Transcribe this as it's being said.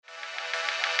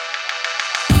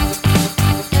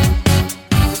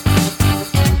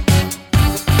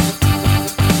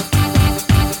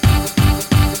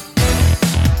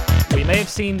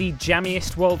seen the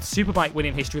jammiest World Superbike win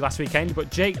in history last weekend, but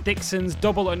Jake Dixon's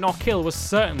double at Knockhill was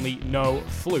certainly no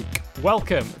fluke.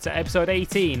 Welcome to episode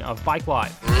 18 of Bike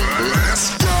Live.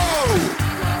 Let's go!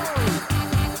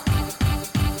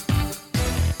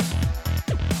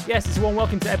 Yes, it's one.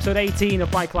 Welcome to episode 18 of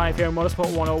Bike Live here on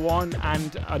Motorsport 101,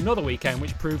 and another weekend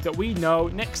which proved that we know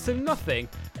next to nothing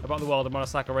about the world of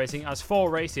motorcycle racing, as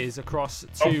 4 races across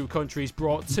 2 countries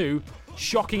brought 2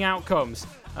 shocking outcomes,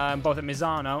 both at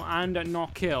Misano and at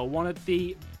Knockhill. One of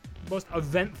the most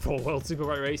eventful World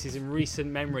Superbike races in recent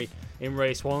memory in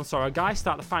race 1. Saw a guy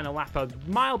start the final lap a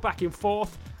mile back in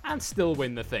 4th and still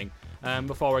win the thing.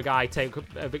 Before a guy took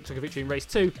a victory in race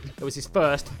 2. It was his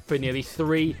first for nearly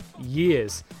 3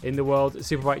 years in the World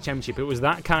Superbike Championship. It was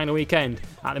that kind of weekend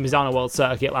at the Misano World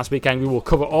Circuit last weekend. We will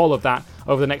cover all of that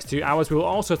over the next 2 hours. We will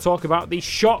also talk about the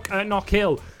shock at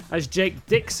Knockhill as Jake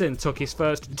Dixon took his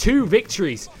first 2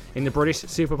 victories in the British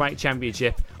Superbike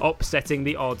Championship, upsetting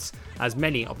the odds as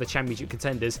many of the championship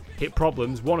contenders hit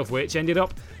problems, one of which ended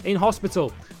up in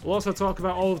hospital. We'll also talk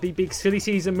about all of the big silly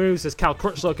season moves as Cal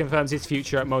Crutchlow confirms his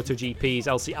future at MotoGP's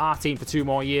LCR team for 2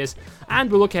 more years,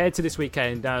 and we'll look ahead to this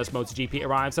weekend as MotoGP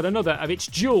arrives at another of its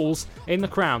jewels in the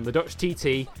crown, the Dutch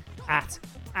TT at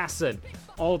Assen.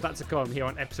 All of that to come here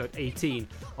on episode 18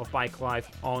 of Bike Live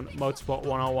on Motorsport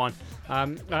 101.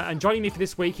 And joining me for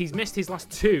this week, he's missed his last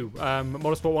 2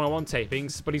 Motorsport 101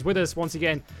 tapings, but he's with us once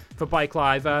again for Bike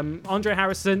Live. Andre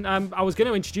Harrison, I was going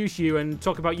to introduce you and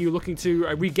talk about you looking to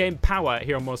regain power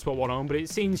here on Motorsport 101, but it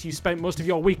seems you spent most of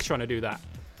your week trying to do that.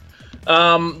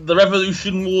 The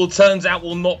Revolution War turns out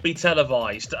will not be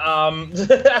televised.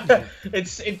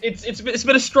 It's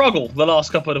been a struggle the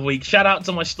last couple of weeks. Shout out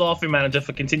to my staffing manager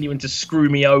for continuing to screw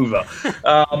me over.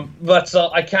 But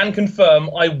I can confirm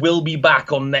I will be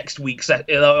back on next week's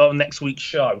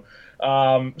show.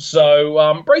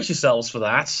 So brace yourselves for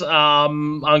that.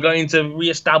 I'm going to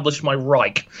re-establish my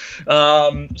Reich.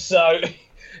 So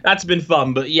that's been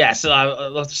fun, but yes,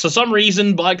 for some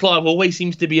reason, Bike Live always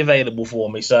seems to be available for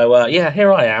me. So,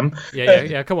 here I am.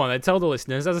 Yeah. Come on, then. Tell the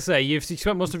listeners. As I say, you've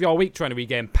spent most of your week trying to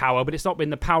regain power, but it's not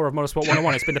been the power of Motorsport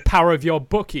 101. It's been the power of your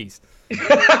bookies.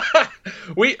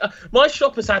 My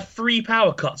shop has had 3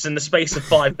 power cuts in the space of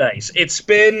 5 days. It's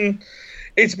been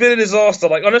a disaster.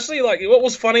 Like, honestly, like, what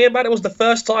was funny about it was the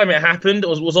first time it happened. It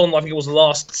was on, I think it was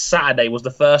last Saturday was the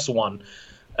first one.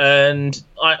 And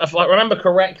if I remember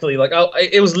correctly, like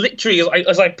it was literally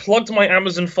as I plugged my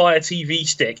Amazon Fire TV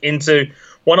stick into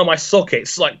one of my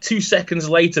sockets, like 2 seconds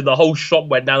later, the whole shop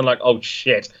went down. Like, oh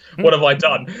shit, what have I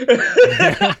done?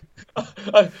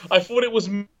 I thought it was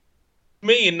me,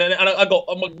 and I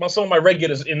got some of my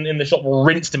regulars in the shop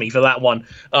rinsed me for that one.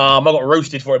 I got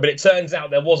roasted for it, but it turns out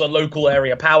there was a local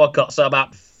area power cut, so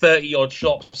about 30 odd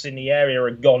shops in the area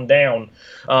had gone down,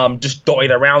 just dotted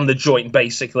around the joint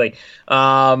basically.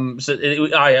 I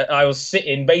was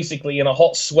sitting basically in a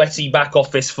hot, sweaty back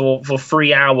office for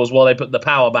 3 hours while they put the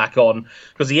power back on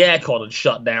because the aircon had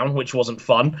shut down, which wasn't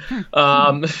fun.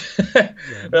 Not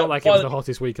like it was the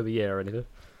hottest week of the year or anything.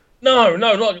 No,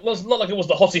 not like it was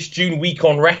the hottest June week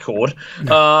on record.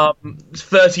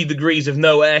 30 degrees of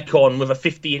no aircon with a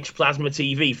 50-inch plasma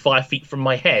TV 5 feet from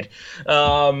my head.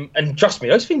 And trust me,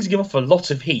 those things give off a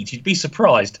lot of heat. You'd be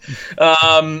surprised.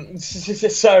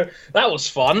 So that was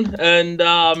fun. And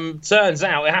turns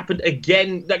out it happened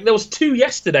again. Like, there was 2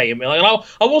 yesterday. I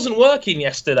wasn't working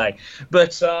yesterday,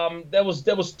 but there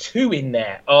was 2 in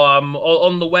there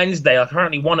on the Wednesday.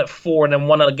 Apparently 1 at 4 and then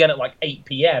 1 again at like 8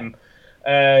 p.m.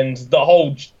 And the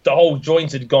whole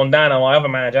joint had gone down, and my other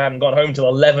manager hadn't got home till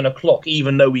 11 o'clock,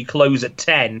 even though we close at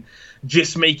 10,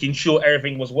 just making sure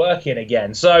everything was working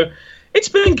again. So it's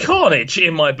been carnage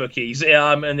in my bookies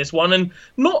in this one, and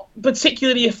not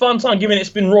particularly a fun time, given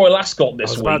it's been Royal Ascot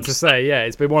this week. I was about to say, yeah,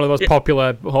 it's been one of the most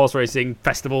popular horse racing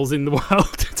festivals in the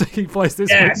world taking place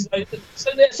this week.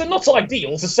 So not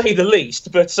ideal, to say the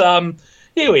least, but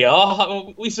here we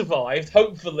are. We survived.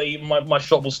 Hopefully, my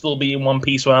shop will still be in one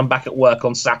piece when I'm back at work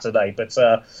on Saturday, but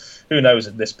who knows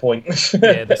at this point.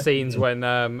 Yeah, the scenes when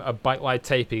a Bike Live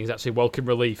taping is actually welcome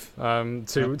relief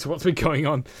to what's been going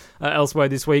on elsewhere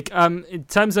this week. In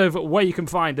terms of where you can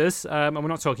find us, and we're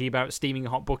not talking about steaming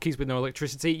hot bookies with no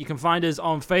electricity, you can find us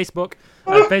on Facebook,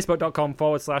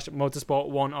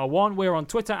 facebook.com/motorsport101. We're on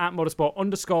Twitter at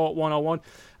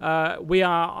motorsport_101. We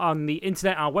are on the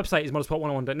internet. Our website is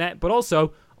motorsport101.net, but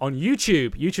also on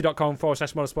YouTube,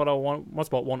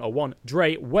 youtube.com/motorsport101.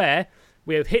 Dre, where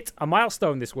we have hit a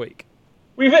milestone this week.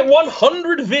 We've hit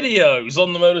 100 videos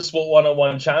on the Motorsport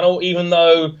 101 channel, even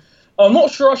though I'm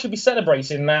not sure I should be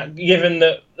celebrating that, given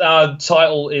that our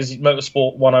title is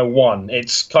Motorsport 101.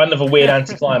 It's kind of a weird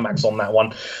anticlimax on that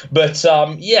one. But,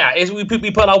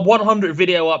 we put our 100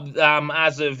 video up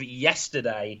as of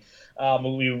yesterday.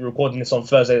 We were recording this on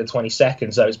Thursday the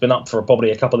 22nd, so it's been up for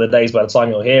probably a couple of days by the time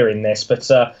you're hearing this. But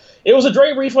it was a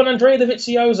Dre brief on Andrea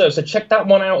Dovizioso, so check that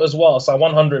one out as well. So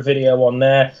 100 video on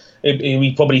there.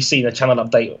 We've probably seen a channel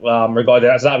update regarding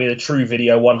that. So that'll be the true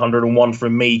video 101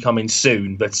 from me coming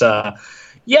soon. But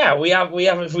we have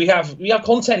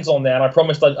content on there, and I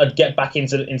promised I'd get back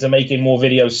into making more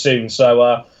videos soon.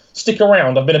 So stick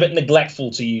around. I've been a bit neglectful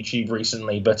to YouTube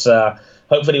recently, but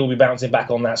hopefully we'll be bouncing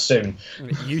back on that soon.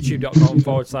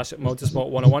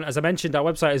 YouTube.com/motorsport101. As I mentioned, our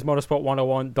website is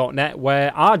motorsport101.net,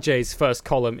 where RJ's first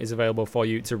column is available for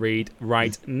you to read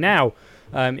right now.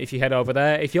 If you head over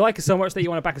there. If you like us so much that you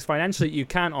want to back us financially, you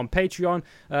can on Patreon,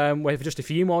 where for just a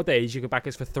few more days you can back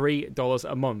us for $3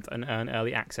 a month and earn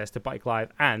early access to Bike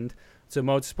Live and to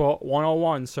Motorsport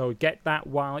 101. So get that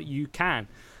while you can.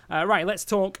 Right, let's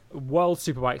talk World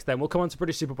Superbikes then. We'll come on to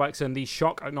British Superbikes and the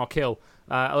shock at Knockhill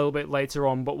a little bit later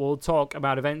on, but we'll talk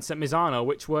about events at Misano,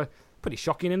 which were pretty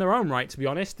shocking in their own right, to be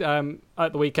honest,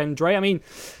 at the weekend, Dre. I mean,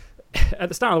 at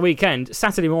the start of the weekend,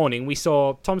 Saturday morning, we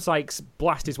saw Tom Sykes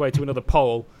blast his way to another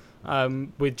pole,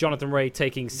 with Jonathan Rea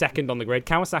taking second on the grid,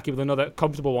 Kawasaki with another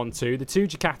comfortable 1-2, the two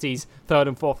Ducatis third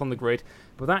and fourth on the grid,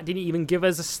 but that didn't even give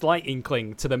us a slight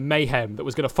inkling to the mayhem that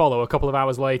was going to follow a couple of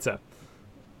hours later.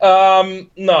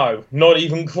 No, not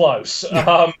even close.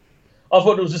 I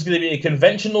thought it was just going to be a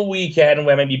conventional weekend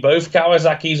where maybe both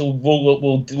Kawasaki's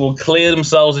will clear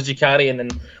themselves at Ducati, and then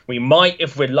we might,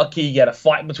 if we're lucky, get a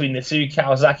fight between the two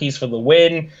Kawasaki's for the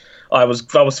win. I was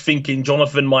thinking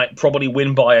Jonathan might probably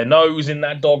win by a nose in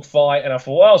that dogfight, and I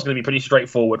thought, well, it's going to be pretty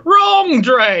straightforward. Wrong,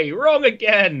 Dre! Wrong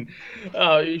again!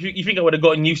 You think I would have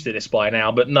gotten used to this by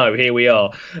now, but no, here we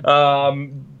are.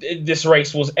 This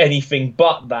race was anything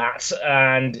but that,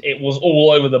 and it was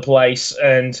all over the place,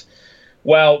 and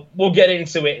well, we'll get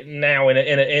into it now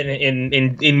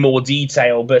in more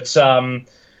detail, but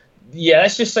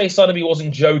let's just say Sotheby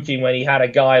wasn't joking when he had a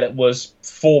guy that was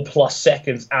 4+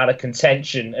 seconds out of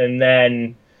contention, and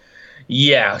then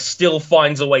still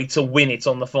finds a way to win it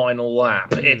on the final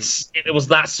lap. It was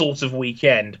that sort of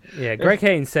weekend. Yeah, Greg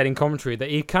Haynes said in commentary that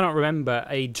he cannot remember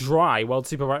a dry World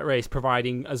Superbike race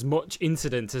providing as much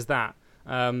incident as that.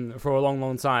 For a long,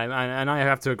 long time, and I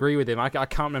have to agree with him. I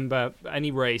can't remember any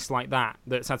race like that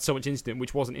that's had so much incident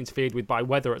which wasn't interfered with by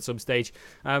weather at some stage.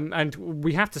 And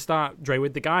we have to start, Dre,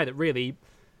 with the guy that really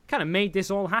kind of made this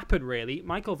all happen, really,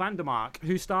 Michael van der Mark,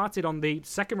 who started on the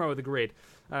second row of the grid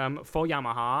for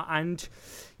Yamaha, and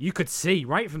you could see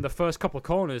right from the first couple of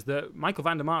corners that Michael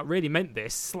van der Mark really meant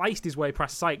this, sliced his way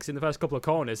past Sykes in the first couple of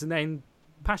corners, and then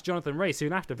past Jonathan Rea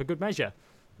soon after for good measure.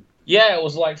 Yeah, it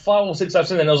was like 5 or 6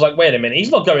 laps in, and I was like, wait a minute, he's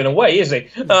not going away, is he?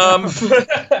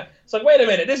 It's like, wait a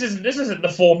minute, this isn't the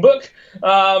form book.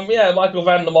 Michael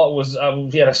van der Mark was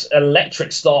he had an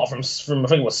electric start from I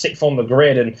think it was 6th on the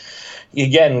grid, and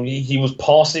again he was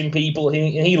passing people.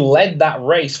 He led that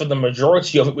race for the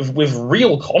majority of it with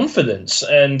real confidence,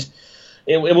 and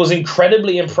it was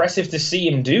incredibly impressive to see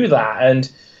him do that.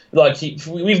 And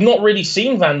we've not really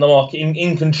seen Van der Mark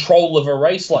in control of a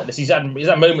race like this. He's had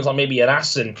moments like maybe at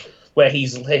Assen where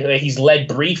he's led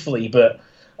briefly, but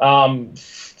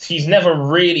he's never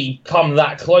really come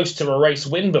that close to a race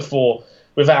win before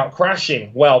without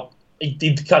crashing. Well,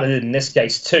 he kind of did in this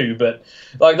case too, but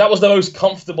that was the most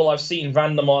comfortable I've seen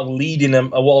Van der Mark leading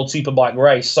a World Superbike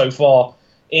race so far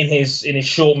in his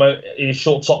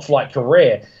short top flight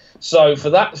career. So for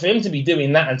him to be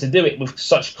doing that and to do it with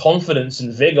such confidence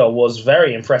and vigor was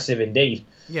very impressive indeed.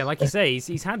 Yeah, like you say,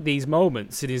 he's had these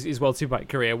moments in his World Superbike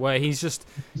career where he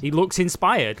looks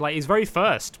inspired. Like his very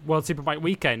first World Superbike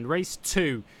weekend, race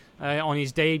 2, on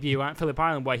his debut at Phillip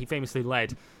Island, where he famously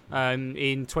led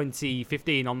in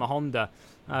 2015 on the Honda,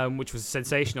 which was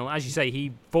sensational. As you say,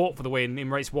 he fought for the win in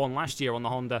race 1 last year on the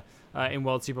Honda in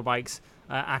World Superbikes.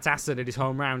 At Assen at his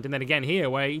home round, and then again here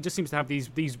where he just seems to have these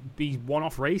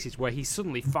one-off races where he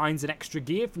suddenly finds an extra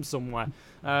gear from somewhere,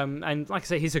 and like I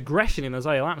say, his aggression in those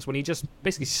early laps when he just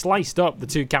basically sliced up the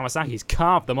two Kawasaki's,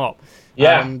 carved them up,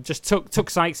 just took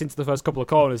Sykes into the first couple of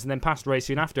corners and then passed Rea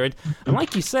soon after, and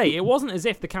like you say, it wasn't as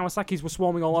if the Kawasaki's were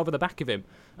swarming all over the back of him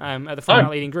at the front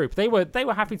leading group. They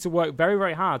were happy to work very,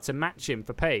 very hard to match him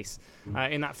for pace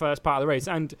in that first part of the race,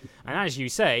 and as you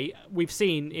say, we've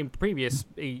seen in previous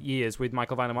years with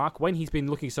Michael van der Mark, when he's been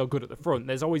looking so good at the front,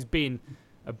 there's always been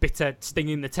a bitter sting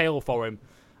in the tail for him.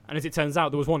 And as it turns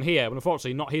out, there was one here, but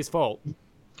unfortunately not his fault.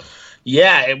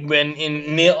 Yeah, when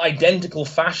in near identical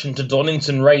fashion to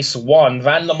Donington Race 1,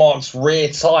 Van der Mark's rear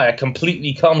tyre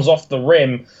completely comes off the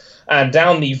rim and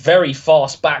down the very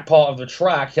fast back part of the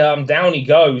track. Down he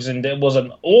goes, and it was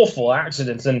an awful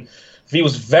accident. And he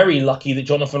was very lucky that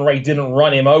Jonathan Rea didn't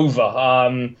run him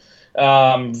over.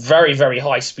 Very, very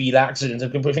high speed accident. I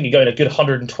think you're going a good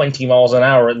 120 miles an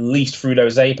hour at least through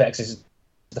those apexes.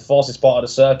 The fastest part of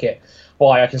the circuit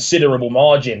by a considerable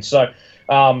margin. So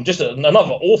just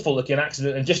another awful looking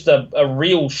accident, and just a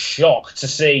real shock to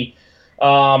see.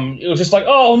 It was just like,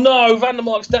 oh no, Van der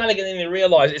Mark's down again, and they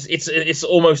realise it's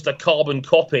almost a carbon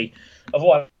copy of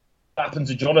what happened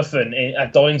to Jonathan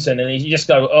at Donington, and you just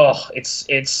go, oh,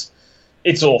 it's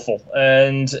awful,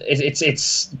 and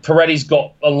it's Pirelli's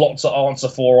got a lot to answer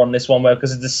for on this one,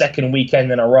 because it's the second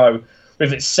weekend in a row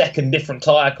with its second different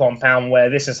tyre compound where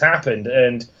this has happened,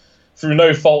 and through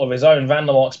no fault of his own, Van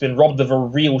der Mark's been robbed of a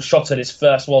real shot at his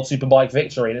first World Superbike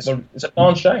victory, and it's a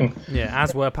darn shame. Yeah,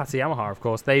 as were Pata Yamaha, of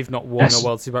course. They've not won a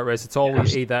World Superbike race at all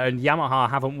either, and Yamaha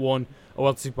haven't won a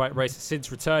World Superbike race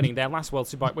since returning. Their last World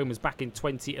Superbike win was back in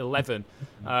 2011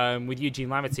 with Eugene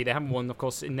Laverty. They haven't won, of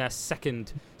course, in their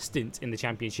second stint in the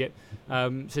championship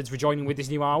since rejoining with this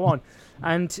new R1.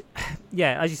 And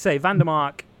yeah, as you say, Van der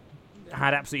Mark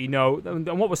had absolutely no...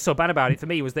 And what was so bad about it for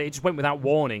me was that it just went without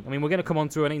warning. I mean, we're going to come on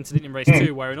to an incident in race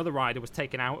 2 where another rider was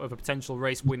taken out of a potential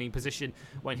race-winning position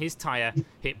when his tyre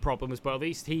hit problems, but at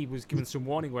least he was given some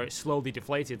warning where it slowly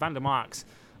deflated. Van der Mark's,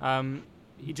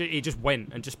 he just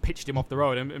went and just pitched him off the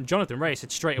road. And Jonathan Rea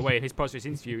said straight away in his post-race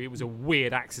interview it was a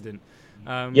weird accident.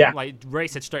 Like Rea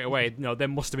said straight away, there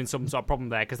must have been some sort of problem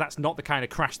there, because that's not the kind of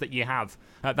crash that you have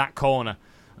at that corner.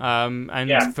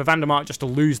 For Van der Mark just to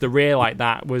lose the rear like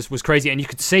that was crazy, and you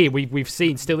could see we've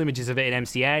seen still images of it in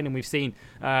MCN, and we've seen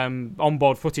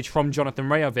onboard footage from Jonathan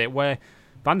Rea of it where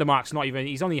Van der Mark's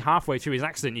he's only halfway through his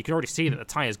accident. You can already see that the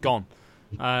tyre's gone.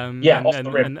 And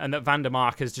that Van der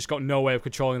Mark has just got no way of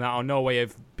controlling that, or no way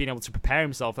of being able to prepare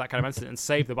himself for that kind of incident and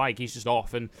save the bike. He's just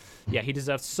off, and yeah, he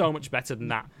deserves so much better than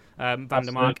that. Van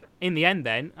der Mark. In the end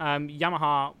then,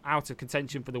 Yamaha out of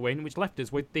contention for the win, which left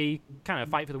us with the kind of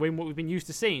fight for the win what we've been used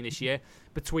to seeing this year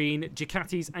between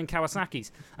Ducatis and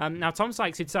Kawasaki's. Now Tom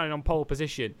Sykes, who'd started on pole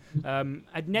position,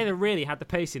 had never really had the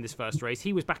pace in this first race.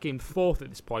 He was back in 4th at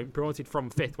this point, promoted from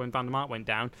 5th when Van der Mark went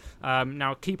down.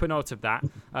 Now keep a note of that.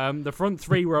 The front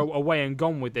 3 were away and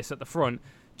gone with this at the front.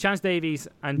 Chaz Davies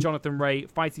and Jonathan Rea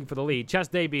fighting for the lead.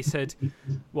 Chaz Davies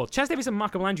and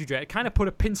Marco Melandri had kind of put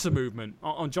a pincer movement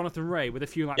on Jonathan Rea with a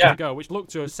few laps to go, which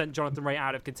looked to have sent Jonathan Rea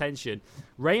out of contention.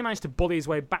 Rea managed to bully his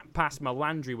way back past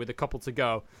Melandri with a couple to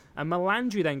go, and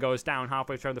Melandri then goes down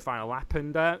halfway through the final lap,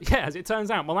 and as it turns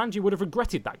out, Melandri would have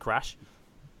regretted that crash.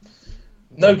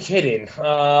 No kidding.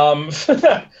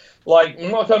 Like,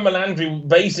 Marco Melandri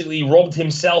basically robbed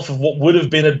himself of what would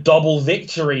have been a double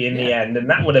victory in the end, and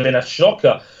that would have been a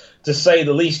shocker, to say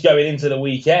the least, going into the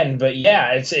weekend. But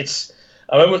yeah, it's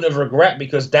a moment of regret,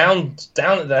 because down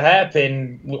at the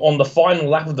hairpin on the final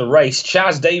lap of the race,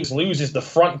 Chaz Davies loses the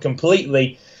front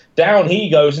completely. Down he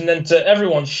goes, and then to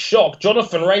everyone's shock,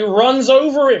 Jonathan Rea runs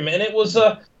over him, and it was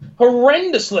a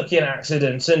horrendous-looking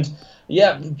accident. And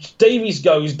yeah, Davies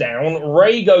goes down,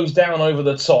 Rea goes down over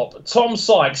the top. Tom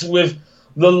Sykes, with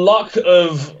the luck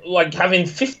of like having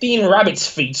 15 rabbit's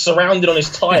feet surrounded on his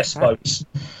tyre spokes,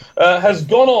 has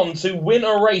gone on to win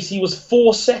a race he was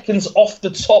 4 seconds off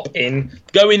the top in,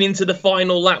 going into the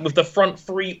final lap with the front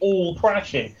 3 all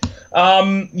crashing.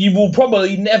 You will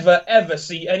probably never, ever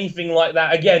see anything like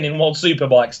that again in World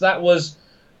Superbikes. That was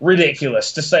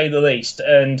ridiculous, to say the least.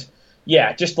 And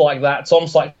yeah, just like that, Tom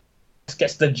Sykes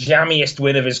gets the jammiest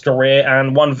win of his career,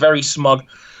 and one very smug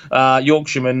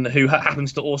Yorkshireman who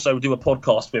happens to also do a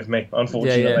podcast with me,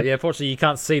 unfortunately. Yeah. Unfortunately, you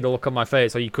can't see the look on my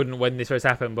face, or you couldn't when this race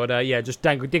happened. But just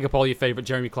dig up all your favourite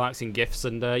Jeremy Clarkson gifs,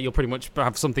 and you'll pretty much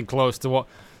have something close to what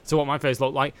my face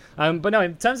looked like. But no,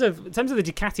 in terms of the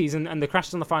Ducatis and the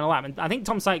crashes on the final lap, and I think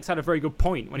Tom Sykes had a very good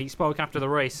point when he spoke after the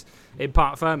race in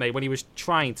Parc Ferme, when he was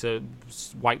trying to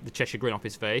wipe the Cheshire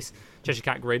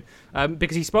Cat grin,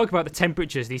 because he spoke about the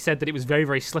temperatures, and he said that it was very,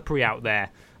 very slippery out there,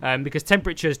 because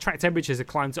track temperatures had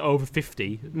climbed to over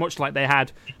 50, much like they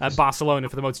had at Barcelona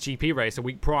for the MotoGP race a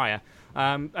week prior.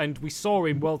 And we saw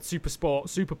in World Supersport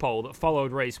Superpole that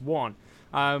followed race 1,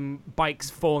 bikes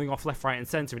falling off left, right and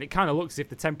centre, and it kind of looks as if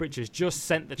the temperatures just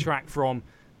sent the track from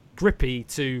grippy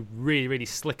to really, really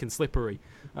slick and slippery,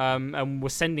 and were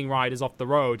sending riders off the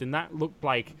road, and that looked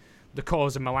like the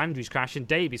cause of Melandri's crash. And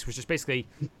Davies was just basically,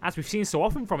 as we've seen so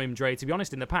often from him, Dre, to be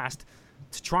honest, in the past,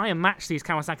 to try and match these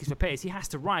Kawasaki's for pace, he has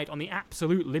to ride on the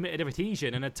absolute limit of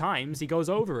adhesion, and at times he goes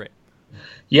over it.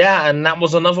 Yeah, and that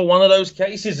was another one of those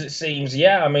cases, it seems.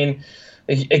 Yeah, I mean,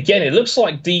 again, it looks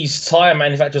like these tyre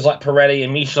manufacturers like Pirelli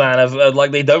and Michelin have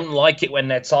like they don't like it when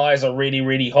their tyres are really,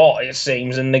 really hot, it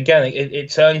seems. And again,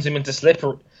 it turns them into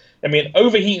slippery. I mean,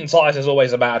 overheating tyres is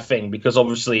always a bad thing because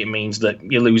obviously it means that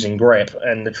you're losing grip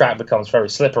and the track becomes very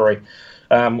slippery.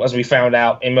 As we found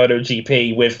out in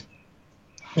MotoGP with,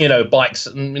 bikes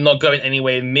not going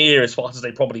anywhere near as fast as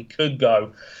they probably could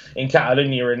go in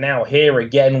Catalonia, and now here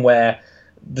again where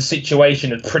the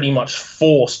situation had pretty much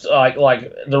forced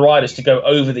like the riders to go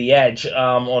over the edge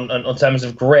on terms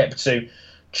of grip to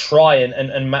try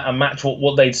and match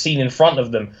what they'd seen in front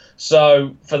of them.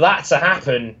 So for that to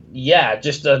happen,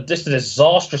 just a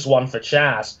disastrous one for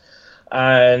Chaz.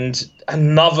 And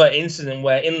another incident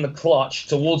where in the clutch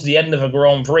towards the end of a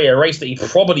Grand Prix, a race that he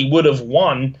probably would have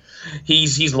won,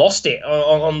 he's lost it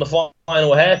on the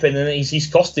final hairpin, and he's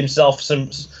cost himself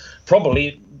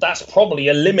that's probably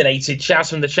eliminated Chaz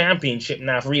from the championship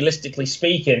now, realistically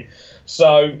speaking.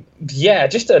 So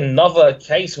just another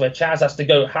case where Chaz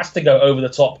has to go over the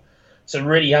top to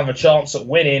really have a chance at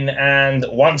winning, and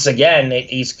once again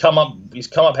he's come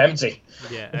up empty.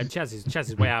 Yeah, and Chaz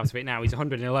is way out of it now. He's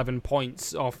 111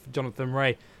 points off Jonathan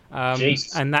Rea.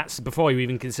 And that's before you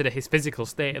even consider his physical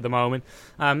state at the moment.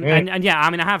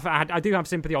 I do have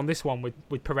sympathy on this one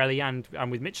with Pirelli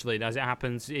and with Michelin, as it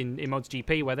happens in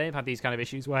MotoGP, where they've had these kind of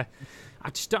issues where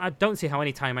I don't see how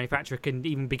any tyre manufacturer can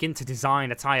even begin to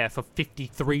design a tyre for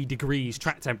 53 degrees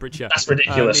track temperature. That's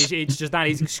ridiculous. It's just that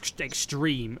is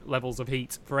extreme levels of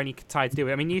heat for any tyre to do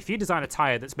it. I mean, if you design a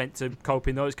tyre that's meant to cope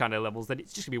in those kind of levels, then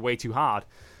it's just going to be way too hard.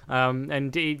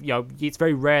 It's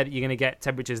very rare that you're going to get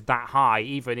temperatures that high,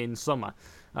 even in summer.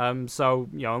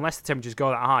 Unless the temperatures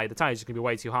go that high, the tyres are going to be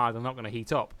way too hard. They're not going to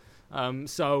heat up.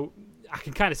 So I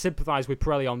can kind of sympathise with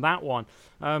Pirelli on that one.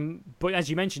 But as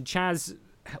you mentioned, Chaz,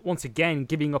 once again,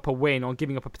 giving up a win or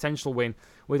giving up a potential win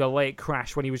with a late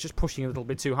crash when he was just pushing a little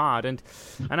bit too hard. And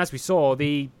as we saw,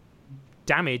 the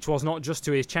damage was not just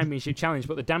to his championship challenge,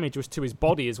 but the damage was to his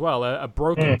body as well, a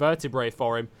broken vertebrae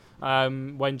for him.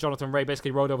 When Jonathan Rea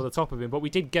basically rode over the top of him. But we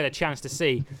did get a chance to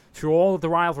see, through all of the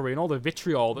rivalry and all the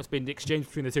vitriol that's been exchanged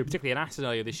between the two, particularly in Assen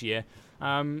earlier this year,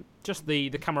 just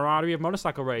the camaraderie of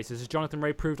motorcycle races, as Jonathan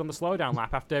Rea proved on the slowdown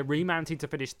lap after remounting to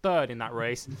finish third in that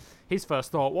race. His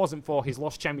first thought wasn't for his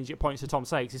lost championship points to Tom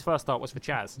Sykes. His first thought was for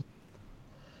Chaz.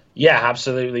 Yeah,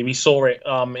 absolutely. We saw it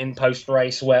in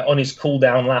post-race where on his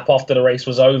cool-down lap after the race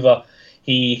was over,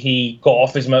 he got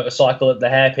off his motorcycle at the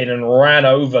hairpin and ran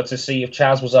over to see if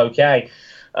Chaz was okay.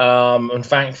 And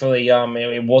thankfully,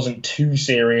 it wasn't too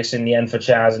serious in the end for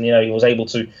Chaz, and he was able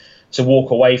to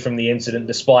walk away from the incident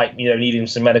despite needing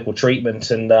some medical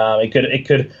treatment. And it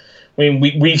could. I mean,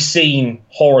 we've seen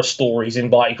horror stories in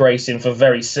bike racing for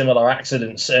very similar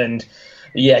accidents, and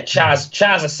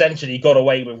Chaz essentially got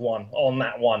away with one on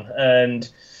that one, and.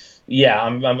 Yeah,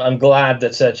 I'm glad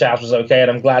that Chaz was okay,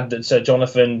 and I'm glad that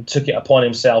Jonathan took it upon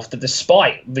himself that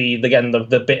despite the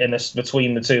bitterness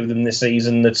between the two of them this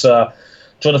season, that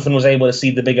Jonathan was able to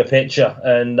see the bigger picture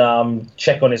and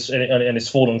check on his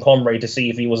fallen comrade to see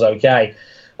if he was okay,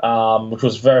 which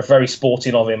was very, very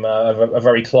sporting of him, a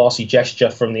very classy gesture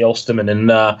from the Ulsterman, and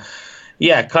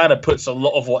kind of puts a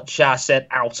lot of what Chaz said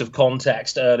out of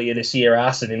context earlier this year,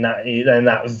 Assen, in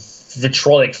that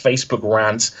vitriolic Facebook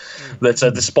rant. That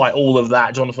despite all of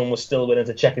that, Jonathan was still willing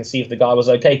to check and see if the guy was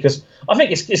okay. Because I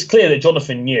think it's clear that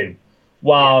Jonathan knew,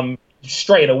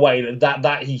 straight away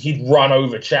that he'd run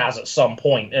over Chaz at some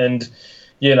point, and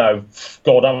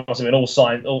God, that must have been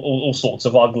all sorts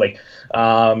of ugly.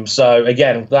 So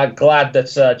again, glad that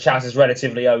Chaz is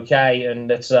relatively okay, and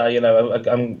it's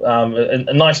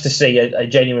nice to see a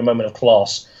genuine moment of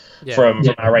class from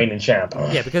our reigning champ.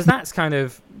 Yeah, because that's kind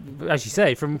of, as you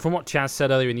say, from what Chaz said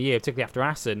earlier in the year, particularly after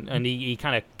Assen, and he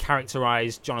kind of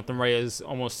characterised Jonathan Rea as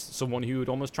almost someone who would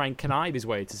almost try and connive his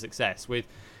way to success with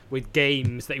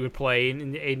games that he would play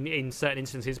in certain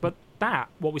instances. But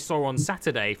what we saw on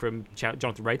Saturday from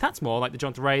Jonathan Rea, that's more like the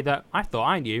Jonathan Rea that I thought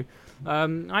I knew.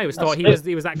 I always thought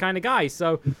he was that kind of guy.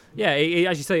 So,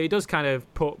 as you say, it does kind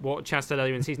of put what Chaz said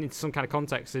earlier in the season into some kind of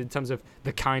context in terms of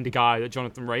the kind of guy that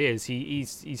Jonathan Rea is.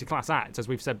 He's a class act, as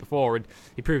we've said before, and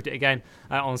he proved it again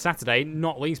on Saturday,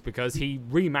 not least because he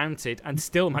remounted and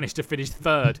still managed to finish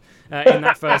third in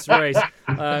that first race.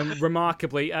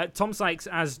 Remarkably, Tom Sykes,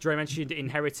 as Dre mentioned,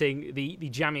 inheriting the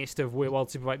jammiest of World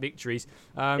Superbike victories,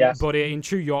 but in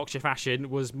true Yorkshire fashion,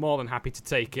 was more than happy to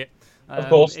take it. Of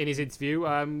course. In his interview,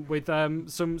 with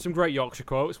some great Yorkshire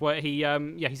quotes, where he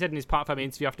said in his Pat Femi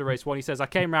interview after race one, he says, "I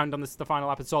came round on the final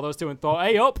lap and saw those two and thought,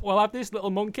 hey up, we'll have this little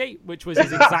monkey," which was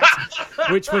his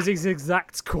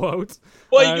exact quote.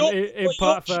 In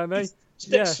Pat Femi.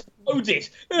 exploded.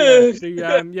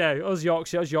 Us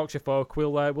Yorkshire folk,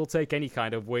 we'll take any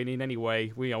kind of win in any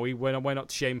way. We're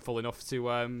not shameful enough to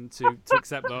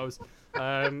accept those.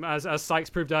 As Sykes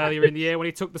proved earlier in the year when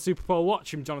he took the Super Bowl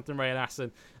watch from Jonathan Ray and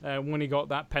Aston when he got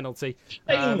that penalty.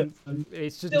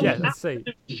 It's just let's see,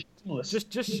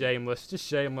 just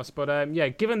shameless. But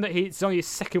given that it's only his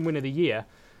second win of the year.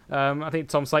 I think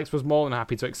Tom Sykes was more than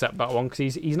happy to accept that one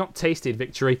because he's not tasted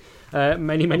victory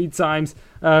many times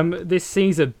this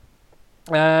season.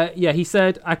 He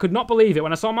said, I could not believe it.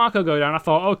 When I saw Marco go down, I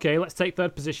thought, okay, let's take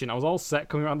third position. I was all set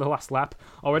coming around the last lap.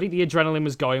 Already the adrenaline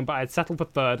was going, but I had settled for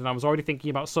third, and I was already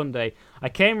thinking about Sunday. I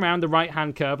came round the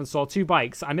right-hand curve and saw 2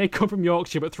 bikes. I may come from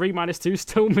Yorkshire, but 3 minus 2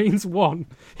 still means 1.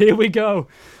 Here we go.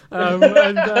 He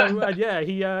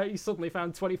suddenly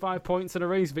found 25 points and a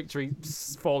race victory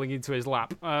falling into his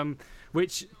lap,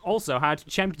 which also had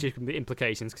championship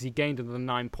implications because he gained another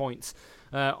 9 points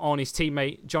on his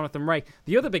teammate Jonathan Ray.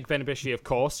 The other big beneficiary, of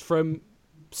course, from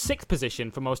 6th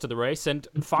position for most of the race and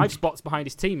 5 spots behind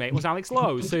his teammate was Alex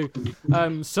Lowes, who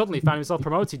suddenly found himself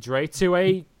promoted, Dre, to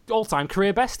a all-time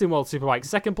career best in World Superbike,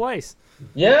 2nd place.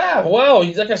 Yeah, well,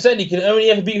 like I said, you can only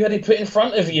ever be who put in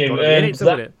front of you.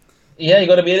 Yeah, you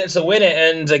got to be in it to win it,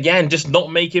 and again, just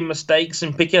not making mistakes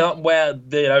and picking up where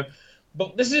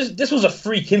But this was a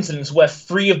freak incident where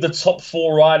 3 of the top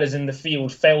 4 riders in the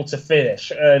field failed to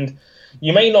finish, and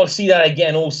you may not see that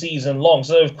again all season long.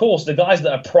 So, of course, the guys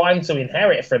that are primed to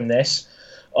inherit from this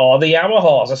are the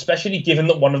Yamahas, especially given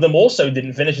that one of them also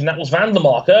didn't finish, and that was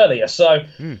Vandermark earlier. So,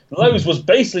 Lowes was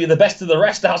basically the best of the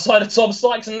rest outside of Tom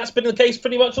Sykes, and that's been the case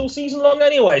pretty much all season long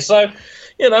anyway. So,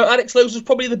 Alex Lowes was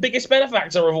probably the biggest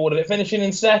benefactor of all of it, finishing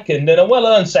in second, and a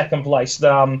well-earned second place.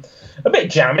 A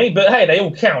bit jammy, but hey, they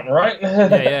all count,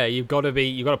 right? You've got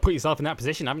to put yourself in that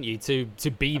position, haven't you,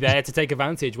 to be there to take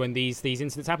advantage when these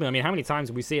incidents happen. I mean, how many times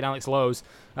have we seen Alex Lowes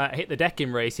hit the deck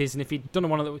in races, and if he'd done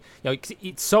one of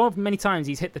the, so many times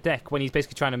he's hit the deck when he's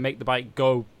basically trying to make the bike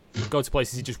go to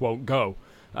places he just won't go.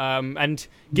 And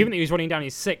given that he was running down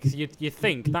his 6th, you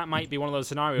think that might be one of those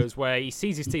scenarios where he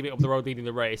sees his teammate up the road leading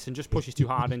the race and just pushes too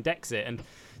hard and decks it. And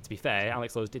to be fair,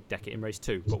 Alex Lowes did deck it in race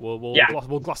 2, but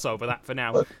we'll gloss over that for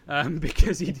now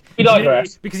because he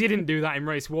didn't do that in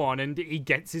race 1, and he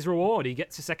gets his reward. He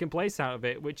gets a 2nd place out of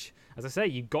it, which, as I say,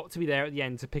 you've got to be there at the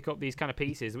end to pick up these kind of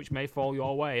pieces which may fall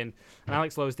your way, and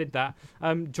Alex Lowes did that.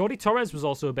 Jordi Torres was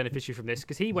also a beneficiary from this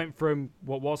because he went from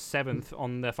what was 7th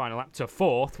on the final lap to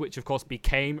 4th, which of course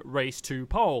became race 2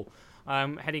 pole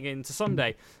heading into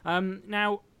Sunday.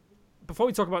 Now, before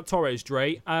we talk about Torres,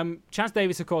 Dre, Chaz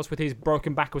Davies, of course, with his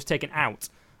broken back, was taken out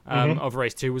of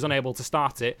race 2, was unable to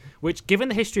start it, which, given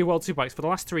the history of World Superbikes for the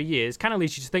last 3 years, kind of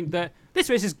leads you to think that this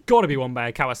race has got to be won by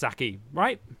a Kawasaki,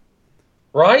 right?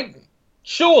 Right?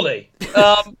 Surely.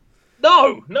 No,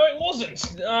 it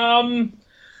wasn't.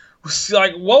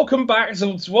 Welcome back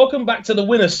to the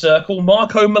winner's circle,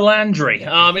 Marco Melandri.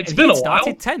 It's been a while.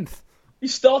 He started 10th. He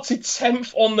started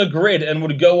 10th on the grid and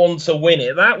would go on to win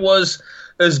it. That was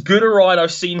as good a ride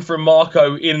I've seen from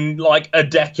Marco in like a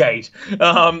decade.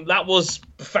 That was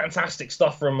fantastic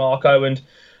stuff from Marco, and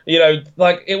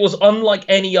it was unlike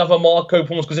any other Marco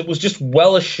performance because it was just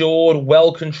well assured,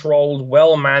 well controlled,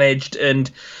 well managed,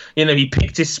 and he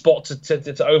picked his spot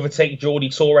to overtake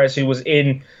Jordi Torres, who was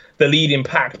in the leading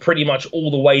pack pretty much all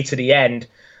the way to the end,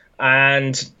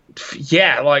 and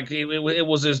it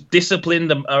was as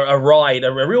disciplined a ride,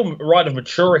 a real ride of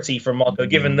maturity from Marco,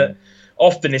 given that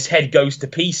often his head goes to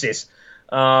pieces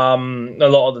a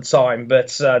lot of the time.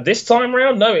 But this time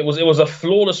around, no, it was a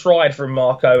flawless ride from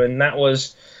Marco, and that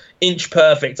was inch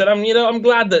perfect. And I'm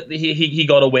glad that he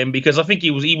got a win because I think he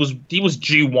was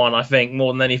due one. I think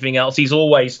more than anything else, he's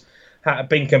always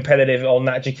been competitive on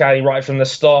that Ducati right from the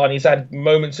start, and he's had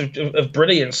moments of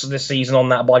brilliance this season on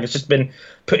that bike. It's just been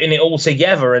putting it all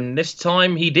together, and this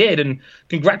time he did. And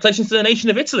congratulations to the nation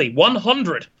of Italy,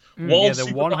 100. The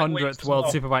 100th World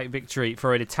Superbike victory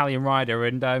for an Italian rider,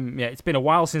 and it's been a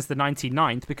while since the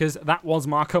 99th because that was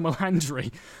Marco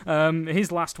Melandri.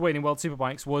 His last win in World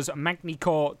Superbikes was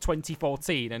Magny-Cours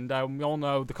 2014, and we all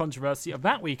know the controversy of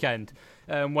that weekend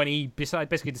when he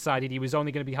basically decided he was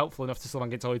only going to be helpful enough to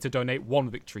Sylvain Guintoli to donate 1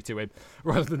 victory to him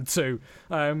rather than 2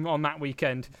 on that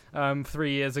weekend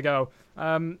 3 years ago.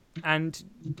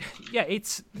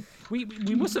 We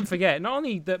mustn't forget not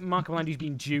only that Marco Melandri's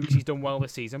been due because he's done well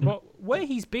this season, but where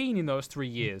he's been in those 3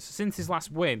 years since his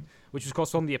last win, which was of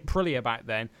course on the Aprilia back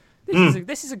then.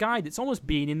 This is a guy that's almost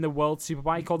been in the World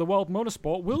Superbike or the World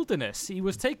Motorsport wilderness. He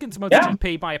was taken to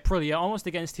MotoGP by Aprilia almost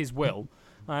against his will.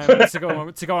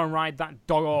 to go and ride that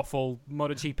dog awful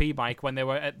MotoGP bike when they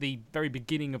were at the very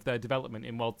beginning of their development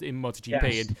in MotoGP,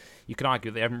 Yes. and you can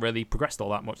argue they haven't really progressed all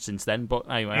that much since then. But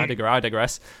anyway, I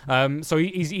digress. So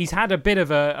he's had a bit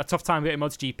of a tough time getting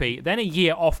MotoGP, then a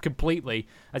year off completely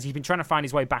as he's been trying to find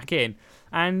his way back in,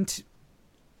 and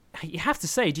you have to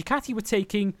say Ducati were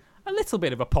taking a little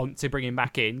bit of a punt to bring him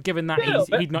back in, given that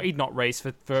he'd not raced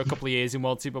for a couple of years in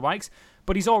World Superbikes.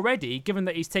 But he's already, given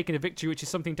that he's taken a victory, which is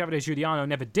something Davide Giuliano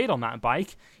never did on that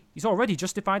bike, he's already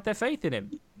justified their faith in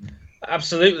him.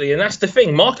 Absolutely, and that's the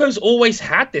thing. Marco's always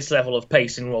had this level of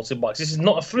pace in World Superbikes. This is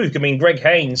not a fluke. I mean, Greg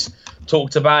Haynes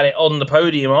talked about it on the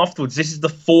podium afterwards. This is the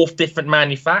fourth different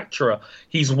manufacturer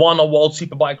he's won a World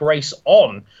Superbike race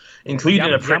on, including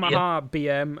Yamaha,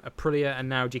 BM, Aprilia, and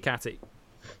now Ducati.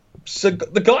 So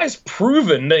the guy's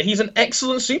proven that he's an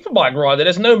excellent superbike rider.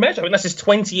 There's no measure. I mean, that's his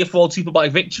 20th World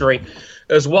Superbike victory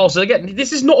as well. So again,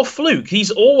 this is not a fluke. He's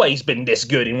always been this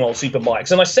good in World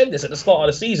Superbikes. And I said this at the start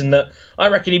of the season that I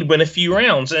reckon he'd win a few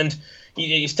rounds. And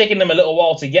he's taken them a little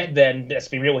while to get there. And let's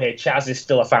be real here, Chaz is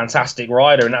still a fantastic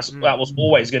rider. And that was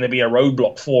always going to be a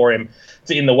roadblock for him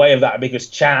in the way of that, because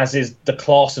Chaz is the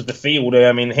class of the field.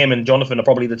 I mean, him and Jonathan are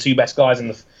probably the two best guys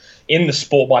in the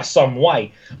sport by some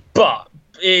way. But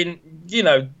again,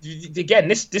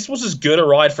 this was as good a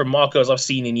ride from Marco as I've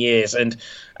seen in years. And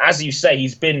as you say,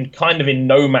 he's been kind of in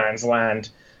no man's land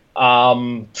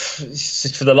for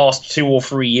the last 2 or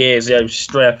 3 years.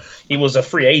 He was a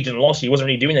free agent last year. He wasn't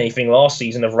really doing anything last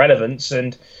season of relevance.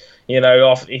 And,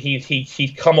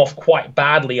 he'd come off quite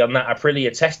badly on that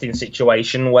Aprilia testing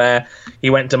situation where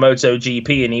he went to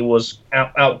MotoGP and he was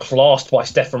outclassed by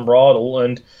Stefan Bradl.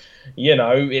 And,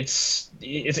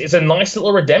 it's a nice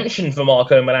little redemption for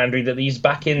Marco Melandri that he's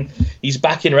back in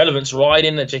relevance,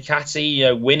 riding at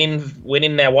Ducati,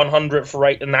 winning their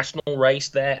 100th national race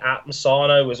there at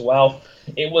Misano as well.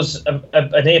 It was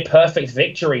a near perfect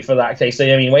victory for that case. I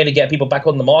mean, way to get people back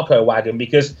on the Marco wagon,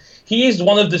 because he is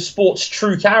one of the sport's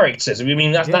true characters. I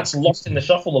mean, that's lost in the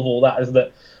shuffle of all that, is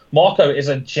that Marco is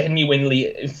a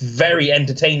genuinely very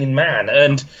entertaining man.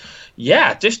 And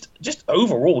yeah, just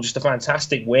overall, just a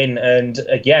fantastic win. And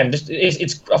again,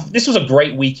 this was a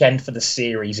great weekend for the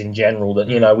series in general. That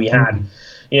we had,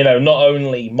 not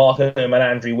only Marco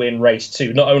Melandri win race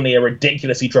 2, not only a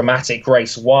ridiculously dramatic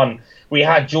race 1. We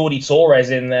had Jordi Torres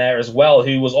in there as well,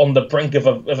 who was on the brink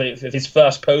of his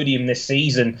first podium this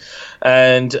season.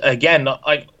 And again,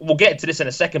 we'll get to this in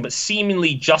a second, but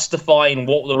seemingly justifying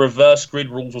what the reverse grid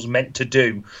rules was meant to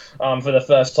do for the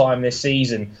first time this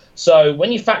season. So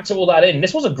when you factor all that in,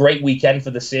 this was a great weekend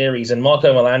for the series, and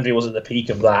Marco Melandri was at the peak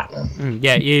of that.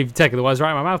 Yeah, you've taken the words right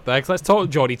out of my mouth there. Because let's talk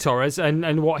Jordi Torres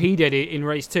and what he did in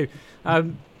race 2.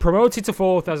 Promoted to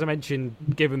 4th, as I mentioned,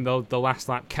 given the last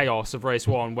lap chaos of race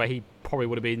 1, where he probably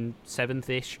would have been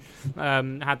 7th-ish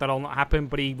had that all not happened,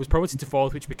 but he was promoted to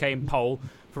 4th, which became pole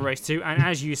for race 2. And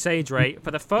as you say, Dre, for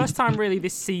the first time really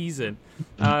this season,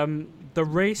 the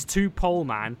race 2 pole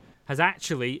man has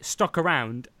actually stuck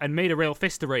around and made a real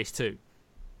fist of race 2.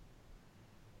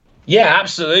 Yeah,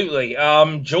 absolutely.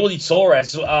 Jordi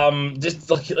Torres, I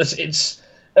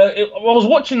was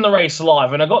watching the race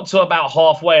live, and I got to about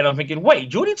halfway, and I'm thinking, wait,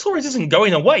 Jordi Torres isn't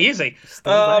going away, is he?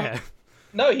 Still there.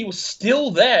 No, he was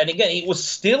still there, and again, he was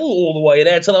still all the way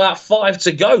there till about 5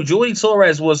 to go. Jordi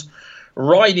Torres was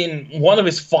riding one of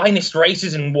his finest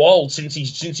races in world since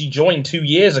he joined 2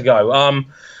 years ago.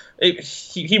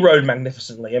 He rode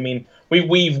magnificently. I mean,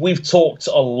 we've talked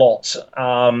a lot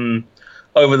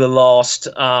over the last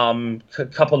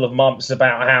couple of months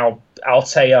about how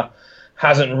Altea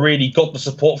hasn't really got the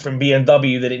support from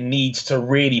BMW that it needs to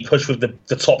really push with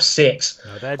the top 6.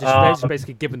 No, they're just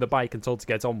basically given the bike and told to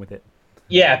get on with it.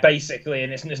 Yeah, basically,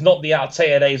 and it's not the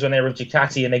Altea days when they were with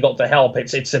Ducati and they got the help.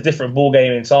 It's a different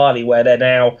ballgame entirely, where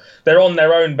they're on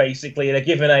their own basically. They're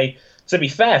given to be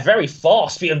fair, very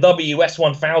fast BMW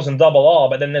S1000 RR,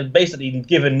 but then they're basically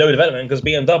given no development because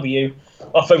BMW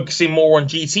are focusing more on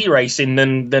GT racing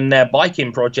than their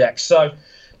biking projects. So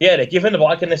yeah, they're given the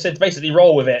bike and they said basically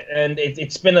roll with it. And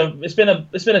it's been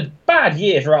a bad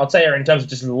year for Altea in terms of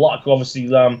just luck. Obviously,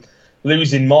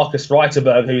 losing Marcus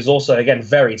Reiterberg, who's also again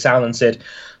very talented,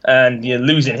 and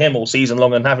losing him all season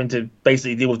long and having to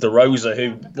basically deal with De Rosa,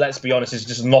 who, let's be honest, is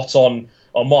just not on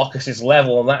Marcus's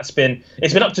level. And it's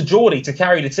been up to Jordi to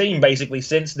carry the team basically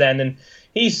since then. And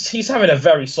he's having a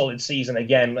very solid season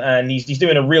again, and he's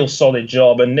doing a real solid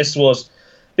job. And this was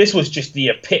just the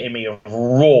epitome of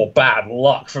raw bad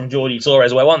luck from Jordi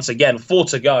Torres, where once again, 4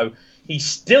 to go, he's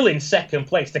still in second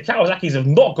place. The Kawasaki's have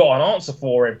not got an answer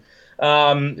for him.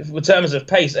 in terms of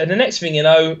pace. And the next thing you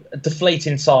know, a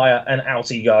deflating tyre and out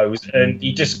he goes. And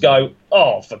you just go,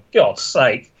 oh, for God's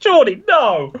sake, Geordie,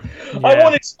 no! Yeah. I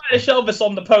wanted Spanish Elvis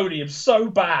on the podium so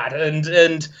bad,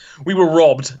 and we were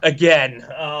robbed again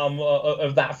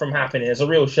of that from happening. It's a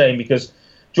real shame because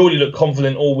Geordie looked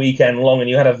confident all weekend long, and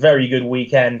you had a very good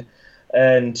weekend,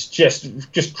 and just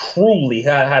cruelly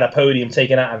had a podium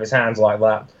taken out of his hands like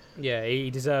that. Yeah, he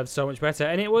deserves so much better.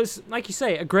 And it was, like you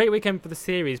say, a great weekend for the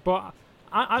series. But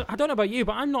I don't know about you,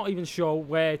 but I'm not even sure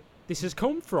where this has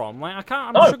come from. Like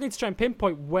I'm struggling to try and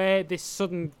pinpoint where this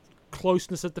sudden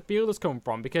closeness of the field has come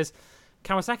from. Because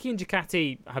Kawasaki and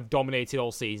Ducati have dominated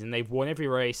all season. They've won every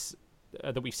race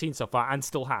that we've seen so far, and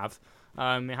still have.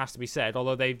 It has to be said,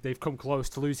 although they've come close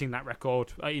to losing that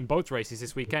record in both races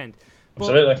this weekend.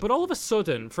 Absolutely. But all of a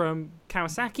sudden, from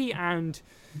Kawasaki and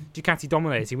Ducati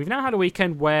dominating, we've now had a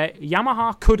weekend where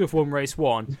Yamaha could have won race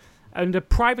 1 and a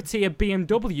privateer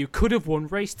BMW could have won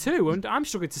race 2, and I'm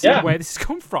struggling to see where this has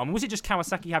come from. Was it just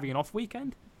Kawasaki having an off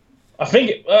weekend? I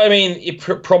think,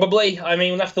 probably. I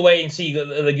mean, we'll have to wait and see the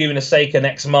Laguna Seca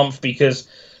next month because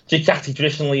Ducati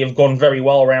traditionally have gone very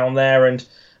well around there, and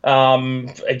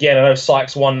again, I know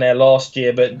Sykes won there last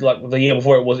year, but like the year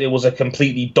before, it was a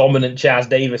completely dominant Chaz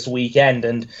Davis weekend,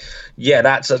 and yeah,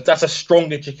 that's a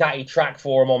stronger Ducati track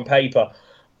for him on paper.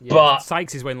 Yeah, but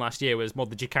Sykes' win last year was more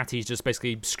the Ducatis just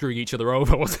basically screwing each other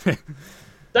over, wasn't it?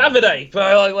 Davide,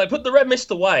 like put the red mist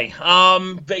away,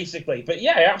 basically. But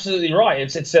yeah, you're absolutely right.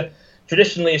 It's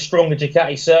traditionally a stronger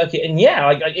Ducati circuit, and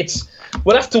yeah,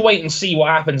 we'll have to wait and see what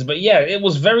happens. But yeah, it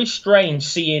was very strange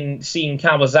seeing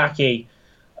Kawasaki.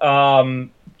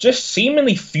 Just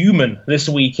seemingly fuming this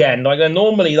weekend. Like they're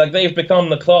normally, like they've become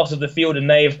the class of the field, and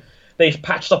they've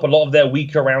patched up a lot of their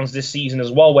weaker rounds this season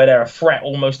as well, where they're a threat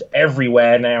almost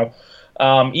everywhere now.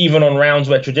 Even on rounds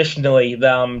where traditionally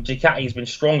Ducati's been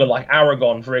stronger, like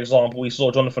Aragon, for example, we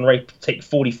saw Jonathan Rea take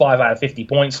 45 out of 50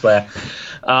 points there.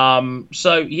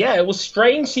 So yeah, it was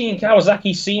strange seeing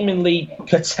Kawasaki seemingly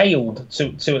curtailed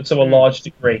to a large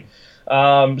degree.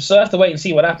 So I have to wait and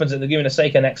see what happens at the Laguna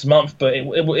Seca next month. But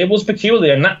it was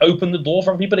peculiar, and that opened the door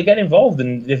for people to get involved,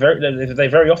 and they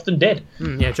very often did.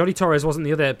 Yeah, Johnny Torres wasn't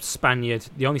the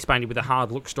only Spaniard with a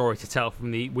hard luck story to tell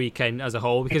from the weekend as a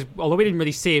whole, because although we didn't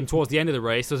really see him towards the end of the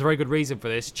race, there was a very good reason for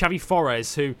this. Xavi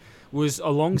Forés, who was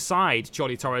alongside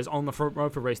Johnny Torres on the front row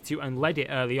for race 2 and led it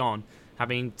early on,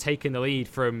 having taken the lead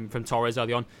from Torres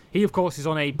early on. He, of course, is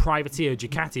on a privateer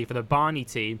Ducati for the Barney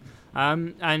team,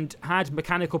 and had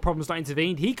mechanical problems not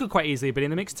intervened. He could quite easily have been in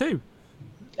the mix too.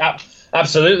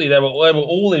 Absolutely, they were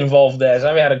all involved there.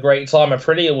 So we had a great time.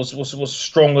 Aprilia was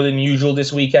stronger than usual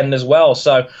this weekend as well.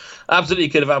 So absolutely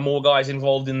could have had more guys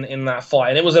involved in that fight.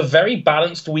 And it was a very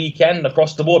balanced weekend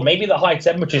across the board. Maybe the high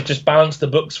temperatures just balanced the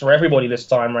books for everybody this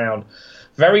time round.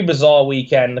 Very bizarre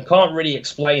weekend. I can't really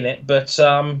explain it, but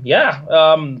not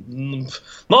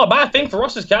a bad thing for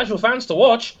us as casual fans to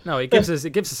watch. No, it gives us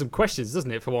some questions, doesn't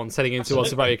it? For one, heading into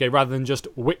what's about okay, rather than just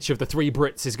which of the 3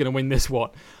 Brits is going to win this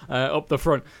one up the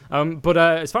front. But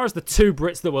as far as the 2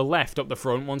 Brits that were left up the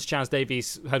front, once Chaz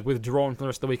Davies had withdrawn from the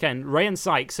rest of the weekend, Rea and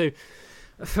Sykes. So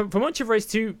for much of race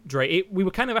 2, Dre, we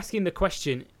were kind of asking the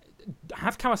question: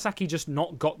 have Kawasaki just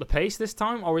not got the pace this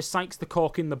time, or is Sykes the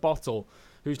cork in the bottle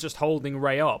who's just holding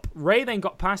Rea up? Rea then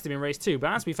got past him in race 2, but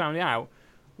as we found out,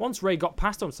 once Rea got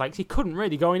past on Sykes, he couldn't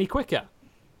really go any quicker.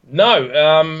 No,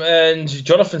 and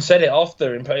Jonathan said it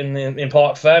after in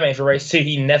Parc Ferme for race 2.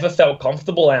 He never felt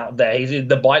comfortable out there.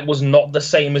 The bike was not the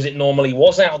same as it normally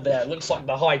was out there. It looks like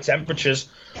the high temperatures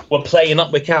were playing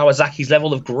up with Kawasaki's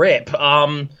level of grip.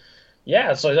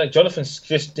 Yeah, so like Jonathan's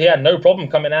he had no problem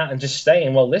coming out and just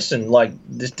saying, well, listen, like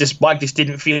this bike just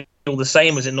didn't feel the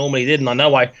same as it normally did. And I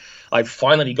know I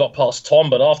finally got past Tom,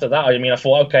 but after that, I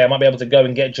thought, okay, I might be able to go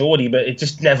and get Geordie, but it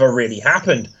just never really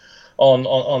happened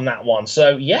on that one.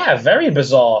 So yeah, very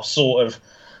bizarre sort of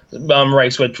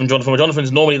race from Jonathan.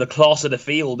 Jonathan's normally the class of the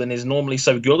field and is normally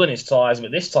so good on his tyres,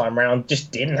 but this time round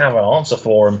just didn't have an answer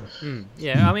for him.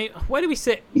 Yeah, I mean, where do we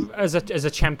sit as a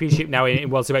championship now in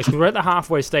World Series? We're at the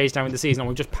halfway stage now in the season, and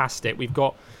we've just passed it. We've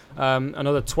got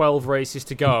another 12 races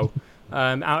to go.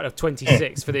 Out of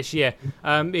 26 for this year.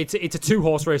 It's a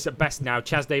 2-horse race at best now.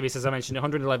 Chaz Davies, as I mentioned,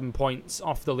 111 points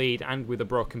off the lead and with a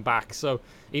broken back. So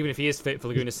even if he is fit for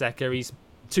Laguna Seca, he's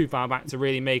too far back to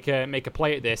really make a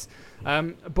play at this.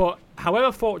 But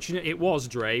however fortunate it was,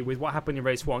 Dre, with what happened in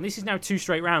race 1, this is now 2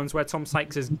 straight rounds where Tom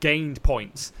Sykes has gained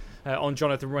points on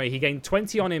Jonathan Rea. He gained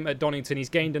 20 on him at Donington. He's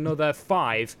gained another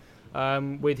 5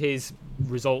 with his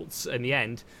results in the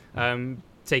end.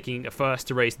 taking a first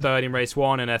to race third in race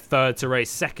 1 and a third to race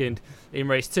second in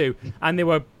race 2. And they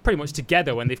were pretty much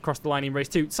together when they've crossed the line in race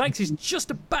 2. Sykes is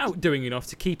just about doing enough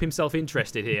to keep himself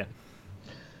interested here.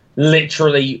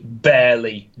 Literally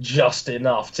barely just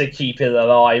enough to keep it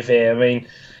alive here. I mean,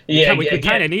 we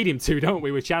kind of need him to, don't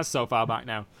we, with Chaz so far back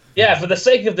now? Yeah, for the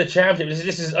sake of the championship,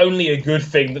 this is only a good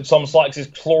thing that Tom Sykes is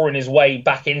clawing his way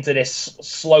back into this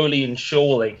slowly and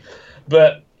surely.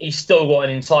 But he's still got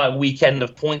an entire weekend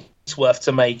of points worth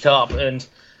to make up. And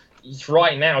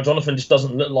right now, Jonathan just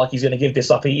doesn't look like he's going to give this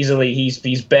up easily.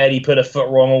 He's barely put a foot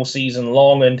wrong all season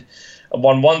long. And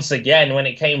once again, when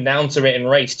it came down to it in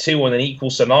race 2 on an equal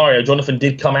scenario, Jonathan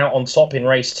did come out on top in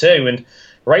race 2. And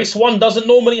race 1 doesn't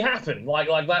normally happen. Like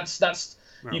that's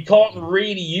you can't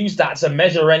really use that to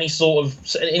measure any sort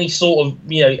of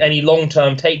any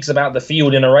long-term takes about the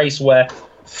field in a race where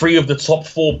 3 of the top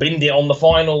 4 binned it on the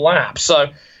final lap.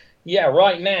 So, yeah,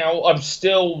 right now I'm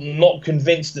still not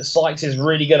convinced that Sykes is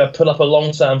really going to put up a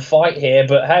long-term fight here.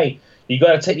 But hey, you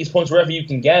got to take these points wherever you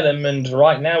can get them, and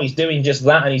right now he's doing just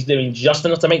that, and he's doing just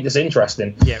enough to make this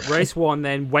interesting. Yeah, race 1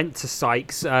 then went to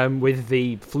Sykes with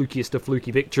the flukiest of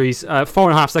fluky victories.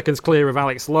 4.5 seconds clear of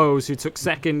Alex Lowes, who took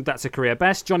second. That's a career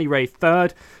best. Johnny Ray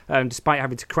third, despite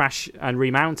having to crash and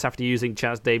remount after using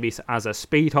Chaz Davies as a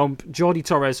speed hump. Jordi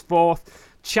Torres fourth.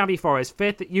 Xavi Forés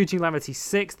fifth. Eugene Laverty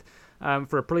sixth.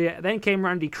 For Aprilia. Then came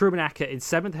Randy Krummenacher in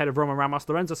 7th, ahead of Roman Ramos,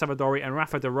 Lorenzo Savadori, and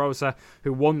Rafa de Rosa,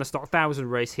 who won the Stock 1000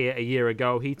 race here a year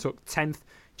ago. He took 10th,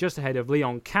 just ahead of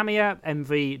Leon Camia.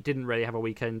 MV didn't really have a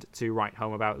weekend to write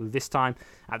home about this time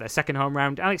at their second home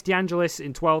round. Alex De Angelis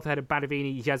in 12th, ahead of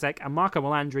Badovini, Jezek, and Marco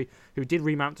Melandri, who did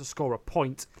remount to score a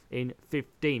point in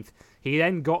 15th. He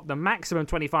then got the maximum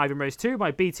 25 in race 2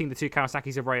 by beating the 2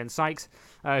 Kawasaki's of Ray and Sykes,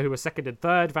 who were second and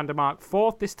third. Van der Mark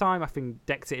fourth this time, having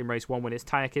decked it in race 1 when his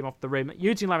tyre came off the rim.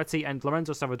 Eugene Laverty and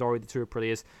Lorenzo Savadori, the 2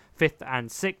 Aprilias, 5th and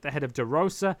 6th, ahead of De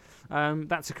Rosa.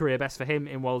 That's a career best for him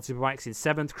in World Superbikes in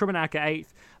 7th. Krummenacher 8th,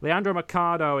 Leandro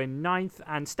Mercado in 9th,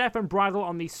 and Stefan Bradl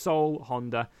on the Soul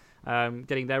Honda,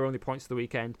 getting their only points of the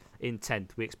weekend in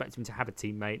 10th. We expect him to have a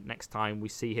teammate next time we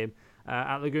see him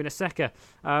at Laguna Seca.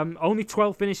 Only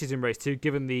 12 finishes in race 2,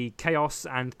 given the chaos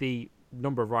and the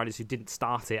number of riders who didn't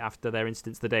start it after their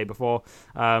incidents the day before.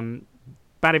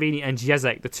 Badovini and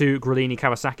Jezek, the 2 Grillini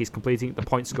Kawasaki's, completing the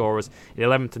point scorers in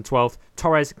 11th and 12th.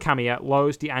 Torres, Camia,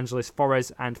 Lowes, De Angelis,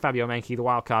 Forés, and Fabio Menchi, the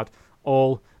wildcard,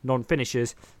 all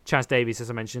non-finishers. Chaz Davies,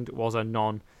 as I mentioned, was a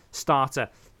non-starter.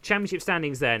 Championship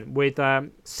standings then, with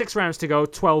 6 rounds to go,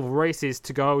 12 races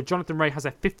to go. Jonathan Ray has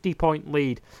a 50-point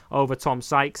lead over Tom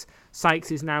Sykes. Sykes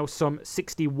is now some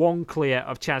 61 clear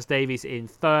of Chaz Davies in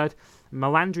 3rd.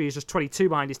 Melandri is just 22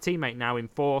 behind his teammate now in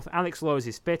 4th. Alex Lowes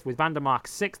is 5th, with Van der Mark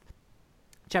 6th.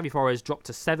 Xavi Forés dropped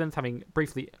to 7th, having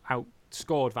briefly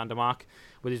outscored Van der Mark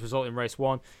with his result in race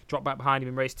 1. Dropped back behind him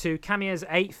in race 2. Camia's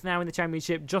 8th now in the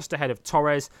championship, just ahead of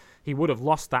Torres. He would have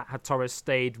lost that had Torres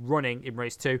stayed running in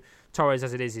race 2. Torres,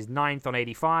 as it is 9th on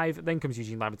 85. Then comes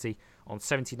Eugene Laverty on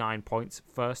 79 points,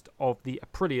 first of the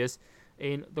Aprilias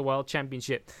in the World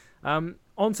Championship.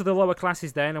 On to the lower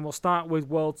classes then, and we'll start with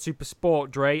World Super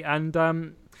Sport, Dre.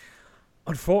 And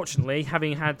unfortunately,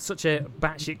 having had such a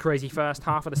batshit crazy first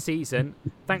half of the season,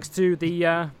 thanks to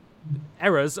the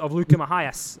errors of Luca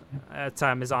Mahias at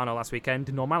Misano last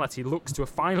weekend, normality looks to have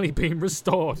finally been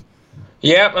restored.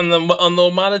 Yep, and the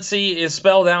normality is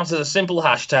spelled out as a simple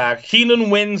hashtag. Keenan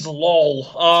wins LOL.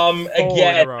 Again,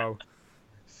 4 in a row.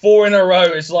 4 in a row.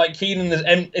 It's like Keenan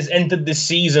has entered this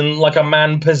season like a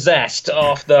man possessed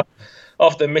after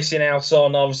missing out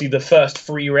on obviously the first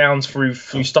 3 rounds through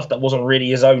stuff that wasn't really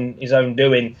his own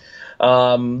doing.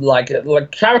 Like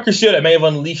Caricasulo may have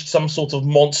unleashed some sort of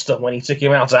monster when he took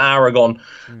him out at Aragon.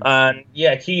 And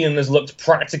yeah, Keenan has looked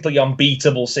practically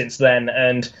unbeatable since then.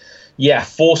 And yeah,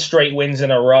 4 straight wins in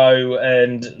a row,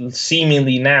 and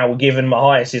seemingly now, given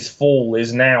Mahias' fall,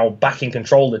 is now back in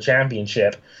control of the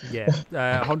championship. Yeah,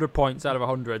 100 points out of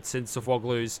 100 since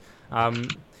Sofoglu's.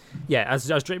 Yeah, as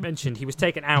Drake mentioned, he was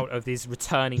taken out of his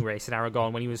returning race in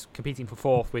Aragon when he was competing for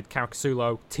 4th with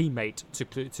Caricasulo, teammate to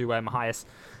Mahias.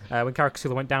 When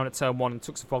Caricasulo went down at turn 1 and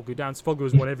took Sofoglu down, Sofoglu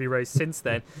has won every race since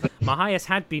then. Mahias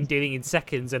had been dealing in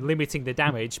seconds and limiting the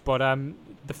damage, but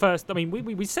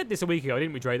we said this a week ago,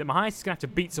 didn't we, Dre, that Mahias is going to have to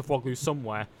beat Sofoglu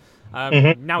somewhere.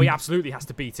 Now he absolutely has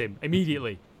to beat him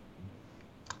immediately.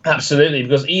 Absolutely,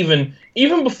 because even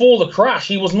before the crash,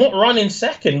 he was not running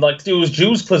second. Like, it was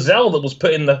Jules Clazel that was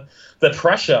putting the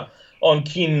pressure on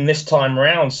Keenan this time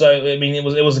around. So I mean, it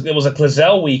was a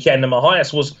Clazel weekend, and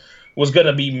Mahias was going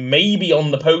to be maybe on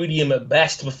the podium at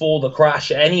best before the crash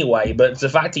anyway. But the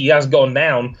fact he has gone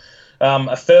down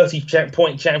a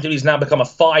 30-point championship lead has now become a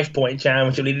 5-point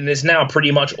championship lead, and it's now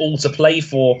pretty much all to play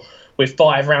for with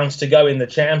 5 rounds to go in the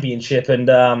championship. And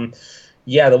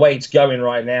the way it's going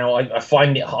right now, I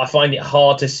find it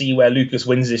hard to see where Lucas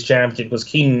wins this championship, because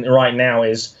Keenan right now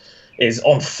is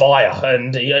on fire,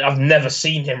 and I've never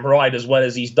seen him ride as well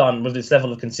as he's done with this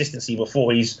level of consistency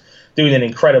before. He's doing an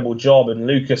incredible job, and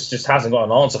Lucas just hasn't got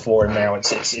an answer for him now.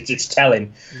 It's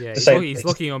telling. Yeah, he's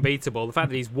looking unbeatable. The fact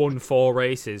that he's won 4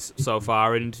 races so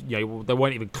far, and they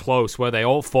weren't even close, were they?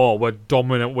 All 4 were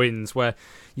dominant wins, where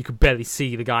you could barely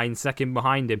see the guy in second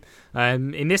behind him.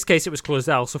 In this case, it was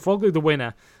Cluzel. Sofuoglu, the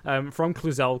winner from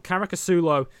Cluzel.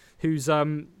 Caricasulo, who's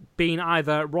been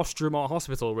either rostrum or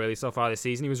hospital really so far this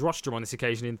season. He was rostrum on this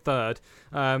occasion in third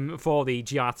for the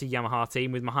GRT Yamaha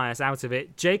team, with Mahias out of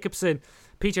it.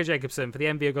 PJ Jacobson for the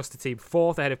MV Agusta team,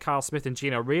 4th ahead of Carl Smith and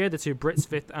Gino Ria, the 2 Brits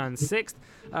 5th and 6th.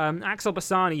 Axel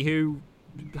Bassani, who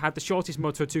had the shortest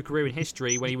Moto2 career in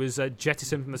history when he was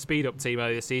jettisoned from the Speed Up team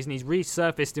earlier this season. He's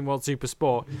resurfaced in World Super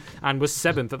Sport and was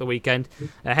 7th at the weekend,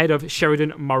 ahead of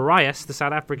Sheridan Marias, the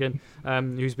South African,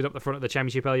 who's been up the front of the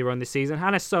championship earlier on this season.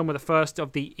 Hannes Sommer, the first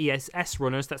of the ESS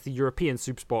runners, that's the European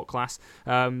Super Sport class,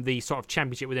 the sort of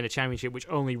championship within a championship which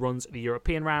only runs the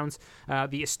European rounds.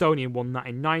 The Estonian won that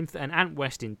in 9th, and Ant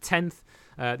West in 10th.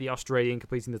 The Australian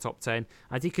completing the top 10,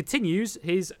 and he continues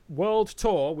his world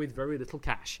tour with very little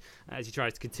cash as he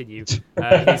tries to continue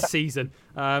his season.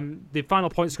 The final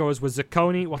point scorers were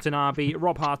Zacconi, Watanabe,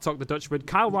 Rob Hartog, the Dutchman.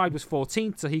 Kyle Ride was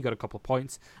 14th, so he got a couple of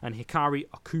points, and Hikari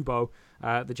Okubo,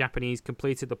 the Japanese,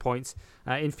 completed the points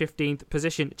in 15th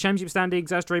position. Championship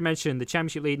standings, as Dre mentioned, the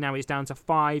championship lead now is down to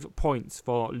 5 points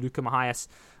for Luca Mahias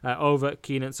over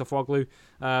Keenan Sofuoglu.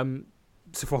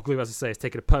 Sofuoglu, as I say, has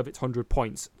taken a perfect 100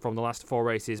 points from the last 4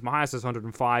 races. Mahias has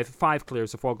 105, 5 clear of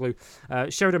Sofuoglu.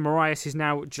 Sheridan Marias is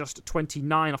now just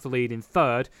 29 off the lead in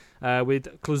 3rd,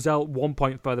 with Cluzel 1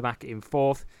 point further back in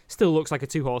 4th. Still looks like a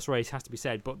 2-horse race, has to be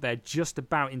said, but they're just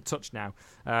about in touch now,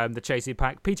 the chasing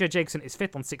pack. PJ Jacobson is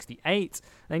 5th on 68,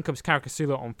 then comes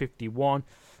Caricasulo on 51.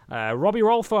 Robbie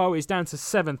Rolfo is down to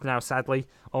 7th now, sadly,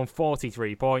 on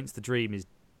 43 points. The dream is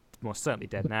most certainly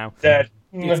dead now. Dead.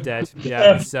 It's dead.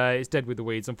 Yeah, it's dead with the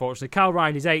weeds, unfortunately. Cal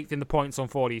Ryan is 8th in the points on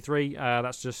 43.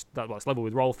 That's level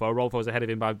with Rolfo. Rolfo's ahead of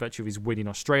him by virtue of his win in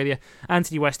Australia.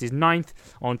 Anthony West is 9th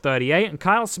on 38, and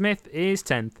Kyle Smith is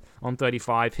 10th on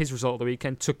 35. His result of the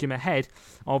weekend took him ahead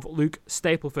of Luke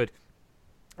Stapleford.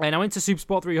 And I went to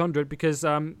Supersport 300 because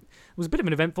it was a bit of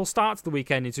an eventful start to the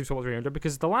weekend in Supersport 300,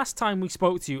 because the last time we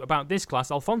spoke to you about this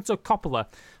class, Alfonso Coppola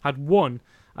had won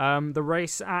the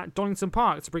race at Donington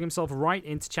Park to bring himself right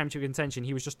into championship contention.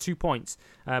 He was just 2 points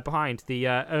behind the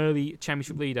early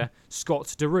championship leader,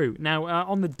 Scott Deroux. Now,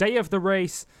 on the day of the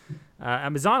race at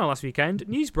Misano last weekend,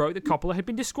 news broke that Coppola had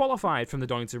been disqualified from the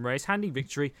Donington race, handing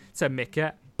victory to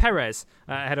Mika Perez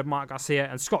ahead of Marc Garcia,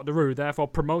 and Scott Deroux therefore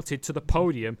promoted to the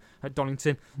podium at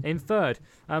Donington in 3rd.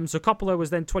 So Coppola was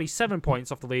then 27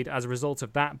 points off the lead as a result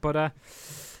of that, but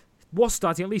was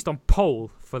starting at least on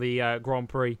pole for the Grand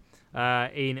Prix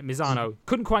in Misano.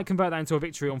 Couldn't quite convert that into a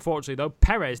victory, unfortunately, though.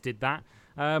 Perez did that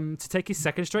to take his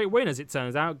 2nd straight win, as it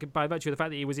turns out, by virtue of the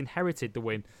fact that he was inherited the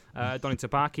win at Donington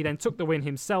Park. He then took the win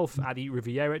himself at the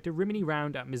Riviera de Rimini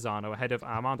round at Misano, ahead of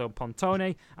Armando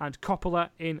Pontone and Coppola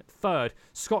in 3rd.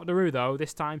 Scott Deroux, though,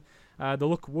 this time, the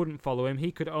luck wouldn't follow him.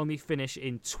 He could only finish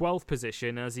in 12th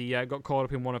position as he got caught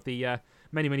up in one of the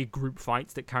many group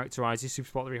fights that characterises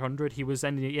Supersport 300. He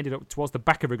ended up towards the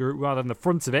back of a group rather than the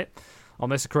front of it on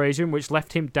this occasion, which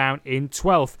left him down in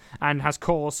 12th and has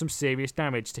caused some serious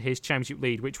damage to his championship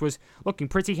lead, which was looking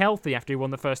pretty healthy after he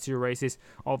won the first 2 races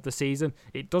of the season.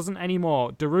 It doesn't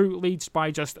anymore. Deroux leads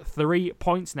by just 3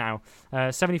 points now.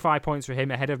 75 points for him,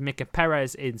 ahead of Mika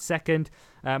Perez in 2nd.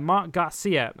 Marc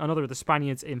Garcia, another of the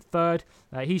Spaniards, in 3rd.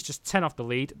 He's just 10 off the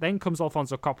lead. Then comes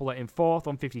Alfonso Coppola in 4th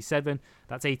on 57.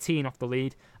 That's 18 off the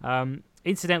lead.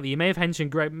 Incidentally, you may have mentioned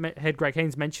Greg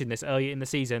Haynes mentioned this earlier in the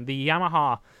season. The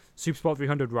Yamaha Supersport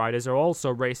 300 riders are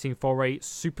also racing for a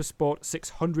Supersport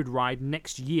 600 ride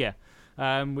next year.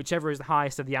 Whichever is the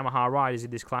highest of the Yamaha riders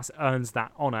in this class earns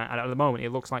that honour, and at the moment it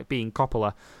looks like being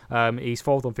Coppola. He's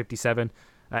 4th on 57.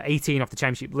 18 off the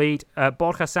championship lead.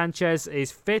 Borja Sanchez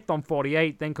is 5th on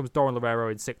 48. Then comes Doran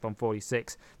Loreiro in 6th on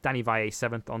 46. Danny Valle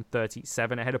 7th on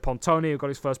 37. Ahead of Pontone, who got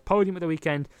his first podium of the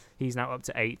weekend. He's now up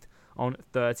to 8th on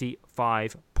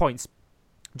 35 points.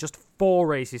 Just 4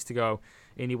 races to go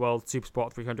in the World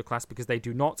Supersport 300 class, because they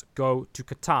do not go to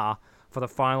Qatar for the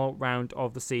final round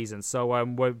of the season. So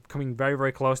we're coming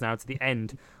very close now to the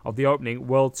end of the opening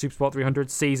World Supersport 300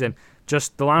 season.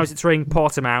 Just the Lausitz Ring,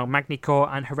 Portimao, Magny-Cours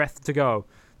and Jerez to go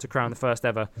to crown the first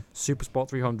ever Supersport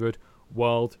 300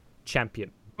 World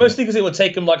Champion. Mostly because it would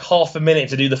take them like half a minute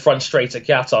to do the front straight at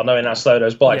Qatar, knowing how slow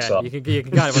those bikes are. You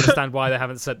can kind of understand why they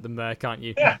haven't sent them there, can't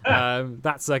you?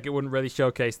 That circuit wouldn't really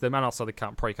showcase them, and also they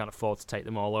probably can't afford to take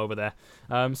them all over there.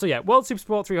 So yeah, World Super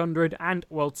Sport 300 and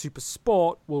World Super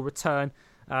Sport will return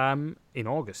in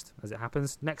August, as it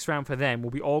happens. Next round for them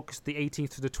will be August the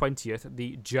 18th to the 20th,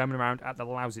 the German round at the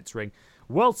Lausitz Ring.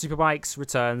 World Superbikes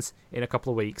returns in a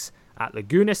couple of weeks at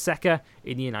Laguna Seca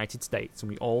in the United States,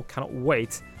 and we all cannot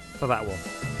wait for that one.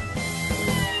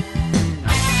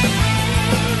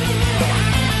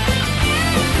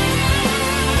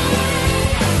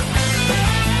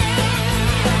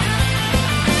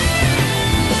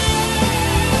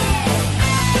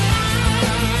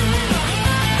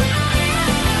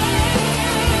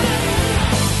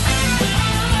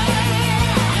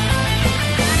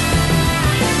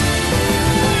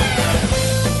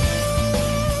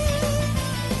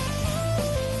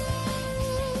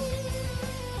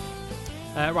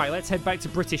 Right, let's head back to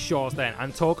British shores then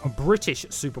and talk British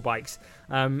superbikes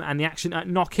and the action at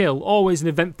Knockhill. Always an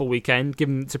eventful weekend,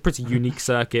 given it's a pretty unique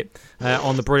circuit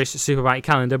on the British Superbike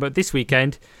calendar. But this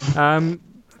weekend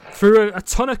threw a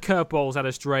ton of curveballs at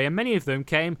us, Dre, and many of them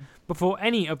came before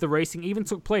any of the racing even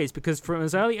took place, because from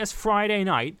as early as Friday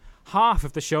night, half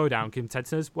of the showdown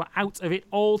contenders were out of it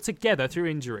altogether through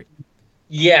injury.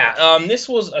 Yeah, this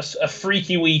was a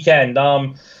freaky weekend.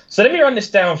 So let me run this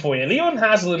down for you. Leon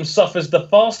Haslam suffers the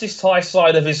fastest high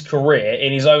side of his career,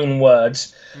 in his own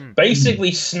words.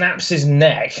 Basically snaps his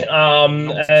neck.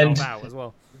 And out as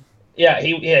well. Yeah,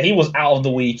 he was out of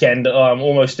the weekend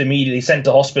almost immediately, sent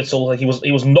to hospital. He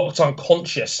was knocked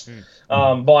unconscious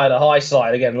by the high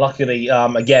side. Again, luckily,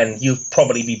 again, he'll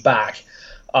probably be back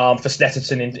for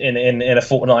Snetterton in a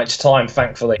fortnight's time,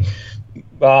 thankfully.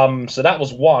 So that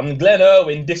was one. Glenn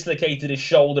Irwin dislocated his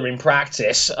shoulder in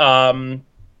practice.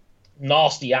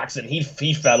 Nasty accident.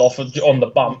 He fell off on the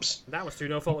bumps. That was through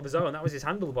no fault of his own. That was his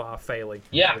handlebar failing.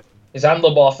 Yeah, his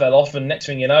handlebar fell off, and next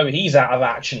thing you know, he's out of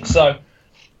action. So,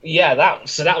 yeah,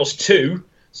 that was two.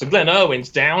 So Glenn Irwin's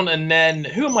down, and then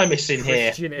who am I missing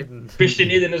here? Christian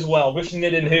Idden as well. Christian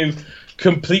Idden, who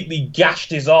completely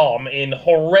gashed his arm in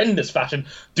horrendous fashion.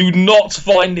 Do not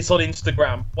find this on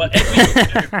Instagram. Whatever you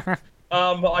do.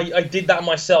 I did that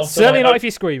myself. Certainly not if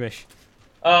you're squeamish.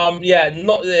 Like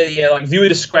viewer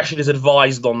discretion is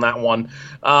advised on that one.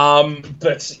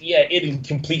 But yeah, it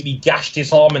completely gashed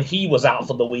his arm, and he was out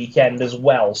for the weekend as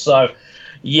well. So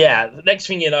yeah, the next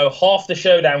thing you know, half the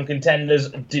showdown contenders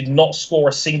did not score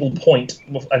a single point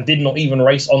and did not even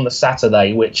race on the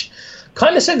Saturday, which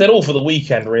kind of said that all for the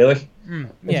weekend, really.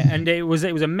 Yeah, and it was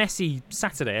a messy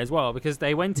Saturday as well, because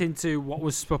they went into what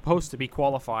was supposed to be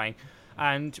qualifying,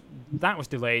 and that was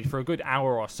delayed for a good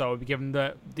hour or so, given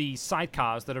that the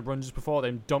sidecars that had run just before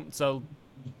them dumped a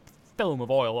film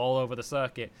of oil all over the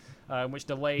circuit, which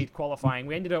delayed qualifying.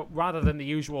 We ended up, rather than the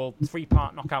usual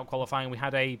three-part knockout qualifying, we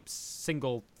had a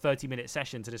single 30-minute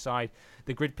session to decide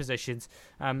the grid positions,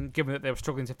 given that they were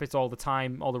struggling to fit all the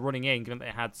time, all the running in, given that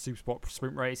they had Supersport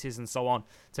sprint races and so on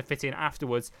to fit in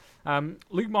afterwards.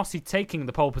 Luke Mossey taking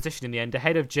the pole position in the end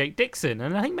ahead of Jake Dixon,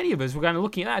 and I think many of us were kind of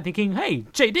looking at that thinking, hey,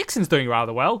 Jake Dixon's doing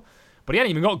rather well, but he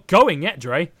hadn't even got going yet,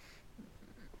 Dre.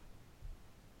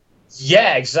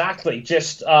 Yeah, exactly.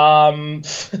 Just he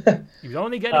was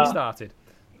only getting started.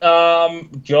 We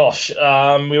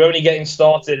were only getting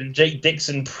started, and Jake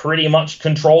Dixon pretty much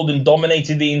controlled and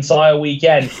dominated the entire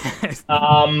weekend.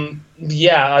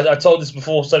 I told this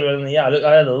before, so I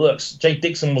had the looks. Jake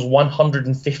Dixon was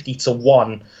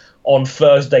 150-1 on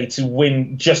Thursday to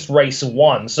win just race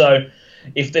one. So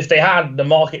if they had the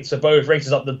markets for both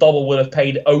races up, the double would have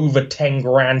paid over 10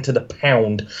 grand to the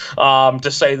pound,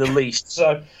 to say the least.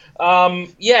 So.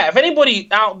 If anybody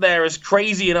out there is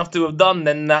crazy enough to have done,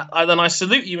 then I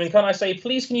salute you, and can I say,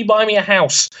 please, can you buy me a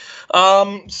house?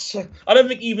 So I don't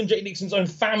think even Jake Dixon's own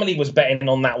family was betting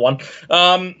on that one.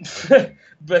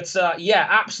 But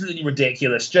absolutely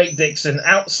ridiculous. Jake Dixon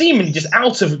seemingly just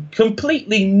out of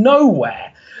completely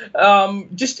nowhere,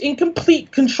 just in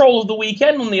complete control of the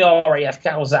weekend on the RAF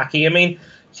Kawasaki. I mean,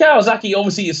 Kawasaki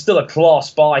obviously is still a class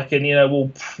bike, and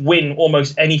will win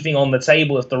almost anything on the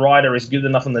table if the rider is good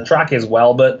enough on the track as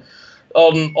well. But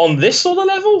on this sort of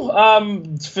level,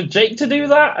 for Jake to do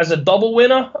that as a double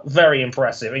winner, very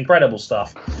impressive, incredible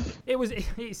stuff.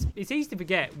 It's easy to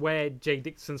forget where Jake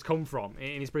Dixon's come from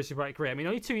in his British Superbike career. I mean,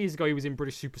 only 2 years ago he was in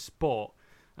British Super Sport.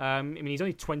 He's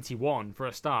only 21 for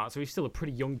a start, so he's still a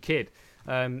pretty young kid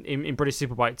in British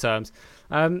Superbike terms.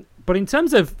 But in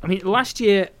terms of, last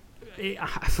year,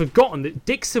 I've forgotten that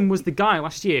Dixon was the guy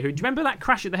last year who. Do you remember that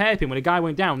crash at the hairpin when a guy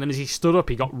went down? And then as he stood up,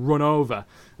 he got run over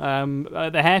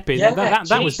at the hairpin. Yeah,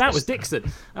 that was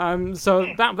Dixon. So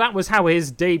that was how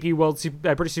his debut British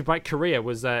Superbike career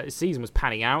was. His season was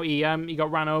panning out. He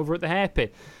got ran over at the hairpin.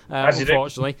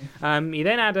 Unfortunately, he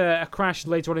then had a crash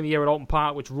later on in the year at Alton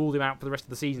Park, which ruled him out for the rest of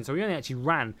the season. So he only actually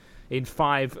ran in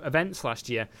 5 events last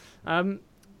year.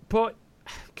 But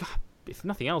God, if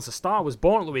nothing else, a star was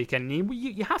born at the weekend.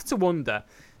 You have to wonder.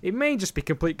 It may just be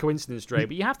complete coincidence, Dre,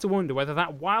 but you have to wonder whether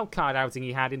that wildcard outing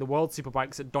he had in the World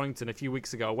Superbikes at Donington a few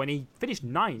weeks ago, when he finished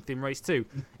 9th in race 2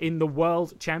 in the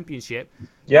World Championship,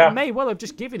 may well have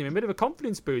just given him a bit of a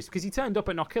confidence boost because he turned up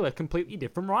at Knockhill a completely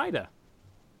different rider.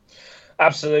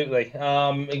 Absolutely.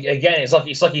 Again, it's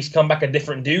like he's come back a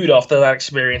different dude after that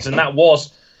experience, and that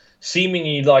was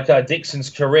seemingly like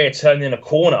Dixon's career turning a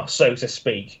corner, so to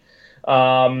speak.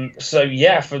 For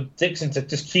Dixon to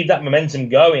just keep that momentum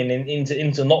going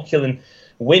into Knockhill and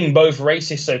win both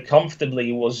races so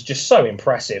comfortably was just so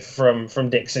impressive from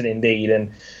Dixon indeed.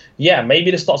 And yeah, maybe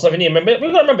to start something new. We've got to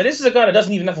remember, this is a guy that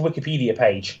doesn't even have a Wikipedia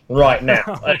page right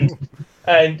now.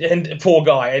 and poor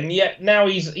guy. And yet now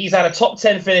he's had a top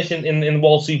 10 finish in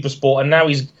World Supersport, and now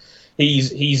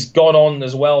he's gone on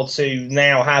as well to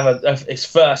now have his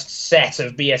first set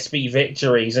of BSB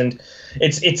victories, and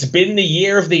it's been the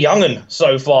year of the young'un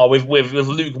so far with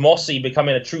Luke Mossey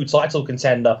becoming a true title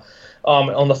contender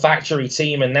on the factory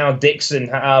team, and now Dixon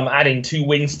adding 2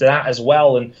 wins to that as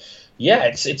well. And yeah,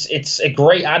 it's a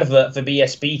great advert for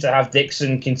BSB to have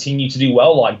Dixon continue to do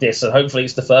well like this, and hopefully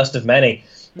it's the first of many.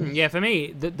 Yeah, for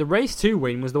me, the race 2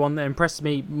 win was the one that impressed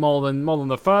me more than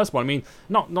the first one. I mean,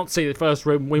 not to say the first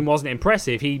win wasn't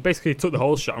impressive. He basically took the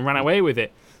whole shot and ran away with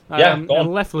it. And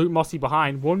left Luke Mossey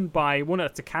behind. Won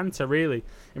at a canter, really,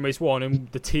 in race 1, and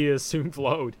the tears soon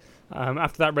flowed.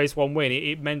 After that race 1 win,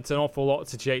 it meant an awful lot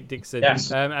to Jake Dixon.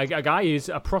 Yes. A guy who's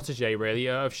a protege, really,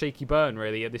 of Shaky Byrne,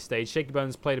 really, at this stage. Shaky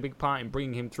Byrne's played a big part in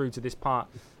bringing him through to this part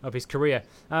of his career.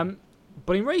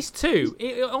 But in race 2,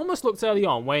 it almost looked early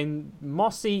on when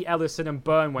Mossey, Ellison and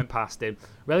Byrne went past him,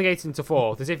 relegated him to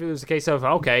 4th, as if it was a case of,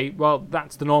 okay, well,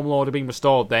 that's the normal order being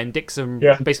restored then. Dixon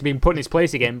basically being put in his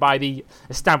place again by the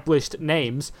established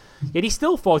names. Yet he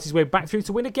still fought his way back through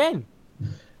to win again.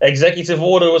 Executive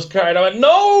order was carried. I went,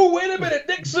 no, wait a minute,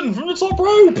 Dixon from the top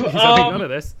rope. None of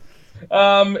this.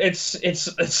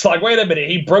 It's like, wait a minute,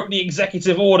 he broke the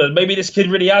executive order. Maybe this kid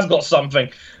really has got something.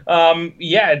 Race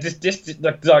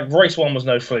 1 was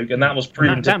no fluke, and that was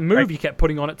proven. That move he kept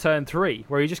putting on at turn 3,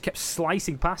 where he just kept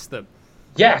slicing past them.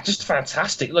 Yeah, just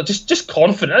fantastic. Like, just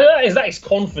confident. That is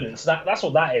confidence. That's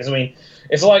what that is. I mean,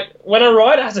 it's like when a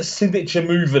rider has a signature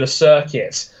move at a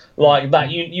circuit like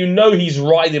that, you know he's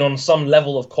riding on some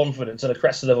level of confidence at a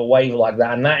crest of a wave like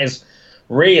that, and that is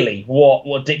really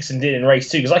what Dixon did in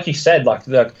race 2. Because like you said, like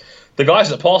the guys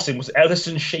that passed him was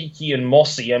Ellison, Shaky, and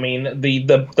Mossey. I mean,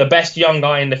 the best young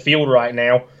guy in the field right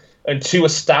now, and 2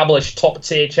 established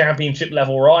top-tier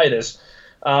championship-level riders.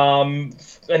 And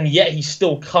yet he's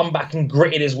still come back and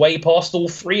gritted his way past all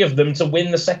 3 of them to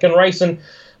win the second race, and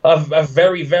a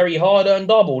very, very hard-earned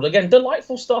double. Again,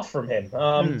 delightful stuff from him.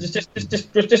 Just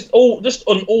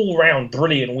an all-round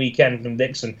brilliant weekend from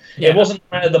Dixon. Yeah. It wasn't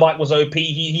that the bike was OP.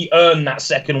 He earned that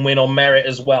second win on merit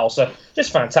as well. So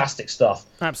just fantastic stuff.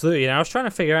 Absolutely. And I was trying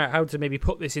to figure out how to maybe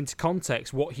put this into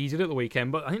context, what he did at the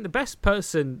weekend. But I think the best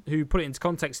person who put it into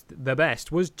context the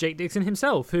best was Jake Dixon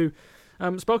himself, who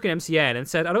spoke in MCN and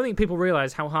said, I don't think people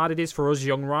realise how hard it is for us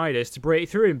young riders to break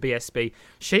through in BSB.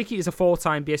 Shaky is a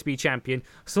 4-time BSB champion.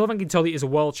 Sylvain Guintoli is a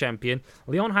world champion.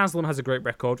 Leon Haslam has a great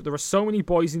record. There are so many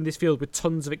boys in this field with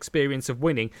tons of experience of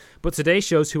winning, but today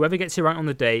shows whoever gets it right on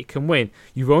the day can win.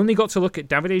 You've only got to look at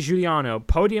Davide Giuliano,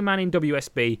 podium man in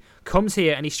WSB, comes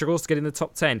here and he struggles to get in the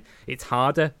top 10. It's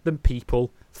harder than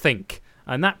people think.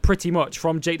 And that pretty much,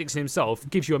 from Jake Dixon himself,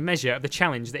 gives you a measure of the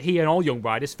challenge that he and all young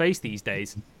riders face these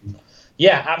days.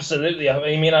 Yeah, absolutely.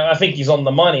 I mean, I think he's on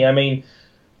the money. I mean,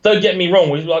 don't get me wrong.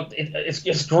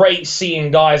 It's great seeing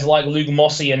guys like Luke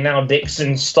Mossey and now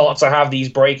Dixon start to have these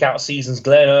breakout seasons.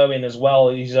 Glenn Irwin as well.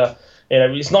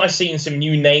 It's nice seeing some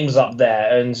new names up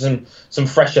there and some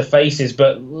fresher faces.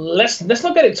 But let's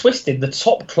not get it twisted. The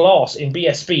top class in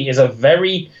BSB is a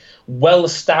very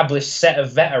well-established set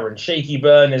of veterans. Shaky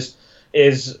Byrne is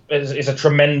a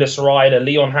tremendous rider.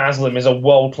 Leon Haslam is a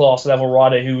world-class level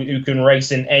rider who can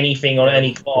race in anything on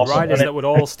any class. Riders that would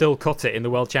all still cut it in the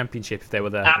World Championship if they were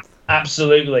there.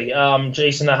 Absolutely.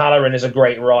 Jason O'Halloran is a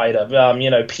great rider.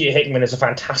 Peter Hickman is a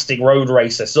fantastic road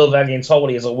racer. Sylvain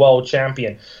Guintoli is a world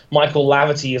champion. Michael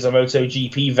Laverty is a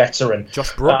MotoGP veteran.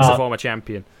 Josh Brooks, a former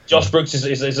champion. Josh Brooks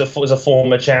is a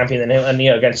former champion and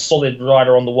again, solid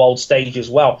rider on the world stage as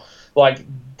well. like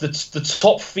the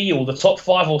top field, the top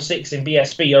 5 or 6 in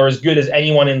BSB are as good as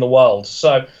anyone in the world.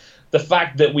 So the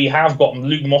fact that we have got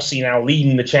Luke Mossey now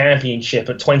leading the championship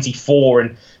at 24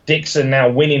 and Dixon now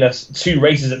winning us 2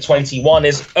 races at 21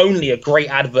 is only a great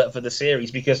advert for the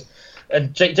series, because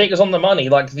Jake is on the money.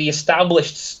 Like, the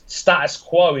established status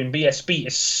quo in BSB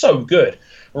is so good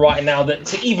right now that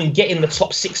to even get in the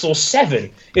top 6 or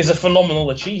 7 is a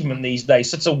phenomenal achievement these days.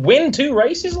 So to win 2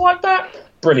 races like that,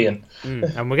 brilliant.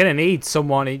 And we're going to need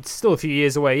someone, it's still a few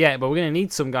years away yet, but we're going to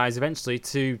need some guys eventually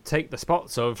to take the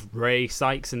spots of Ray,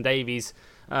 Sykes and Davies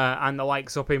and the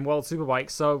likes up in World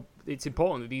Superbikes. So it's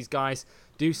important that these guys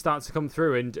do start to come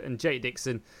through, and Jake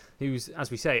Dixon, who's, as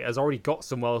we say, has already got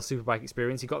some World Superbike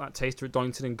experience. He got that taster at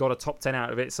Donington and got a top 10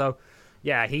 out of it. So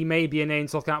yeah, he may be a name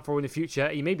to look out for in the future.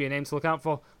 He may be a name to look out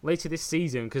for later this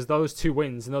season, because those 2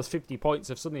 wins and those 50 points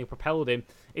have suddenly propelled him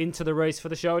into the race for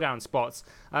the showdown spots.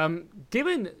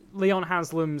 Given Leon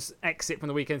Haslam's exit from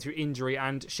the weekend through injury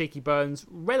and Shaky Byrne's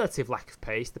relative lack of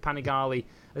pace, the Panigale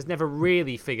has never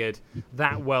really figured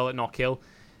that well at Knockhill.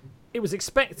 It was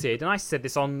expected, and I said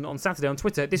this on Saturday on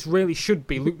Twitter, this really should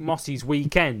be Luke Mossey's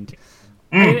weekend.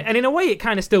 And in a way, it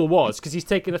kind of still was, because he's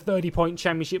taken a 30-point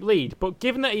championship lead. But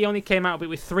given that he only came out of it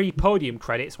with 3 podium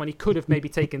credits when he could have maybe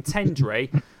taken 10, Dre,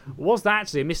 was that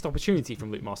actually a missed opportunity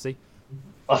from Luke Mossey?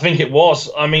 I think it was.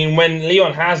 I mean, when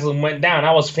Leon Haslam went down,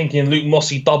 I was thinking Luke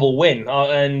Mossey double win,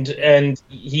 and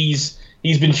he's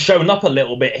been shown up a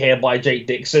little bit here by Jake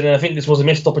Dixon, and I think this was a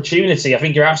missed opportunity. I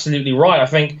think you're absolutely right. I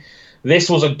think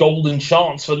this was a golden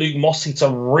chance for Luke Mossey to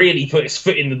really put his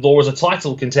foot in the door as a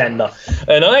title contender.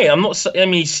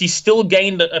 And he's still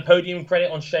gained a podium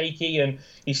credit on Shaky, and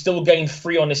he's still gained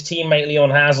 3 on his teammate Leon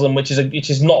Haslam, which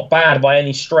is not bad by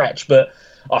any stretch. But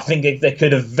I think there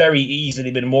could have very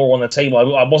easily been more on the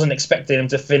table. I wasn't expecting him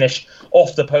to finish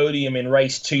off the podium in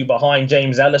race 2 behind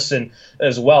James Ellison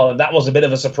as well. And that was a bit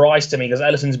of a surprise to me, because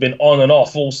Ellison's been on and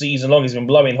off all season long. He's been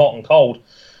blowing hot and cold.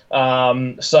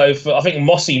 I think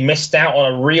Mossey missed out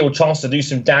on a real chance to do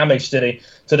some damage to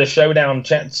the showdown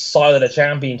side of the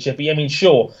championship. I mean,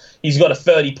 sure, he's got a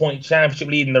 30-point championship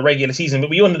lead in the regular season, but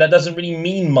we all know that doesn't really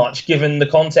mean much given the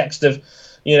context of,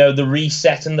 you know, the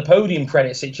reset and the podium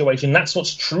credit situation. That's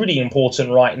what's truly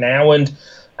important right now, and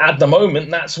at the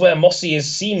moment, that's where Mossey is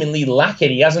seemingly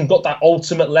lacking. He hasn't got that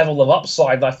ultimate level of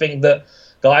upside, I think, that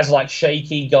guys like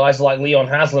Shaky, guys like Leon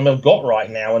Haslam have got right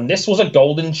now. And this was a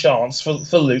golden chance for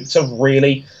Luke to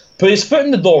really put his foot in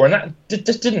the door, and that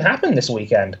just didn't happen this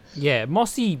weekend. Yeah,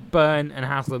 Mossey, Byrne and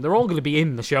Haslam, they're all going to be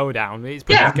in the showdown. It's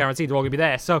pretty much guaranteed they're all going to be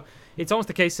there. So it's almost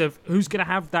a case of who's going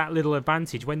to have that little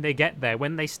advantage when they get there,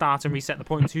 when they start and reset the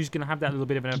points, who's going to have that little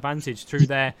bit of an advantage through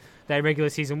their regular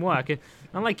season work.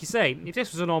 And like you say, if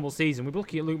this was a normal season, we'd be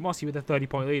looking at Luke Mossey with a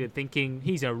 30-point lead and thinking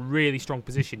he's in a really strong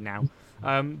position now.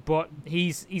 But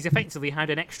he's effectively had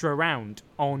an extra round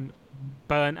on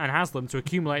Byrne and Haslam to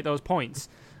accumulate those points,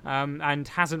 and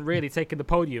hasn't really taken the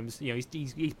podiums. You know,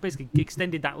 he's basically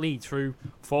extended that lead through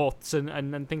fourths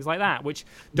and things like that, which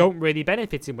don't really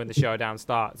benefit him when the showdown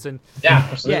starts. And yeah,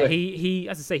 absolutely. He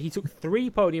as I say, he took 3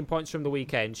 podium points from the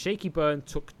weekend. Shaky Byrne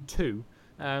took 2.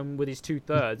 With his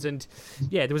 2/3, and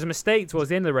yeah, there was a mistake towards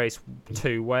the end of the race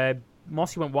 2 where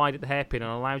Mossey went wide at the hairpin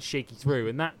and allowed Shaky through,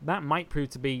 and that might prove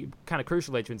to be kind of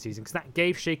crucial later in the season, because that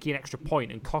gave Shaky an extra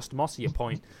point and cost Mossey a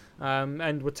point.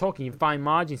 And we're talking in fine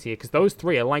margins here, because those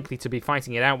 3 are likely to be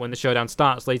fighting it out when the showdown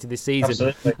starts later this season.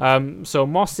 Absolutely. So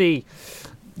Mossey,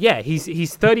 yeah,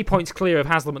 he's 30 points clear of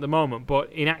Haslam at the moment,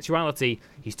 but in actuality,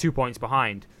 he's 2 points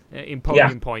behind in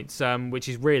podium points, which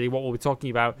is really what we'll be talking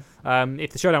about.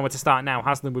 If the showdown were to start now,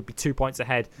 Haslam would be 2 points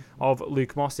ahead of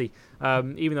Luke Mossey,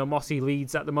 even though Mossey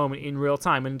leads at the moment in real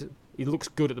time, and he looks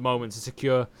good at the moment to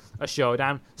secure a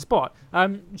showdown spot.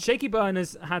 Shaky Byrne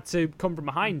has had to come from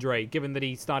behind Dre, given that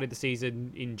he started the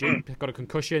season in June, got a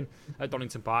concussion at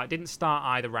Donington Park, didn't start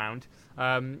either round,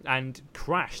 and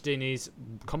crashed in his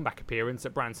comeback appearance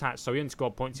at Brands Hatch, so he only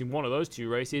scored points in one of those 2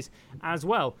 races as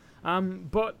well.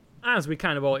 But as we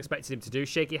kind of all expected him to do,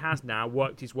 Shaky has now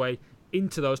worked his way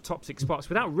into those top 6 spots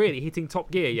without really hitting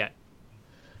top gear yet.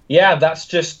 Yeah, that's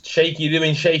just Shaky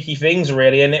doing Shaky things,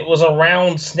 really. And it was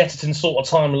around Snetterton sort of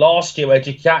time last year where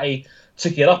Ducati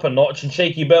took it up a notch, and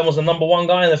Shaky Byrne was the number 1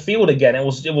 guy in the field again. It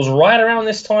was right around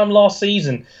this time last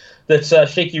season that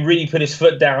Shaky really put his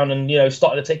foot down and, you know,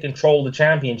 started to take control of the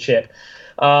championship.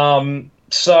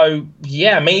 So,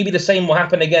 yeah, maybe the same will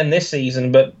happen again this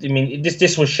season. But, I mean,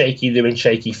 this was Shaky doing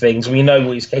Shaky things. We know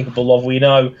what he's capable of. We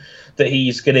know that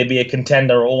he's going to be a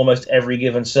contender at almost every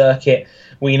given circuit.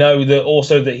 We know that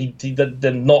also that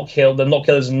the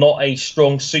Knockhill is not a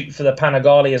strong suit for the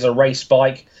Panigale as a race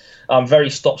bike. very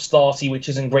stop-starty, which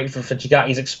isn't great for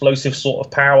Ducati's explosive sort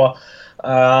of power.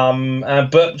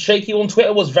 But Shaky on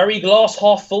Twitter was very glass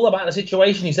half full about the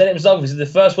situation. He said it himself. He said the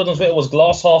first word on Twitter was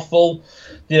glass half full.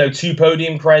 2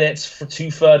 podium credits for 2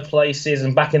 third places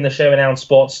and back in the showdown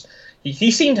spots.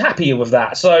 He seemed happy with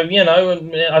that. So,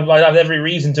 I have every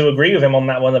reason to agree with him on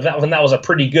that one. That was a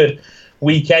pretty good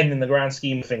weekend in the grand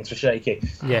scheme of things for Shaky.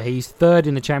 Yeah, he's third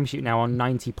in the championship now on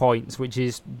 90 points, which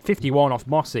is 51 off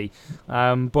Mossy.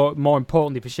 But more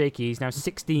importantly for Shaky, he's now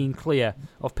 16 clear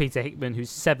of Peter Hickman, who's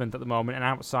 7th at the moment and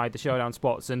outside the showdown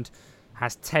spots, and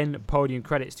has 10 podium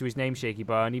credits to his name, Shaky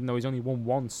Byrne, even though he's only won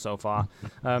once so far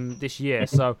this year.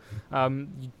 So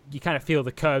you kind of feel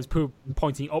the curves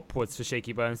pointing upwards for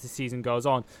Shaky Byrne as the season goes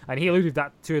on. And he alluded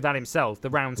to that himself, the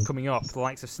rounds coming up, the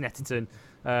likes of Snetterton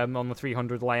on the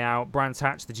 300 layout, Brands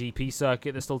Hatch, the GP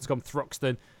circuit, there's still to come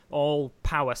Thruxton, all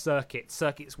power circuits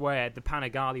where the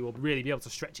Panigale will really be able to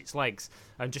stretch its legs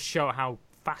and just show how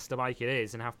fast a bike it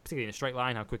is, and how, particularly in a straight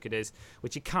line, how quick it is,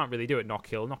 which you can't really do at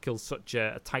Knockhill. Knockhill's such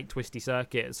a tight, twisty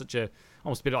circuit. It's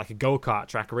almost a bit like a go-kart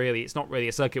track, really. It's not really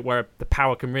a circuit where the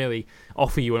power can really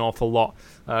offer you an awful lot.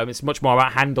 It's much more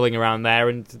about handling around there,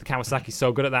 and the Kawasaki's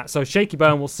so good at that. So Shaky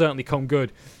Byrne will certainly come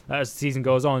good as the season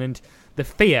goes on, and the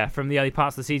fear from the early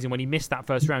parts of the season when he missed that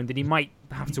first round that he might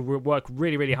have to work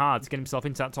really, really hard to get himself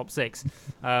into that top 6.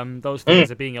 Those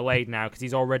fears are being allayed now because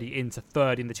he's already into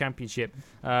 3rd in the championship,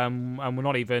 and we're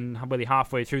not even really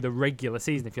halfway through the regular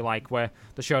season, if you like, where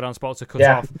the showdown spots are cut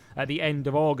off at the end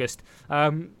of August.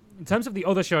 In terms of the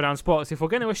other showdown spots, if we're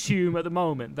going to assume at the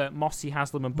moment that Mossy,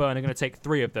 Haslam and Byrne are going to take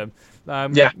 3 of them,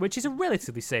 which is a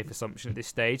relatively safe assumption at this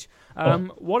stage,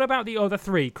 what about the other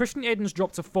 3? Christian Edens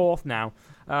dropped to 4th now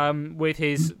with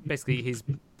his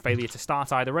failure to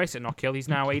start either race at Knockhill. He's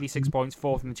now 86 points,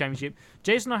 4th in the championship.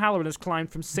 Jason O'Halloran has climbed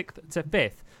from 6th to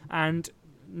 5th, and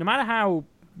no matter how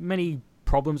many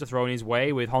problems are thrown his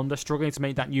way with Honda struggling to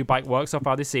make that new bike work so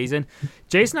far this season,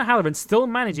 Jason O'Halloran still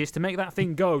manages to make that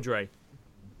thing go, Dre.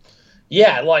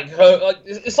 Yeah,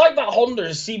 it's like that Honda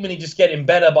is seemingly just getting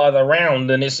better by the round,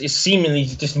 and it's seemingly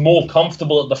just more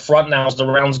comfortable at the front now as the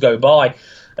rounds go by.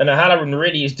 And O'Halloran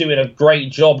really is doing a great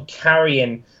job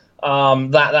carrying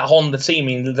that Honda team. I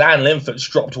mean, Dan Linfoot's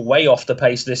dropped way off the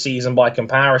pace this season by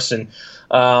comparison.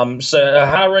 So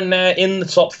O'Halloran in the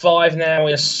top 5 now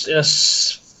is in a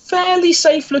fairly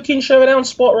safe-looking showdown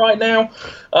spot right now.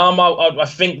 I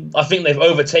think they've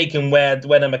overtaken where the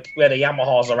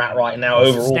Yamahas are at right now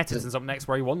overall. Snetterson's up next,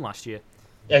 where he won last year.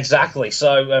 Exactly.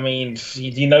 So I mean,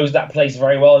 he knows that place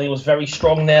very well. He was very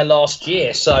strong there last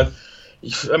year. So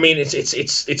I mean,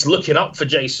 it's looking up for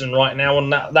Jason right now,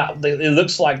 and that it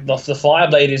looks like the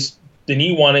Fireblade is. The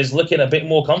new one is looking a bit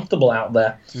more comfortable out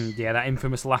there. Yeah, that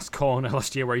infamous last corner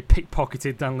last year where he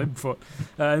pickpocketed Dan Linfoot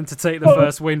to take the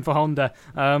first win for Honda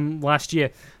last year.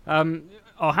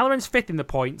 O'Halloran's 5th in the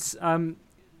points.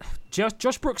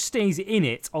 Josh Brooks stays in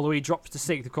it, although he drops to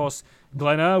 6th. Of course,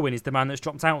 Glenn Irwin is the man that's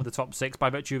dropped out of the top 6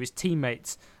 by virtue of his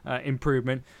teammates'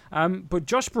 improvement. But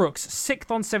Josh Brooks,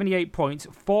 6th on 78 points,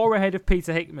 4 ahead of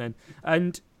Peter Hickman.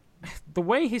 And the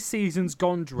way his season's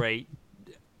gone, Dre,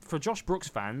 for Josh Brooks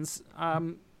fans,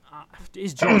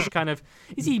 is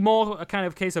he more a kind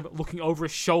of case of looking over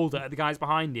his shoulder at the guys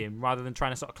behind him rather than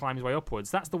trying to sort of climb his way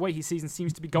upwards? That's the way his season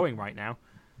seems to be going right now.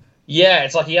 Yeah,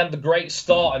 it's like he had the great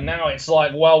start, and now it's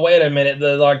like, well, wait a minute,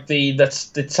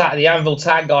 the Anvil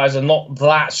Tag guys are not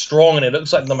that strong, and it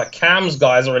looks like the McCams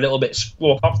guys are a little bit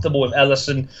more comfortable with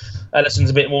Ellison. Ellison's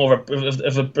a bit more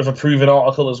of a proven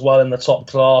article as well in the top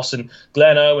class, and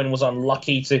Glenn Irwin was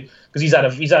unlucky because he's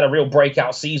had a real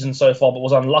breakout season so far, but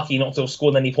was unlucky not to have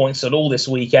scored any points at all this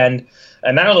weekend.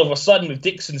 And now all of a sudden, with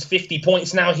Dixon's 50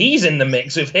 points, now he's in the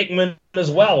mix with Hickman as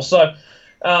well. So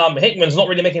Hickman's not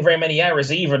really making very many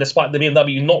errors either, despite the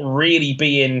BMW not really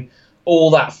being all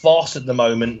that fast at the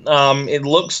moment. It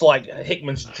looks like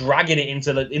Hickman's dragging it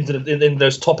into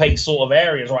those top 8 sort of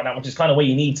areas right now, which is kind of where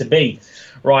you need to be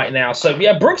right now. So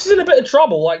yeah, Brooks is in a bit of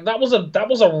trouble. Like that was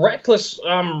a reckless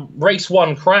race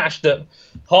 1 crash that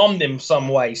harmed him some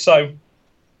way. So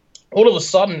all of a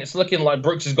sudden, it's looking like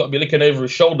Brooks has got to be looking over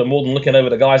his shoulder more than looking over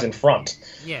the guys in front.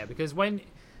 Yeah, because when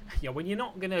you're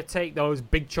not going to take those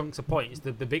big chunks of points,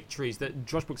 the victories that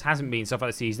Josh Brooks hasn't been so far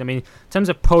this season. I mean, in terms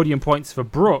of podium points for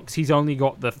Brooks, he's only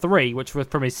got the 3, which was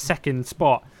from his 2nd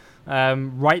spot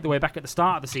right the way back at the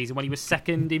start of the season when he was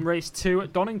 2nd in race 2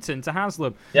 at Donington to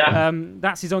Haslam. Yeah.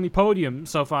 That's his only podium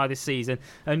so far this season.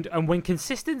 And when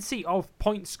consistency of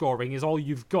point scoring is all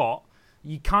you've got,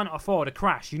 you can't afford a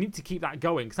crash. You need to keep that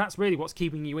going because that's really what's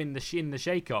keeping you in the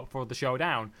shake-up for the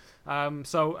showdown.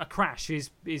 So a crash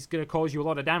is going to cause you a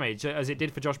lot of damage, as it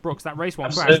did for Josh Brooks. That race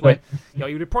one crash, where he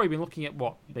would have probably been looking at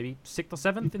maybe 6th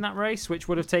or 7th in that race, which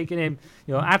would have taken him,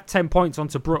 add 10 points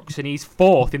onto Brooks, and he's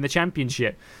 4th in the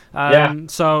championship.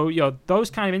 So those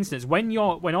kind of incidents, when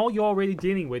all you're really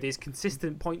dealing with is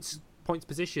consistent points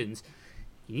positions,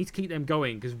 you need to keep them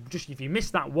going because just if you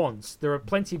miss that once, there are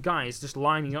plenty of guys just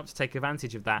lining up to take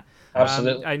advantage of that.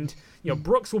 Absolutely. And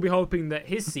Brooks will be hoping that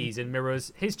his season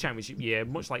mirrors his championship year,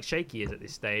 much like Shaky is at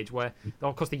this stage, where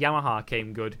of course the Yamaha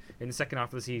came good in the second half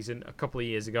of the season a couple of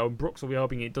years ago, and Brooks will be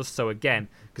hoping it does so again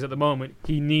because at the moment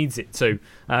he needs it to,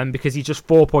 because he's just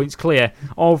 4 points clear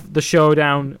of the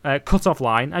showdown cut-off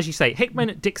line. As you say,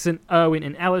 Hickman, Dixon, Irwin,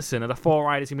 and Ellison are the 4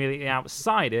 riders immediately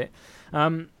outside it.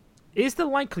 Is the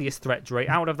likeliest threat, Dre,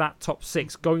 out of that top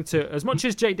 6 going to, as much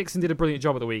as Jake Dixon did a brilliant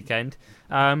job at the weekend,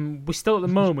 we still at the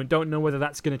moment don't know whether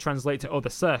that's going to translate to other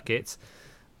circuits.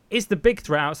 Is the big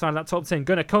threat outside of that top 10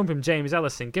 going to come from James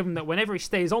Ellison, given that whenever he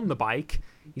stays on the bike,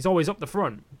 he's always up the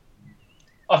front?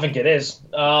 I think it is.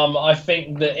 I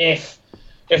think that if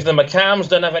the McCams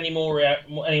don't have any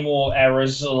more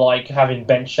errors, like having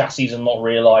bent chassis and not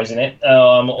realising it,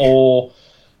 or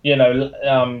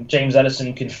James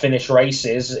Ellison can finish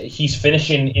races. He's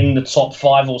finishing in the top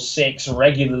 5 or 6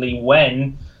 regularly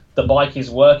when the bike is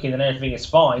working and everything is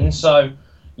fine. So,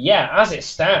 as it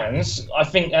stands, I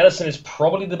think Ellison is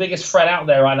probably the biggest threat out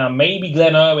there right now. Maybe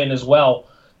Glenn Irwin as well,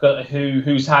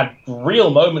 who's had real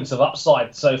moments of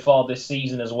upside so far this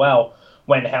season as well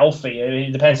when healthy.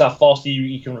 It depends how fast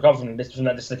you can recover from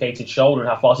that dislocated shoulder and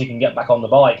how fast you can get back on the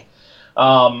bike.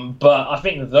 But I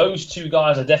think those 2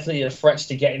 guys are definitely the threats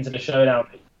to get into the showdown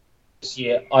this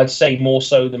year. I'd say more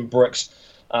so than Brooks,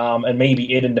 and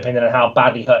maybe Iden, depending on how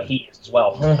badly hurt he is as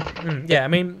well. I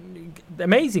mean,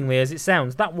 amazingly as it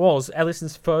sounds, that was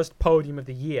Ellison's first podium of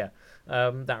the year.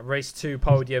 That race 2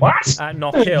 podium at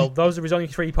Knockhill. Those are his only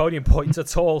 3 podium points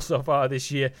at all so far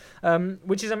this year,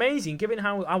 which is amazing given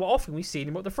how often we've seen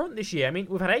him at the front this year. I mean,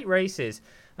 we've had 8 races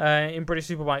in British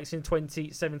Superbikes in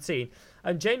 2017,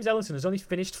 and James Ellison has only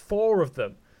finished 4 of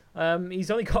them. He's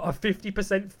only got a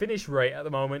 50% finish rate at the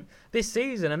moment this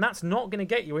season, and that's not going to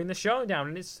get you in the showdown.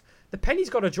 And the penny's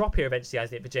got to drop here eventually,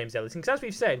 hasn't it, for James Ellison? Because as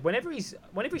we've said, whenever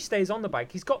he stays on the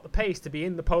bike, he's got the pace to be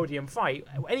in the podium fight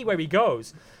anywhere he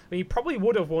goes. I mean, he probably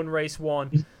would have won race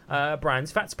 1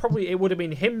 Brands. In fact, probably it would have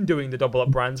been him doing the double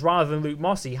up Brands rather than Luke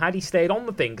Mossey had he stayed on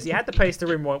the thing, because he had the pace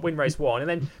to win race 1, and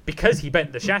then because he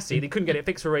bent the chassis, they couldn't get it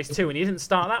fixed for race 2, and he didn't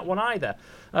start that one either.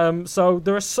 So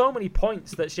there are so many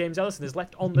points that James Ellison has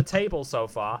left on the table so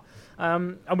far.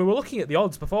 And we were looking at the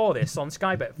odds before this on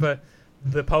Sky Bet for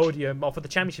the podium or for the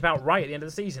championship outright at the end of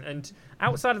the season, and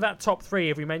outside of that top 3,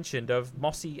 as we mentioned, of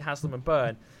Mossey, Haslam and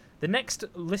Byrne, the next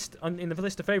list in the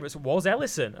list of favourites was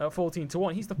Ellison at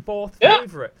 14-1. He's the 4th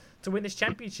favourite to win this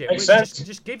championship, which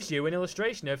just gives you an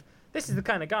illustration of this is the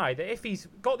kind of guy that if he's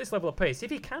got this level of pace,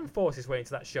 if he can force his way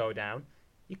into that showdown,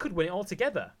 he could win it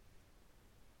altogether.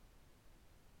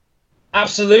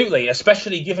 Absolutely,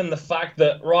 especially given the fact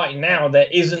that right now there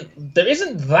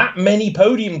isn't that many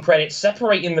podium credits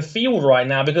separating the field right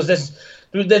now, because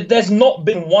there's not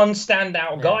been one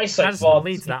standout guy so far.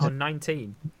 Leads that on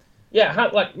 19. Yeah,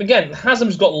 again,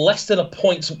 Haslam's got less than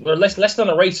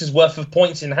a race's worth of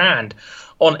points in hand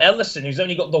on Ellison, who's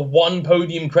only got the 1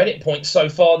 podium credit point so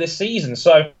far this season.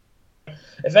 So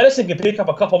if Ellison can pick up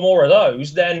a couple more of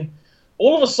those, then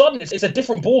all of a sudden it's a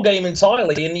different ball game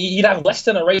entirely, and you'd have less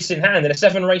than a race in hand in a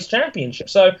 7-race championship.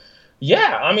 So,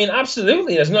 I mean,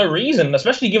 absolutely, there's no reason,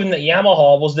 especially given that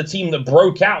Yamaha was the team that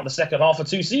broke out the second half of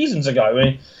 2 seasons ago. I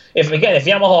mean, if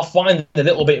Yamaha find a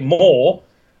little bit more,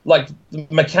 like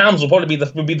McCams will probably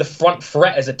be the front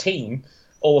threat as a team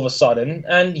all of a sudden,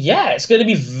 and it's going to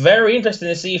be very interesting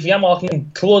to see if Yamaha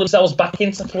can claw themselves back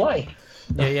into play.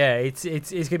 It's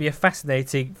going to be a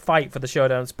fascinating fight for the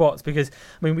showdown spots, because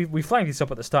I mean we flagged this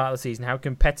up at the start of the season how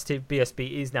competitive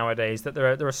BSB is nowadays, that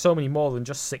there are so many more than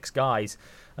just 6 guys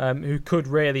who could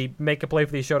really make a play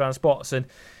for these showdown spots, and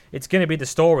it's going to be the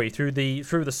story through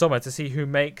the summer to see who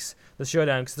makes the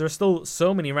showdown, because there are still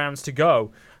so many rounds to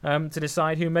go to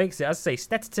decide who makes it. As I say,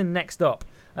 Stetterton next up.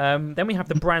 Then we have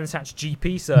the Brands Hatch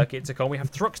GP circuit to come. We have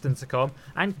Thruxton to come,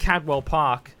 and Cadwell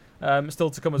Park still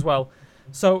to come as well.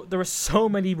 So there are so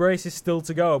many races still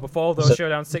to go before those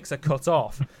showdown 6 are cut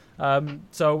off.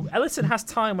 So Ellison has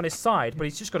time on his side, but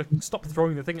he's just got to stop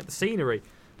throwing the thing at the scenery.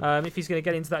 If he's going to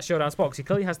get into that showdown spot, because he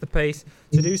clearly has the pace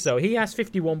to do so. He has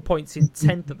 51 points in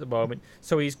 10th at the moment,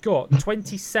 so he's got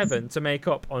 27 to make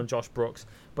up on Josh Brooks,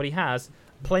 but he has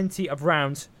plenty of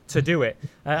rounds to do it.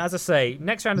 As I say,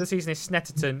 next round of the season is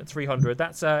Snetterton 300.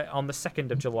 That's on the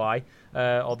 2nd of July,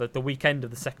 or the weekend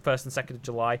of the 1st and 2nd of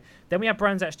July. Then we have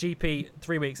Brands Hatch GP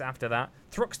 3 weeks after that.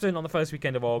 Thruxton on the first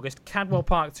weekend of August. Cadwell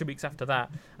Park 2 weeks after that.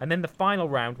 And then the final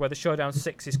round, where the Showdown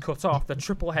 6 is cut off, the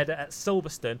triple header at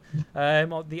Silverstone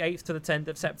on the 8th to the 10th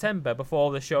of September,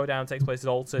 before the Showdown takes place at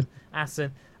Alton,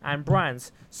 Assen, and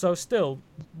Brands. So still,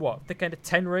 the kind of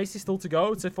 10 races still to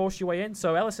go to force your way in.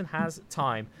 So Ellison has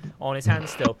time on his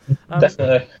hands still.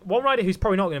 Definitely. One rider who's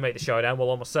probably not going to make the Showdown, well,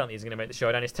 almost certainly isn't going to make the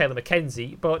Showdown, is Taylor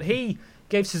Mackenzie. But he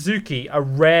gave Suzuki a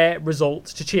rare result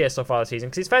to cheer so far this season.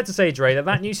 Because it's fair to say, Dre,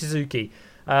 that new Suzuki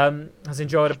has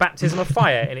enjoyed a baptism of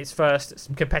fire in its first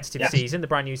competitive season, the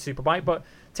brand new Superbike. But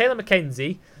Taylor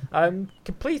Mackenzie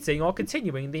completing or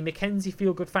continuing the Mackenzie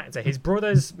feel-good factor. His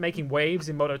brother's making waves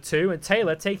in Moto2, and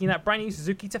Taylor taking that brand new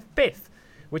Suzuki to 5th,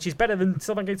 which is better than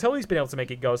Sylvain Guintoli's been able to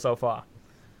make it go so ffar.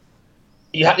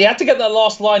 You had to get that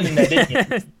last line in there, didn't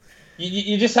you?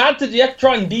 you just had to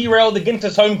try and derail the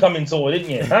Ginter's homecoming tour, didn't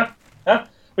you? Huh?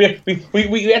 We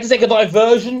had to take a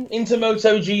diversion into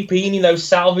MotoGP and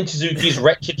salvage Suzuki's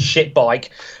wretched shit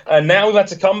bike, and now we've had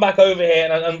to come back over here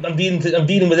and I'm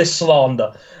dealing with this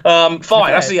slander. Fine,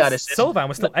 that's the other. Sylvain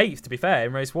was still 8th, to be fair,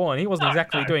 in race 1. He wasn't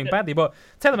exactly doing badly, but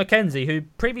Taylor Mackenzie, who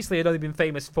previously had only been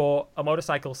famous for a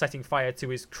motorcycle setting fire to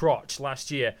his crotch last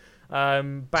year,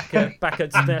 back at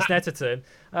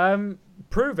Snetterton,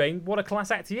 proving what a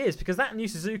class act he is, because that new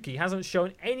Suzuki hasn't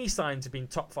shown any signs of being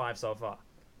top 5 so far.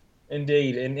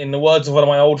 Indeed. In the words of one of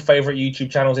my old favourite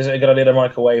YouTube channels, is it a good idea to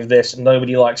microwave this?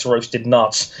 Nobody likes roasted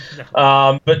nuts.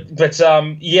 Yeah,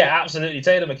 absolutely.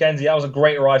 Taylor Mackenzie, that was a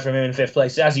great ride from him in 5th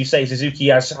place. As you say, Suzuki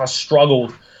has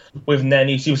struggled with their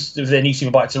new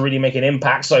Superbike to really make an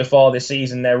impact so far this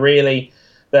season. They're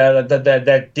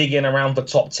digging around the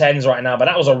top 10s right now, but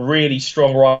that was a really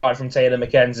strong ride from Taylor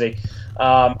Mackenzie.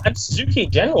 And Suzuki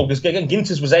in general, because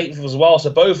Ginter's was 8th as well, so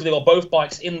they got both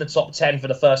bikes in the top 10 for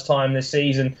the first time this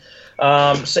season.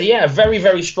 Very,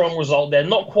 very strong result there.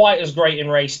 Not quite as great in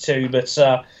race 2, but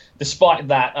despite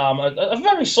that, a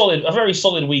very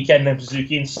solid weekend in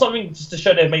Suzuki, and something to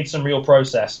show they've made some real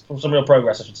progress,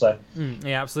 I should say.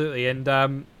 Yeah, absolutely, and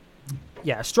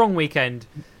a strong weekend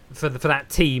for that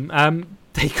team.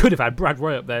 They could have had Brad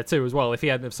Roy up there too as well if he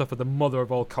hadn't have suffered the mother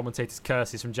of all commentators'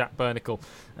 curses from Jack Bernicle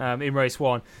in race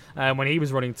 1 when he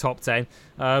was running top 10.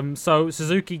 So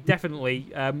Suzuki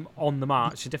definitely on the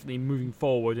march, definitely moving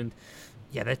forward, and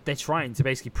they're trying to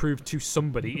basically prove to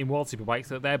somebody in World Superbikes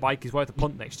that their bike is worth a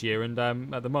punt next year, and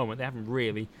at the moment they haven't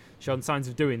really shown signs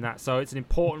of doing that. So it's an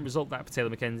important result that for Taylor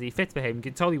Mackenzie. 5th for him.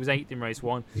 Guintoli was 8th in race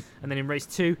 1, and then in race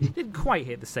 2 didn't quite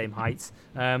hit the same heights.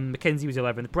 Mackenzie was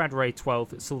 11th, Brad Ray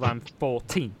 12th, Sylvain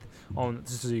 14th on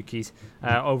Suzuki's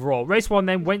overall. Race 1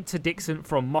 then went to Dixon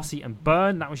from Mossey and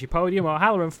Byrne. That was your podium.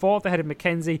 O'Halloran 4th ahead of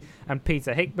Mackenzie and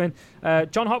Peter Hickman.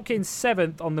 John Hopkins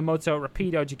 7th on the Moto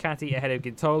Rapido Ducati ahead of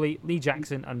Guintoli, Lee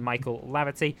Jackson and Michael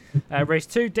Laverty. Race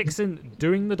 2, Dixon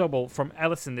doing the double from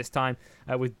Ellison this time,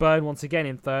 with Byrne once again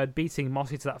in 3rd, beating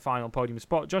Mossey to that final podium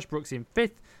spot. Josh Brooks in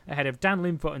 5th ahead of Dan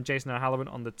Linfoot and Jason O'Halloran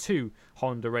on the 2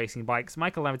 Honda racing bikes.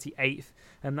 Michael Laverty 8th,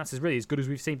 and that's really as good as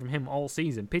we've seen from him all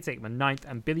season. Peter Hickman 9th,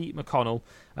 and Billy McConnell,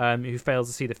 who fails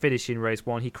to see the finish in race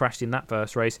 1. He crashed in that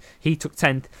first race. He took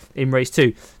 10th in race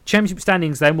 2. Championship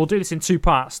standings then, we'll do this in 2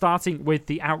 parts, starting with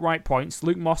the outright points.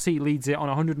 Luke Mossey leads it on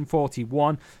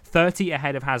 141, 30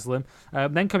 ahead of Haslam.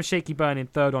 Then comes Shaky Byrne in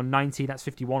 3rd on 90, that's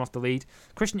 51 off the lead.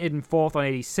 Christian Idden 4th on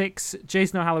 86,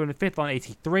 Jason O'Halloran in 5th on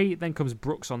 83, then comes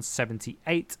Brooks on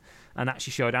 78, and that's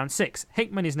your Showdown 6.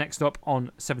 Hickman is next up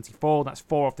on 74, that's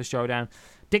 4 off the Showdown.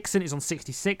 Dixon is on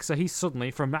 66, so he's suddenly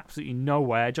from absolutely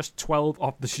nowhere, just 12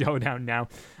 off the Showdown now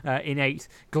in 8th.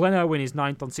 Glenn Irwin is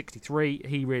 9th on 63.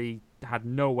 He really had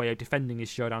no way of defending his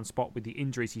Showdown spot with the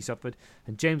injuries he suffered.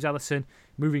 And James Ellison,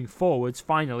 moving forwards,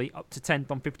 finally up to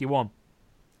 10th on 51.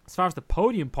 As far as the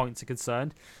podium points are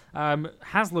concerned,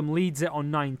 Haslam leads it on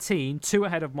 19, 2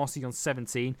 ahead of Mossey on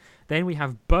 17. Then we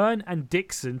have Byrne and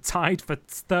Dixon tied for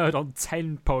 3rd on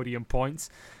 10 podium points.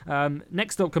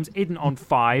 Next up comes Idden on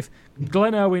 5,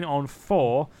 Glenn Irwin on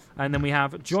 4, and then we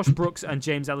have Josh Brooks and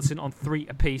James Ellison on 3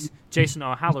 apiece. Jason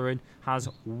O'Halloran has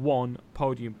 1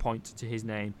 podium point to his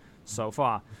name so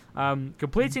far.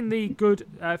 Completing the good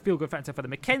feel-good factor for the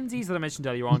Mackenzies that I mentioned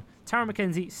earlier on, Tyrone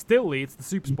Mackenzie still leads the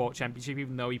Supersport Championship,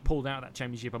 even though he pulled out of that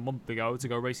championship a month ago to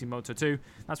go racing Moto2.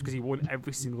 That's because he won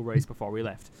every single race before he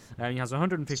left. He has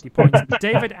 150 points.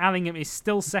 David Allingham is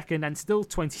still second and still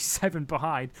 27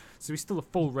 behind, so he's still a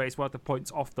full race worth of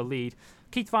points off the lead.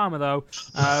 Keith Farmer, though,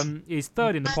 is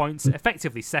third in the points,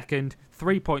 effectively second,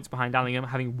 3 points behind Allingham,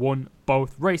 having won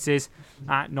both races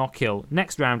at Knockhill.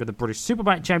 Next round of the British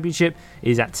Superbike Championship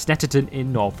is at Snetterton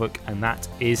in Norfolk, and that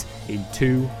is in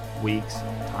 2 weeks'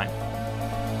 time.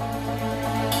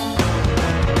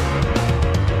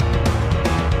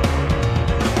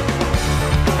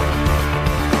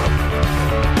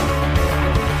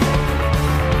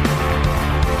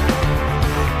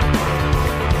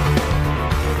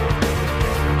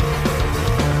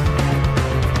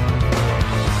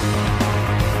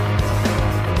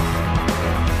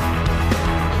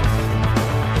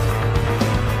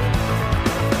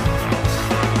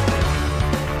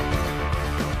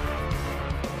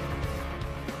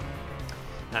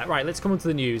 Right, let's come on to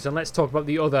the news and let's talk about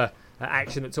the other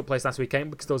action that took place last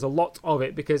weekend, because there was a lot of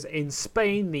it. Because in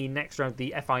Spain, the next round of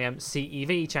the FIM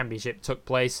CEV Championship took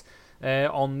place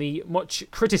on the much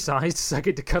criticised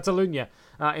Circuit de Catalunya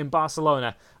in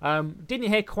Barcelona. Didn't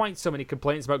hear quite so many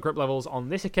complaints about grip levels on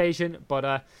this occasion,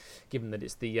 but given that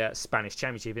it's the Spanish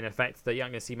Championship in effect, that you're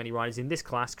not going to see many riders in this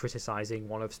class criticising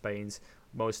one of Spain's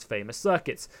most famous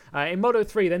circuits. In Moto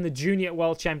 3, then, the Junior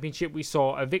World Championship, we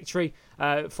saw a victory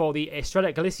for the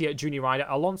Estrella Galicia junior rider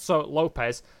Alonso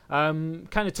Lopez.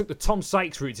 Kind of took the Tom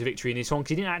Sykes route to victory in this one,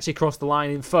 because he didn't actually cross the line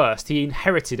in first. He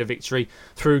inherited a victory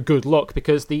through good luck,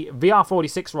 because the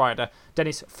VR46 rider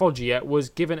Denis Foggia was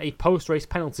given a post-race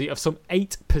penalty of some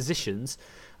 8 positions.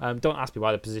 Don't ask me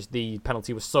why the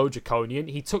penalty was so draconian.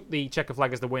 He took the checker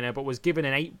flag as the winner, but was given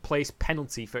an 8th-place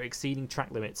penalty for exceeding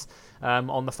track limits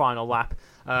on the final lap,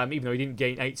 even though he didn't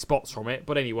gain 8 spots from it.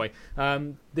 But anyway,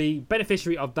 the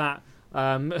beneficiary of that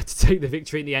to take the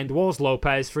victory in the end was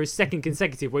Lopez for his second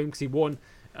consecutive win, because he won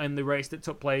in the race that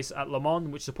took place at Le Mans,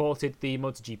 which supported the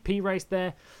MotoGP race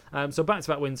there. So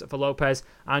back-to-back wins for Lopez,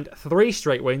 and 3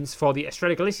 straight wins for the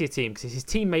Estrella Galicia team, because his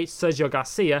teammate Sergio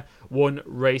Garcia won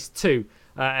race 2.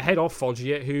 Ahead of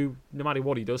Foggia, who, no matter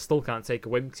what he does, still can't take a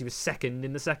win, because he was second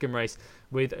in the second race,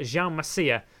 with Jean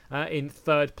Masia in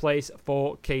 3rd place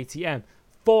for KTM.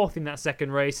 4th in that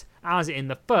second race, as in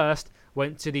the first,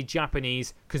 went to the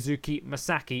Japanese Kazuki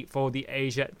Masaki for the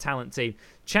Asia Talent team.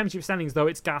 Championship standings, though,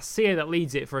 it's Garcia that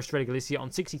leads it for Estrella Galicia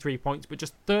on 63 points, but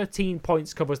just 13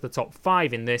 points covers the top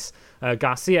 5 in this.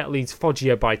 Garcia leads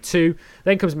Foggia by 2.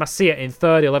 Then comes Masia in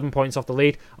 3rd, 11 points off the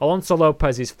lead. Alonso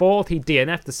Lopez is 4th. He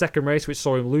DNF'd the second race, which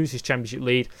saw him lose his championship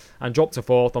lead and drop to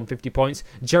 4th on 50 points.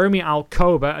 Jeremy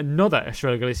Alcoba, another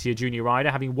Estrella Galicia junior rider,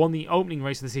 having won the opening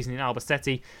race of the season in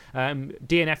Albacete,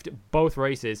 DNF'd both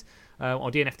races.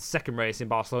 Or DNF'd the second race in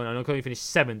Barcelona, and only finished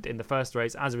 7th in the first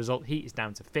race. As a result, he is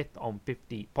down to 5th on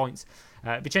 50 points.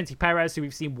 Vicente Perez, who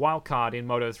we've seen wildcard in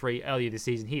Moto 3 earlier this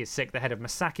season, he is 6th, ahead of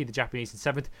Masaki, the Japanese, in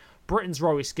 7th. Britain's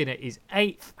Rory Skinner is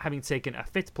 8th, having taken a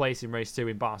 5th place in race 2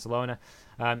 in Barcelona.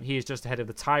 He is just ahead of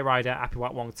the Thai rider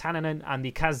Apiwatwong Tananen and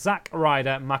the Kazakh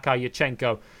rider Makar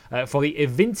Yurchenko for the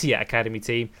Evintia Academy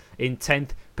team in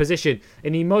 10th position.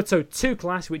 In the Moto 2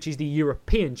 class, which is the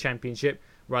European Championship,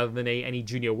 rather than any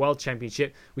Junior World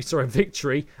Championship, we saw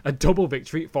a double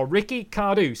victory for Ricky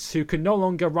Cardus, who can no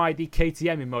longer ride the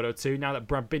KTM in Moto 2 now that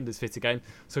Brad Binder's fit again.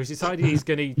 So he's decided he's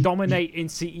going to dominate in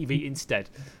CEV instead.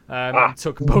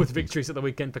 Took both victories at the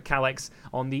weekend for Kalex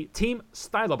on the Team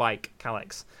Stylobike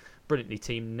Kalex.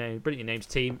 Brilliantly named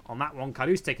team on that one.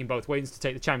 Cardus taking both wins to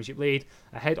take the championship lead,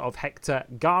 ahead of Hector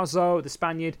Garzo, the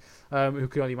Spaniard, who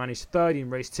could only manage 3rd in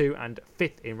race 2 and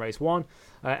 5th in race 1.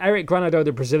 Eric Granado,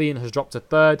 the Brazilian, has dropped to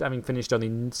 3rd, having finished only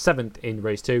 7th in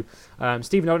race 2.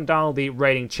 Stephen Odendahl, the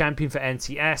reigning champion for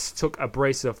NTS, took a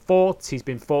brace of 4th. He's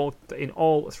been 4th in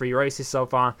all 3 races so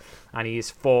far, and he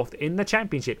is 4th in the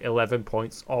championship, 11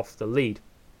 points off the lead.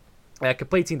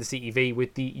 Completing the CEV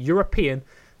with the European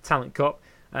Talent Cup.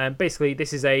 Basically,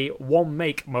 this is a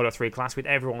one-make Moto 3 class with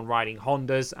everyone riding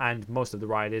Hondas, and most of the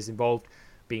riders involved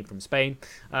being from Spain,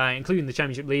 including the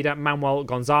championship leader Manuel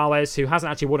Gonzalez, who hasn't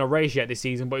actually won a race yet this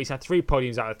season, but he's had 3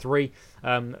 podiums out of 3, a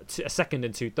 2nd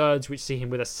and 2 thirds, which see him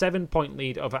with a 7-point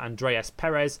lead over Andreas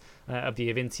Perez of the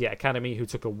Evintia Academy, who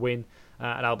took a win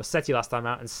at Albacete last time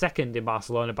out, and 2nd in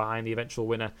Barcelona behind the eventual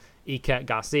winner Iker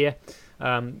Garcia.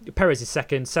 Perez is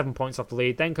 2nd, 7 points off the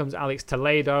lead. Then comes Alex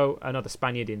Toledo, another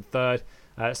Spaniard, in 3rd.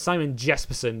 Simon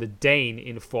Jespersen, the Dane,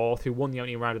 in 4th, who won the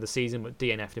opening round of the season but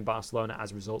DNF'd in Barcelona.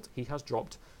 As a result, he has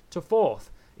dropped to 4th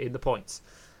in the points.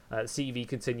 CEV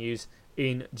continues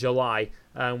in July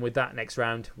with that next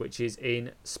round, which is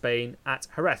in Spain at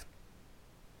Jerez.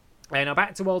 Now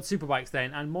back to World Superbikes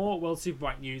then, and more World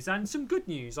Superbike news, and some good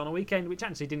news on a weekend which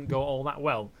actually didn't go all that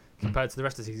well compared to the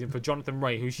rest of the season for Jonathan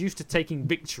Rea, who's used to taking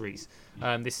victories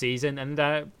this season, and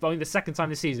only the second time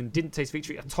this season didn't taste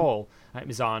victory at all at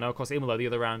Misano. Of course, Imola the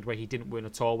other round where he didn't win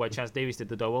at all, where Chaz Davies did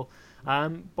the double.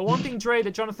 But one thing, Dre,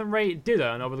 that Jonathan Rea did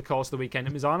earn over the course of the weekend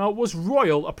at Misano was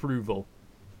royal approval.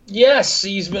 Yes,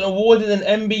 he's been awarded an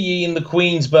MBE in the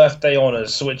Queen's Birthday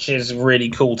Honours, which is really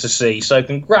cool to see. So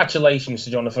congratulations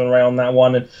to Jonathan Rea on that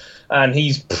one. And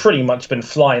he's pretty much been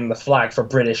flying the flag for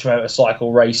British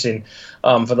motorcycle racing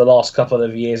for the last couple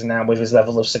of years now, with his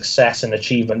level of success and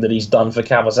achievement that he's done for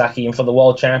Kawasaki and for the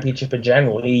World Championship in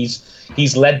general.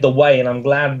 He's led the way, and I'm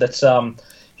glad that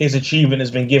his achievement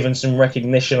has been given some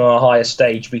recognition on a higher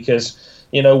stage, because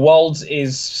Worlds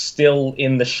is still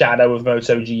in the shadow of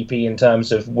MotoGP in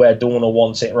terms of where Dorna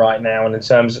wants it right now, and in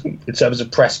terms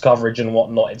of press coverage and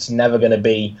whatnot, it's never going to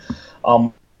be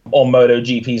on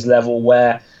MotoGP's level,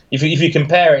 where if you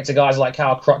compare it to guys like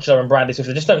Cal Crutchlow and Bradley Swift,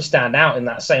 they just don't stand out in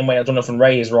that same way as Jonathan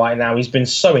Rea is right now. He's been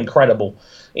so incredible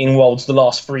in Worlds the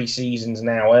last 3 seasons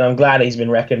now, and I'm glad he's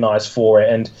been recognised for it.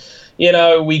 And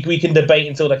we can debate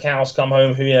until the cows come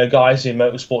home who guys in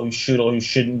motorsport who should or who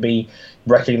shouldn't be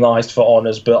recognised for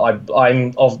honours, but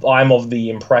I'm of the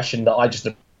impression that I just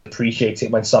appreciate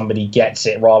it when somebody gets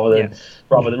it rather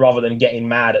than getting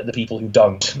mad at the people who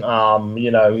don't.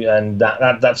 And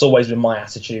that's always been my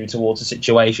attitude towards the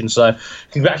situation. So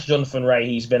congrats to Jonathan Rea.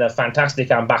 He's been a fantastic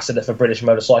ambassador for British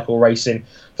motorcycle racing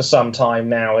for some time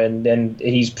now, and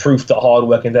he's proof that hard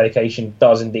work and dedication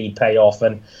does indeed pay off.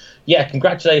 And yeah,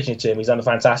 congratulations to him. He's done a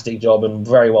fantastic job and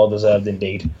very well deserved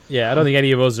indeed. Yeah, I don't think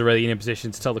any of us are really in a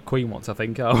position to tell the Queen what to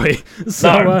think, are we?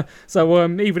 So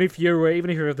even if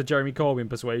you're of the Jeremy Corbyn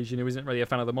persuasion, who isn't really a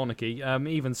fan of the monarchy,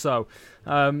 even so,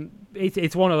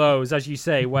 it's one of those, as you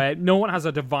say, where no one has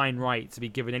a divine right to be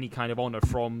given any kind of honour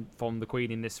from the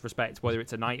Queen in this respect, whether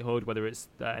it's a knighthood, whether it's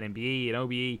an MBE, an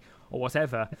OBE, or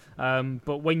whatever.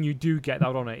 But when you do get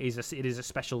that honour, it is a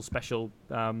special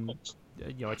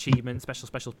achievement,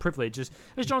 special privilege. As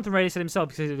Jonathan Rea said himself,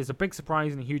 because it is a big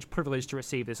surprise and a huge privilege to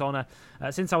receive this honour.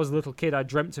 Since I was a little kid, I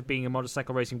dreamt of being a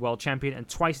motorcycle racing world champion, and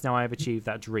twice now I have achieved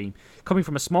that dream. Coming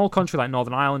from a small country like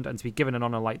Northern Ireland, and to be given an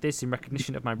honour like this in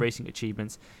recognition of my racing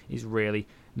achievements is really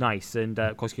nice. And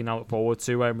of course, you can now look forward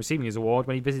to receiving his award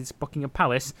when he visits Buckingham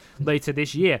Palace later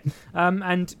this year.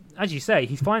 And as you say,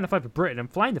 he's flying the flag for Britain and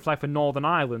flying the flag for Northern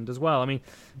Ireland as well. I mean,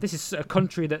 this is a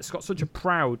country that's got such a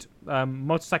proud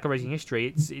motorcycle racing history.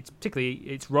 It's particularly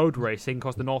its road racing,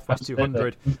 because the Northwest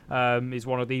 200 is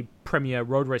one of the premier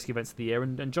road racing events of the year.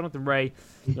 And Jonathan Rea,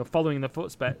 following in the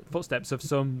footsteps of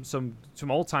some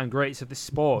all-time greats of this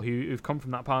sport who've come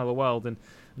from that part of the world, and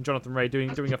Jonathan Rea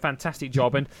doing a fantastic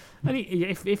job. And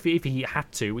if he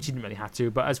had to, which he didn't really have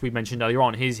to, but as we mentioned earlier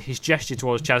on, his gesture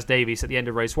towards Chaz Davies at the end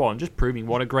of race 1, just proving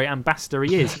what a great ambassador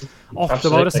he is off the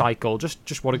motorcycle.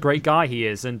 Just what a great guy he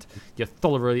is, and you're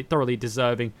thoroughly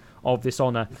deserving of this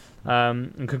honour.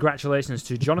 And congratulations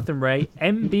to Jonathan Rea,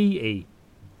 MBE.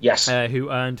 Yes.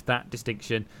 Who earned that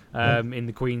distinction in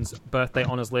the Queen's Birthday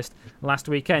Honours list last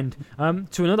weekend.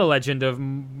 To another legend of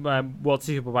World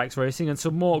Superbikes racing, and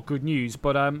some more good news,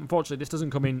 but unfortunately this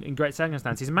doesn't come in great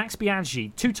circumstances. Max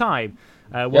Biaggi, 2-time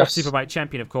World Superbike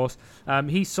champion, of course.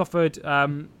 He suffered,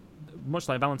 much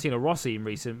like Valentino Rossi in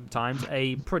recent times,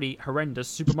 a pretty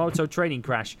horrendous Supermoto training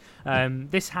crash.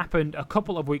 This happened a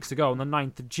couple of weeks ago on the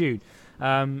 9th of June.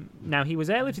 Now, he was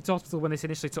airlifted to hospital when this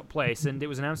initially took place, and it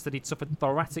was announced that he'd suffered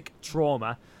thoracic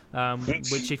trauma,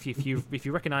 which, if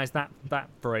you recognise that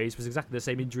phrase, was exactly the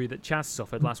same injury that Chaz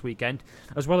suffered last weekend,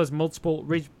 as well as multiple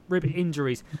rib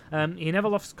injuries. He never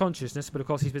lost consciousness, but of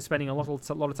course he's been spending a lot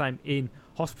of time in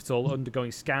hospital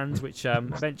undergoing scans, which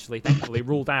eventually, thankfully,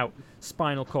 ruled out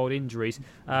spinal cord injuries.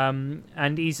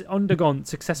 And he's undergone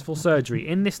successful surgery.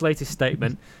 In this latest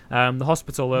statement, the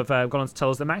hospital have gone on to tell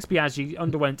us that Max Biaggi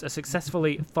underwent a successfully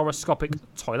thoracoscopic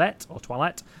toilet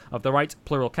of the right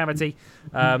pleural cavity.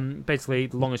 Basically,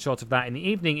 the long and short of that, in the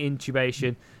evening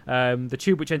intubation, the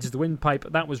tube which enters the windpipe,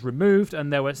 that was removed,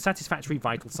 and there were satisfactory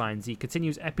vital signs. He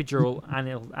continues epidural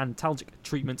antalgic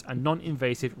treatment and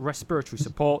non-invasive respiratory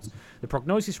support. The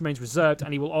prognosis remains reserved,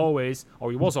 and he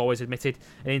was always admitted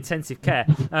in intensive care.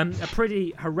 A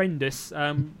pretty horrendous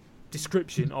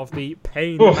description of the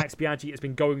pain that Max Biaggi has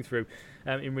been going through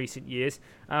in recent years.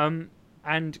 And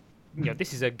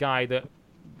this is a guy that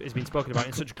has been spoken about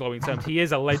in such glowing terms. He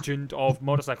is a legend of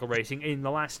motorcycle racing. In the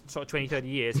last sort of 20, 30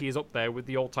 years, he is up there with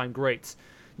the all-time greats.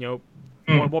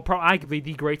 Arguably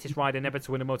the greatest rider never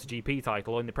to win a MotoGP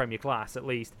title in the Premier class, at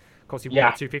least. Of course, he won a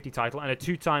 250 title and a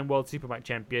 2-time World Superbike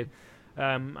champion.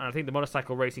 And I think the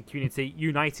motorcycle racing community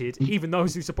united, even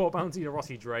those who support Valentino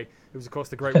Rossi, Dre, who's of course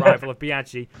the great rival of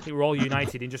Biaggi, I think we're all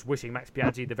united in just wishing Max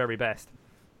Biaggi the very best.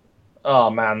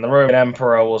 Oh man, the Roman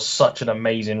Emperor was such an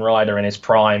amazing rider in his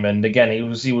prime, and again,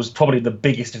 he was probably the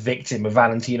biggest victim of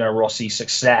Valentino Rossi's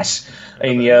success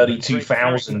in the early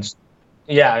 2000s.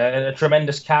 Yeah, a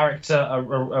tremendous character,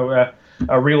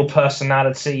 a real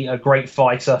personality, a great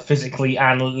fighter, physically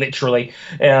and literally,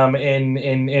 in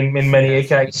many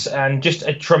cases, and just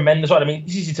a tremendous rider. I mean,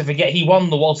 it's easy to forget he won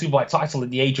the World Superbike title at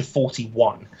the age of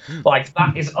 41. Like,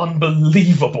 that is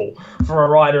unbelievable for a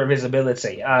rider of his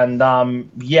ability. And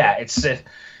yeah, it's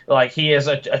like he is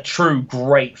a true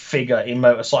great figure in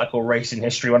motorcycle racing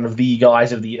history. One of the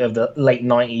guys of the late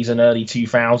 90s and early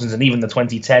 2000s, and even the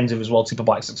 2010s of his World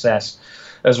Superbike success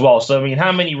as well. So, I mean,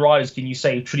 how many riders can you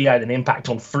say truly had an impact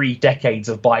on 3 decades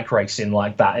of bike racing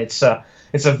like that? It's a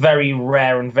very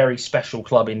rare and very special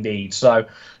club indeed. So,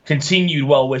 continued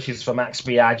well wishes for Max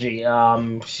Biaggi.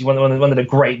 One of the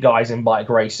great guys in bike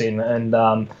racing,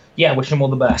 and yeah, wish him all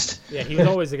the best. Yeah, he was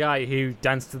always the guy who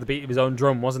danced to the beat of his own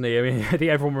drum, wasn't he? I mean, I think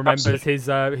everyone remembers his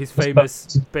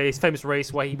famous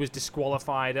race where he was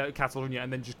disqualified at Catalonia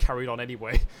and then just carried on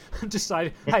anyway.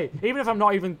 Decided, hey, even if I'm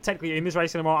not even technically in this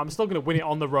race anymore, I'm still going to win it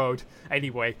on the road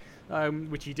anyway.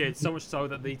 Which he did, so much so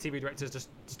that the TV directors just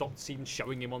stopped even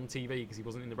showing him on TV because he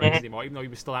wasn't in the race anymore, even though he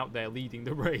was still out there leading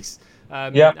the race.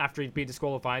 After he'd been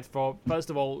disqualified for, first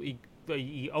of all,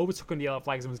 he overtook on the yellow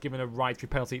flags and was given a ride-through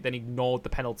penalty, then ignored the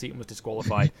penalty and was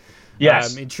disqualified.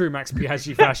 Yes. In true Max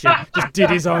Biaggi fashion, just did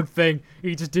his own thing.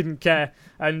 He just didn't care.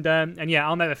 And yeah,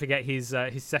 I'll never forget his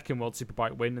second World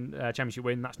Superbike win and championship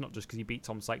win. That's not just because he beat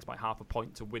Tom Sykes by half a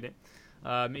point to win it.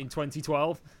 In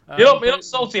 2012. You're not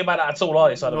salty about that at all,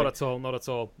 are you? Not at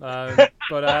all.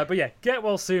 But yeah, get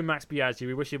well soon, Max Biaggi.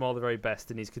 We wish him all the very best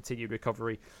in his continued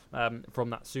recovery from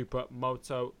that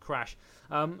Supermoto crash.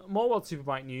 More World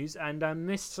Superbike news, and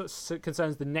this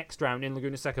concerns the next round in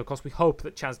Laguna Seca. Of course, we hope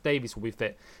that Chaz Davies will be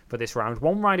fit for this round.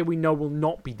 One rider we know will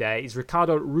not be there is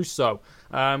Riccardo Russo.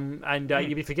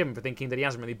 You'll be forgiven for thinking that he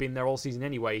hasn't really been there all season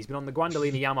anyway. He's been on the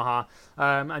Guandalini Yamaha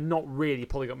and not really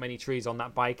pulling up many trees on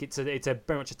that bike. It's a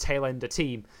very much a tail-ender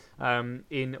team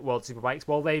in World Superbikes.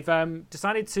 Well, they've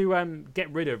decided to get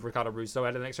rid of Riccardo Russo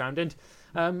ahead of the next round, and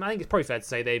I think it's probably fair to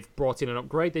say they've brought in an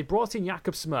upgrade. They brought in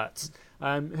Jakob Smerts,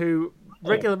 who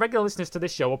regular listeners to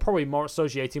this show are probably more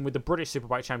associating with the British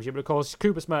Superbike Championship, but of course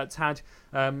Kuba Smerts had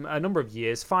a number of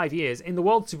years, 5 years, in the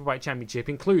World Superbike Championship,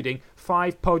 including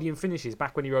 5 podium finishes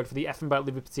back when he rode for the Effenberg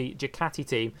Liberty Ducati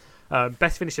team.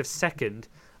 Best finish of second.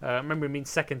 I remember him being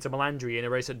second to Melandri in a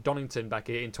race at Donington back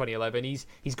in 2011.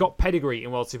 He's got pedigree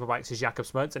in World Superbikes as Jakob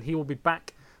Smerts, and he will be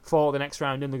back for the next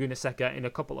round in Laguna Seca in a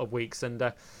couple of weeks. And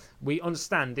we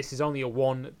understand this is only a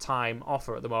one-time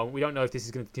offer at the moment. We don't know if this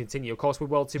is going to continue. Of course, with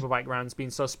World Superbike rounds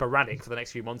being so sporadic for the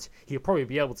next few months, he'll probably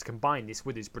be able to combine this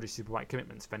with his British Superbike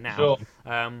commitments for now. Sure.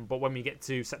 But when we get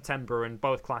to September and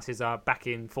both classes are back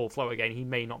in full flow again, he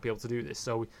may not be able to do this.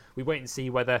 So we wait and see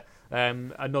whether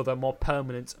another more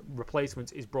permanent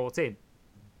replacement is brought in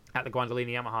at the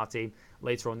Guandalini Yamaha team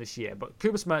later on this year. But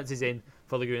Kuba Smerts is in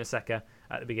for Laguna Seca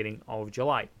at the beginning of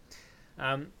July.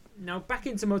 Now back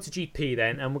into MotoGP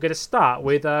then, and we're going to start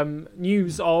with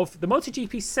news of the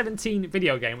MotoGP 17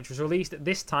 video game, which was released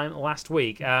this time last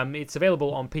week. It's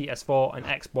available on PS4 and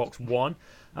Xbox One,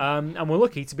 and we're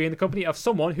lucky to be in the company of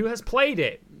someone who has played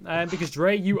it, because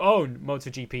Dre, you own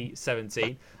MotoGP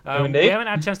 17. We haven't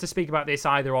had a chance to speak about this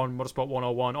either on Motorsport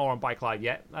 101 or on Bike Live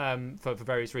yet, for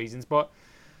various reasons, but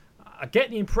I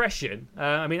get the impression,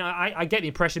 I get the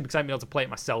impression because I haven't been able to play it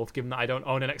myself, given that I don't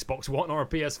own an Xbox One or a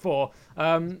PS4,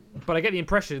 but I get the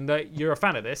impression that you're a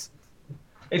fan of this.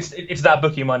 It's that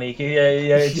bookie money.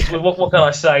 Yeah. What can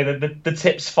I say? The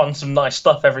tips fund some nice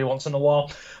stuff every once in a while.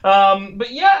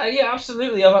 But yeah,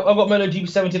 absolutely. I've got MotoGP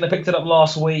 17. I picked it up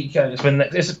last week.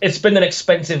 It's been an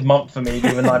expensive month for me,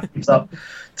 given I picked up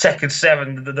Tekken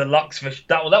 7, the deluxe.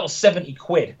 That was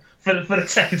 £70 for the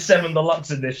Tekken 7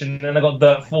 Deluxe Edition, and I got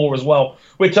Dirt 4 as well,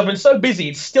 which I've been so busy,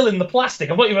 it's still in the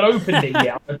plastic. I've not even opened it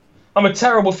yet. I'm a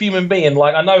terrible human being.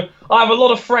 Like, I know I have a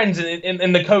lot of friends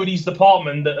in the Cody's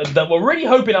department that were really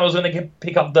hoping I was going to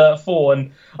pick up Dirt 4,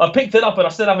 and I picked it up and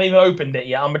I still haven't even opened it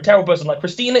yet. I'm a terrible person. Like,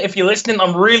 Christina, if you're listening,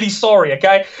 I'm really sorry,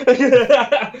 okay?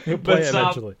 You'll play it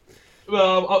eventually.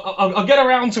 I'll get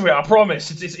around to it, I promise.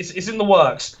 It's in the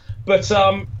works. But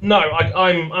no,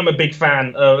 I'm a big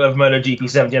fan of MotoGP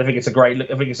 17. I think it's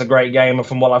a great game, and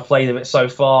from what I've played of it so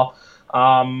far,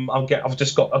 I've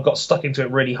got stuck into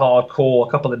it really hardcore a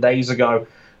couple of days ago,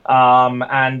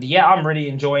 and yeah, I'm really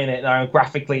enjoying it.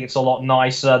 Graphically, it's a lot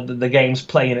nicer. The game's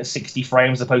playing at 60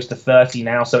 frames opposed to 30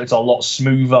 now, so it's a lot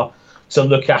smoother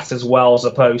look at as well, as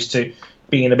opposed to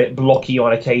being a bit blocky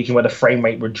on occasion where the frame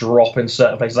rate would drop in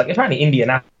certain places. Like apparently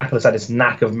Indianapolis had this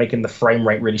knack of making the frame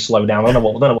rate really slow down. I don't know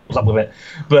what was up with it,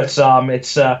 but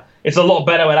it's a lot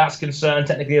better where that's concerned.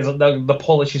 Technically, the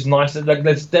polish is nice.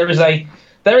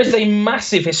 There is a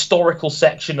massive historical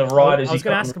section of riders. I was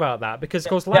going to ask about that because, of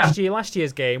course, last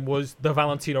year's game was the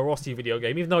Valentino Rossi video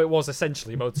game, even though it was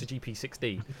essentially MotoGP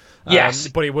 16. Yes,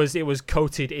 but it was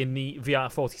coated in the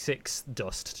VR46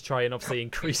 dust to try and obviously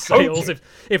increase sales,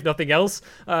 if nothing else.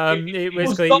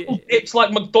 It's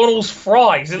like McDonald's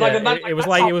fries. It was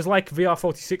like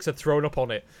VR46 had thrown up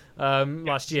on it.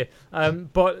 Last year.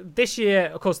 But this year,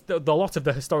 of course, the lot of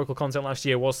the historical content last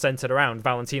year was centered around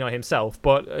Valentino himself,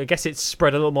 but I guess it's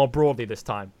spread a little more broadly this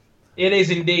time. It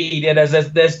is indeed. Yeah,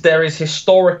 there is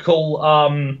historical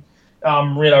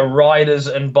riders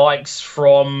and bikes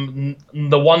from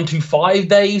the 125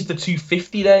 days, the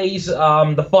 250 days, the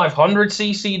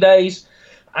 500cc days,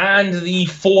 and the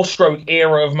four-stroke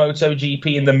era of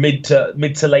MotoGP in the mid to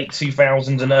late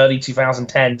 2000s and early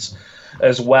 2010s.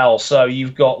 As well, so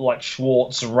you've got like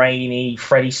Schwartz, Rainey,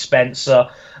 Freddie Spencer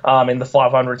in the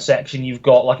 500 section. You've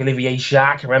got like Olivier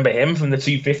Jacques, remember him from the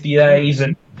 250 days,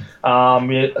 and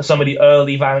some of the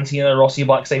early Valentino Rossi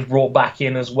bikes they've brought back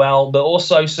in as well. But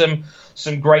also some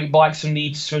great bikes from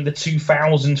the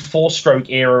 2000 four-stroke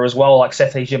era as well, like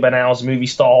Sete Gibernau's Movie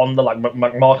Star Honda, like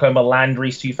Marco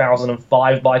Melandri's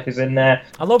 2005 bike is in there.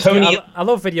 I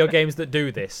love video games that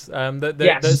do this,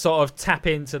 that sort of tap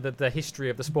into the history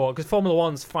of the sport, because Formula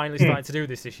One's finally starting to do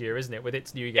this year, isn't it, with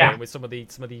its new game, with some of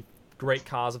the great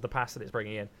cars of the past that it's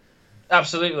bringing in.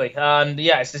 Absolutely, and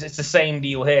it's the same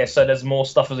deal here. So there's more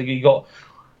stuff. You got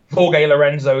Jorge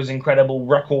Lorenzo's incredible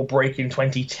record-breaking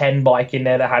 2010 bike in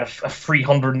there that had a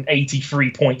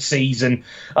 383-point season.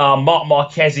 Marc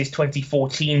Marquez's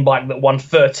 2014 bike that won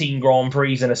 13 Grand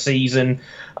Prix in a season.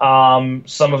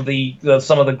 Some of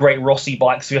the great Rossi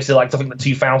bikes. I think the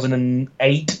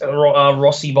 2008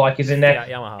 Rossi bike is in there.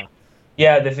 Yeah, Yamaha.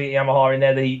 Yeah, the Yamaha in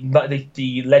there.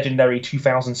 The legendary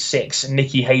 2006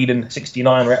 Nicky Hayden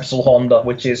 69 Repsol Honda,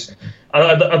 which is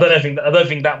I don't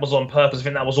think that was on purpose. I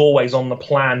think that was always on the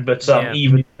plan, but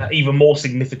even more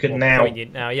significant now.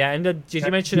 Poignant now, yeah. And did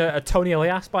you mention a Tony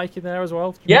Elias bike in there as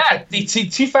well? Yeah, the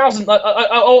 2000.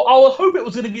 I hope it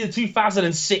was going to be the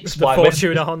 2006 the bike.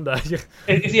 Fortuna Honda.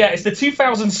 It's the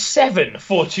 2007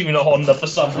 Fortuna Honda for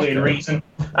some weird reason,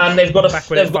 and they've got back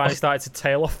when it finally started to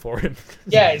tail off for him.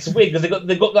 Yeah, it's weird because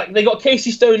they got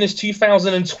Casey Stoner's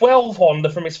 2012 Honda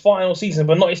from his final season,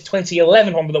 but not his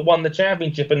 2011 Honda that won the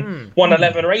championship and won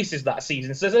 11 races that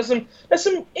season. So there's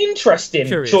some interesting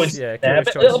choices there.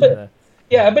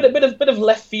 A bit of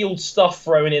left field stuff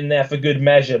thrown in there for good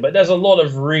measure, but there's a lot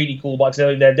of really cool bikes.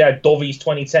 There Dovi's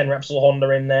 2010 Repsol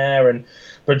Honda in there, and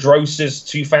Pedrosa's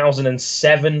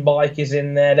 2007 bike is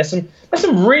in there. There's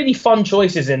some really fun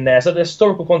choices in there. So the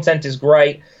historical content is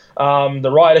great.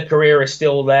 The rider career is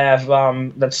still there.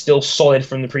 That's still solid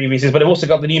from the previous years, but they've also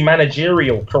got the new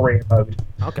managerial career mode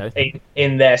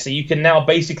in there. So you can now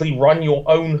basically run your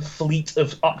own fleet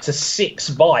of up to 6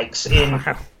 bikes in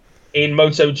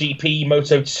MotoGP,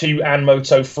 Moto2, and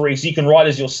Moto3. So you can ride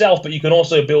as yourself, but you can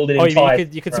also build an entire...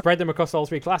 You could spread them across all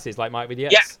 3 classes, like Mike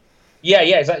VDS. Yeah,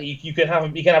 exactly. You can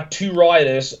have 2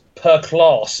 riders per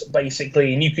class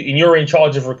basically, and you're in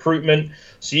charge of recruitment.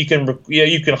 So you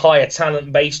can hire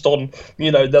talent based on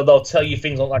they'll tell you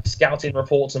things like scouting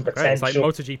reports and potential. It's like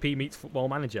MotoGP meets Football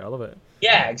Manager. I love it.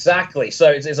 Yeah, exactly.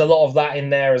 So there's a lot of that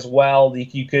in there as well.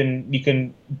 You can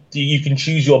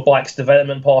choose your bike's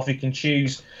development path. You can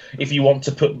choose if you want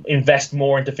to invest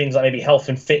more into things like maybe health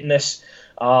and fitness.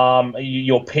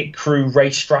 Your pit crew,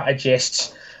 race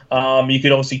strategists. You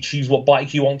can obviously choose what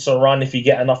bike you want to run. If you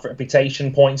get enough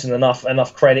reputation points and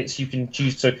enough credits, you can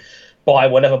choose to buy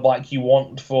whatever bike you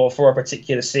want for a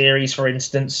particular series, for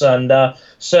instance. And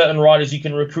certain riders you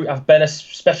can recruit have better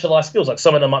specialized skills. Like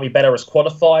some of them might be better as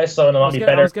qualifiers, some of them might be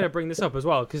better. I was going to bring this up as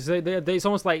well because it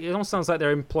almost sounds like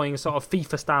they're employing a sort of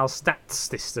FIFA-style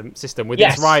stats system with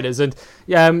these riders. And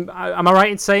am I right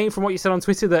in saying, from what you said on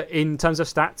Twitter, that in terms of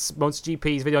stats,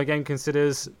 MotoGP's video game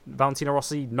considers Valentino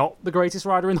Rossi not the greatest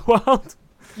rider in the world?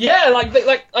 Yeah,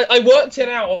 I worked it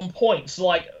out on points.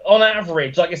 Like on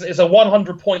average, it's a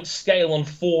 100-point scale on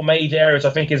 4 major areas. I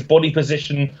think is body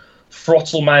position,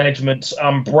 throttle management,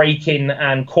 braking,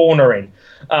 and cornering.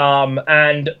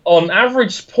 And on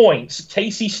average points,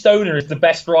 Casey Stoner is the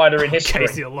best rider in history.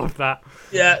 Casey, I love that.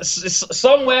 Yeah,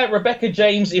 somewhere Rebecca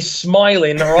James is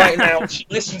smiling right now. She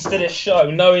listens to this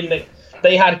show, knowing that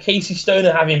they had Casey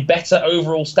Stoner having better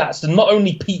overall stats than not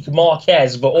only peak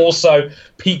Marquez, but also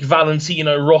peak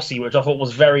Valentino Rossi, which I thought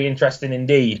was very interesting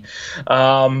indeed.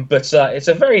 But it's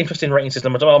a very interesting rating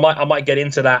system. I might get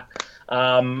into that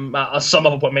at some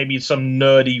other point, maybe some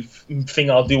nerdy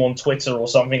thing I'll do on Twitter or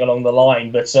something along the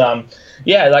line. But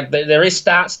yeah, like there is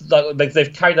stats. Like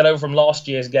they've carried that over from last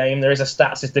year's game. There is a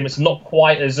stat system. It's not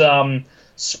quite as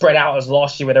spread out as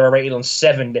last year, where they were rated on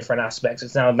 7 different aspects.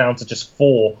 It's now down to just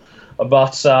 4.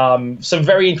 But some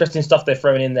very interesting stuff they're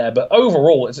throwing in there. But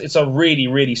overall, it's a really,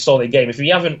 really solid game. If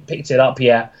you haven't picked it up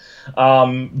yet,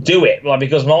 do it,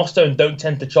 because Hearthstone don't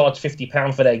tend to charge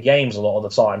 £50 for their games a lot of the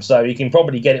time, so you can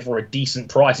probably get it for a decent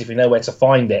price if you know where to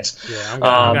find it. Yeah, I'm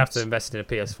gonna have to invest in a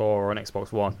PS4 or an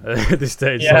Xbox One at this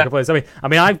stage. Yeah. I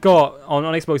mean, I've got on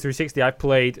Xbox 360. I've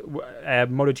played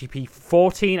MotoGP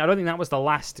 14. I don't think that was the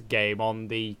last game on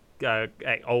the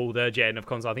older gen of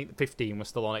console. I think 15 was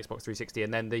still on Xbox 360,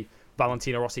 and then the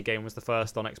Valentino Rossi game was the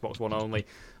first on Xbox One only.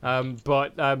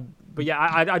 But yeah,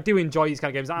 I do enjoy these kind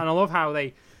of games, and I love how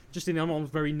they, just in an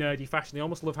almost very nerdy fashion, they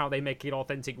almost love how they make it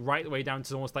authentic right the way down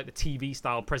to almost like the TV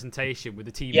style presentation with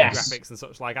the TV graphics and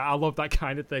such. Like, I love that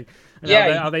kind of thing. And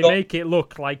how they make it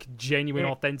look like genuine,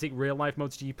 authentic, real life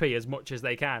MotoGP as much as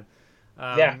they can.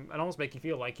 And almost make you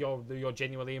feel like you're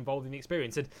genuinely involved in the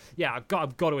experience. And yeah,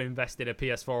 I've got to invest in a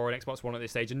PS4 or an Xbox One at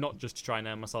this stage, and not just to try and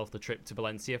earn myself the trip to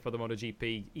Valencia for the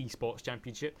MotoGP Esports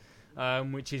Championship,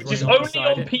 which is only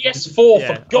on PS4.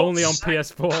 Yeah, only on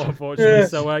PS4, unfortunately.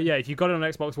 So yeah, if you've got it on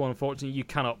Xbox One, unfortunately, you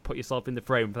cannot put yourself in the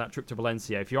frame for that trip to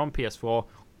Valencia. If you're on PS4,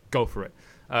 go for it.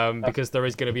 Because there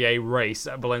is going to be a race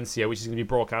at Valencia, which is going to be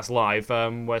broadcast live,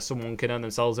 where someone can earn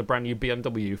themselves a brand new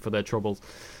BMW for their troubles,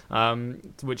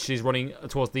 which is running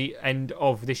towards the end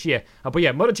of this year. But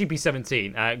yeah, MotoGP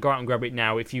 17, go out and grab it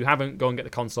now. If you haven't, go and get the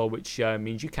console, which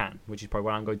means you can, which is probably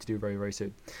what I'm going to do very, very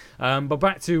soon. But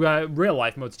back to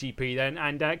real-life MotoGP then,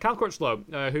 and Cal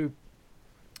Crutchlow, who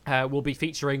will be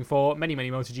featuring for many,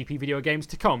 many MotoGP video games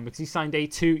to come, because he signed a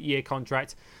 2-year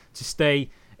contract to stay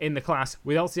in the class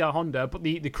with LCR Honda. But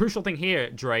the crucial thing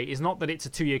here, Dre, is not that it's a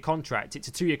 2-year contract. It's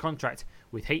a 2-year contract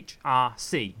with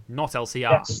HRC, not LCR.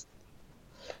 Yes.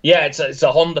 Yeah, it's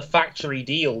a Honda factory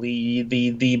deal,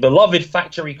 the beloved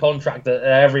factory contract that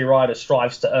every rider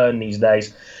strives to earn these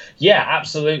days. Yeah,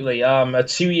 absolutely. A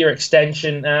 2-year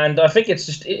extension, and I think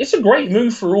it's a great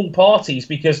move for all parties,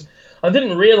 because I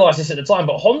didn't realise this at the time,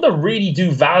 but Honda really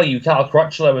do value Cal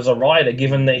Crutchlow as a rider,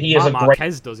 given that he is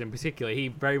Marquez does in particular. He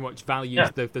very much values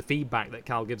the feedback that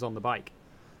Cal gives on the bike.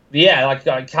 Yeah,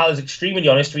 like Cal is extremely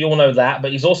honest. We all know that,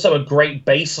 but he's also a great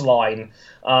baseline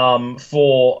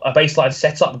for a baseline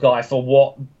setup guy for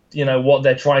what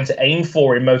they're trying to aim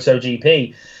for in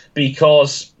MotoGP,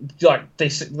 because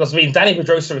Danny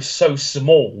Pedrosa is so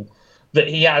small that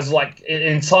he has like an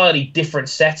entirely different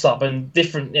setup and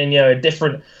a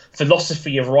different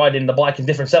philosophy of riding the bike in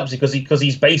different setups, because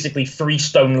he's basically 3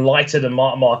 stone lighter than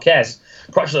Marquez.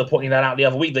 Crutchlow pointing that out the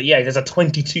other week, that there's a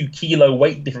 22 kilo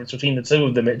weight difference between the two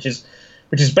of them, which is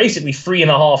basically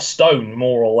 3.5 stone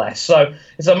more or less. So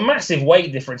it's a massive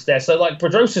weight difference there. So like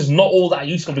Pedrosa's not all that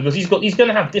useful, because he's going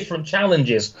to have different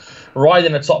challenges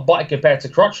riding a top bike compared to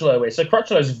Crutchlow is. So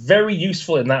Crutchlow's very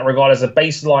useful in that regard as a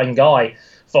baseline guy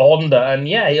for Honda. And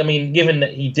yeah, I mean, given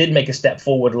that he did make a step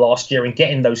forward last year in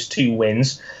getting those 2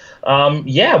 wins,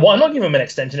 why not give him an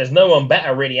extension? There's no one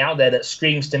better really out there that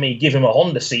screams to me, give him a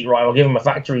Honda seat, right, or give him a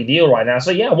factory deal right now.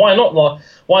 So yeah, why not lock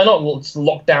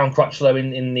down Crutchlow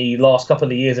in the last couple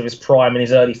of years of his prime, in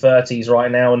his early 30s right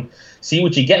now, and see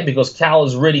what you get, because Cal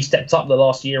has really stepped up the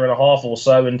last year and a half or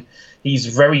so, and he's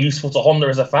very useful to Honda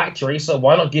as a factory. So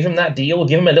why not give him that deal,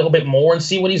 give him a little bit more, and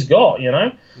see what he's got,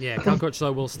 Yeah, Cal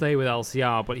Crutchlow will stay with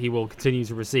LCR, but he will continue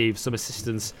to receive some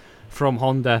assistance from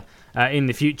Honda in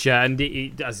the future. And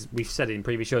as we've said in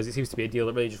previous shows, it seems to be a deal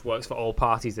that really just works for all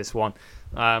parties, this one.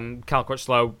 Cal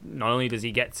Crutchlow, not only does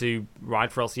he get to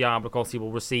ride for LCR, but of course he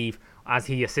will receive, as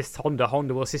he assists Honda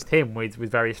will assist him with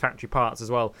various factory parts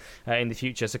as well in the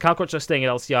future. So Cal Crutchlow staying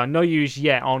at LCR. No news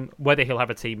yet on whether he'll have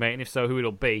a teammate, and if so, who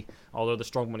it'll be, although the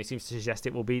strong money seems to suggest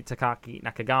it will be Takaki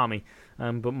Nakagami.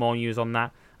 But more news on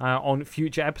that on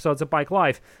future episodes of Bike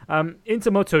Live.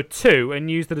 Into Moto 2, and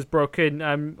news that has broken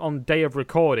on day of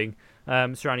recording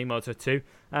surrounding Moto 2.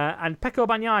 And Pecco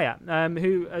Bagnaia,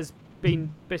 who has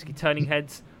been basically turning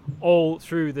heads all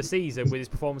through the season with his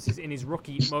performances in his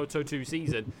rookie Moto2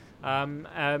 season.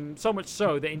 So much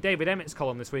so that in David Emmett's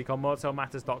column this week on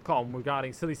MotoMatters.com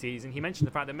regarding silly season, he mentioned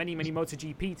the fact that many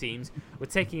MotoGP teams were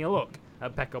taking a look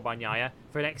at Pecco Bagnaia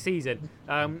for next season.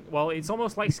 Well, it's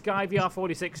almost like Sky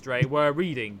VR46, Dre, were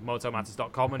reading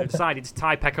MotoMatters.com and have decided to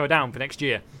tie Pecco down for next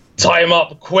year. Tie him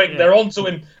up quick. Yeah. They're onto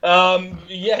him.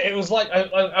 It was like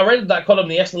I read that column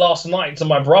last night to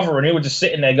my brother, and he was just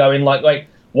sitting there going like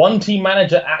one team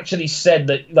manager actually said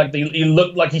that he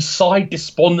looked like he sighed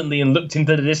despondently and looked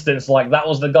into the distance like that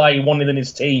was the guy he wanted in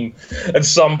his team at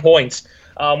some point,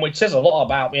 which says a lot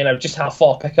about just how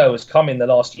far Pecco has come in the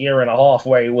last year and a half,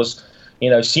 where he was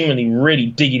seemingly really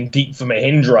digging deep for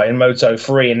Mahindra in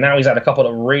Moto3, and now he's had a couple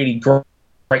of really great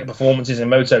performances in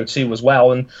Moto2 as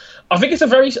well. And I think it's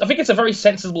a very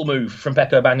sensible move from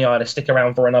Pecco Bagnaia to stick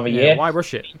around for another year. Why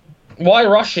rush it? Why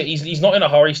rush it? He's not in a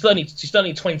hurry. He's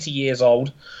only 20 years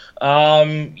old.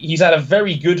 He's had a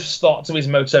very good start to his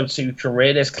Moto2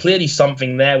 career. There's clearly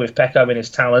something there with Pecco and his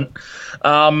talent.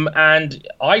 And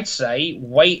I'd say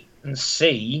wait and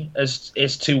see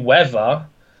as to whether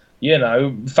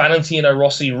Valentino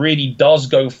Rossi really does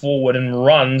go forward and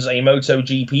runs a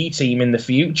MotoGP team in the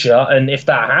future. And if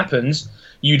that happens,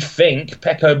 you'd think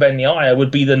Pecco Bagnaia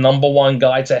would be the number one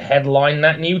guy to headline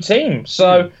that new team.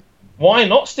 So why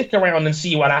not stick around and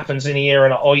see what happens in a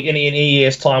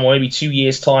year's time, or maybe 2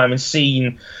 years' time, and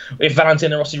see if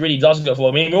Valentino Rossi really does go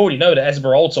forward? I mean, we already know that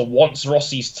Esberalta wants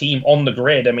Rossi's team on the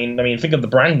grid. I mean, think of the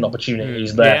branding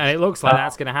opportunities there. Yeah, and it looks like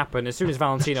that's going to happen. As soon as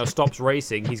Valentino stops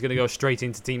racing, he's going to go straight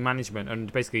into team management,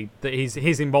 and basically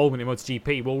his involvement in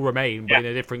MotoGP will remain, but in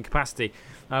a different capacity.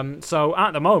 So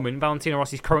at the moment, Valentino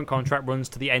Rossi's current contract runs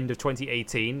to the end of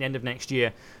 2018, the end of next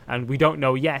year, and we don't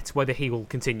know yet whether he will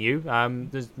continue.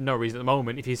 There's no reason at the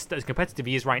moment. If he's as competitive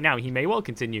he is right now, he may well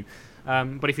continue.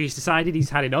 But if he's decided he's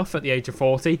had enough at the age of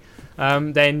 40,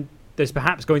 then there's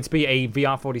perhaps going to be a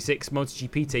VR46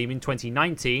 MotoGP team in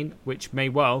 2019, which may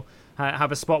well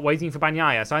have a spot waiting for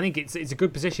Bagnaia. So I think it's a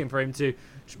good position for him to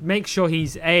make sure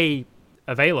he's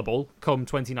available come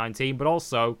 2019, but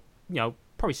also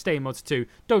probably stay in Moto2.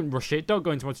 Don't rush it. Don't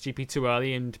go into MotoGP too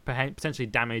early and potentially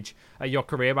damage your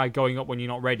career by going up when you're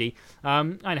not ready.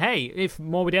 And hey, if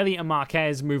Morbidelli and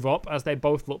Marquez move up, as they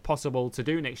both look possible to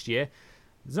do next year,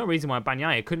 there's no reason why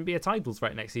Bagnaia couldn't be a title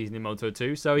threat next season in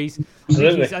Moto2. So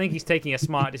I think he's taking a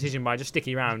smart decision by just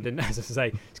sticking around. And as I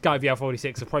say, Sky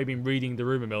VR46 have probably been reading the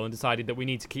rumour mill and decided that we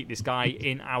need to keep this guy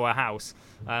in our house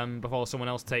before someone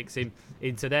else takes him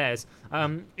into theirs.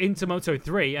 Into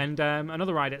Moto3, and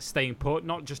another rider staying put,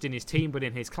 not just in his team but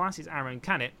in his class, is Aaron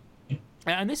Canet.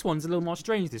 And this one's a little more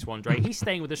strange, this one, Dre. He's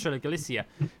staying with Estrella Galicia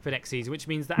for next season, which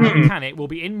means that Aaron Canet will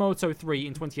be in Moto3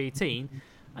 in 2018.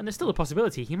 And there's still a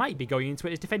possibility he might be going into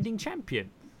it as defending champion.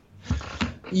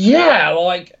 Yeah,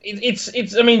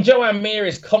 it's. I mean, Joan Mir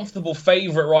is comfortable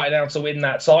favourite right now to win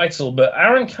that title, but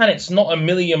Aaron Canet's not a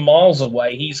million miles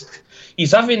away.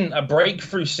 He's having a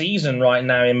breakthrough season right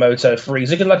now in Moto3.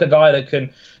 He's looking like a guy that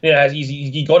can,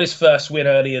 he got his first win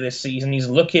earlier this season. He's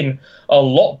looking a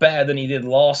lot better than he did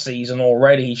last season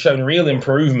already. He's shown real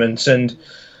improvements, and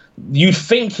you'd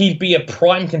think he'd be a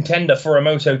prime contender for a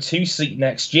Moto2 seat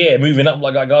next year, moving up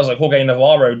like guys like Jorge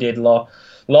Navarro did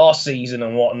last season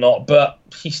and whatnot, but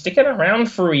he's sticking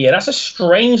around for a year. That's a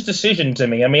strange decision to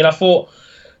me. I mean, I thought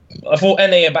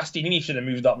Enea Bastianini should have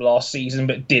moved up last season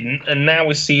but didn't, and now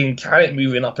we're seeing Canet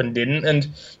moving up and didn't. And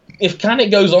if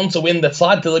Canet goes on to win the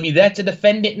title, he'll be there to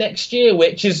defend it next year,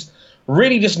 which is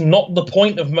really just not the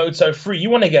point of Moto3. You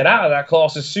want to get out of that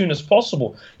class as soon as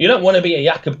possible. You don't want to be a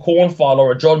Jakob Kornfeil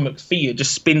or a John McPhee that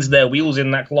just spins their wheels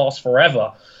in that class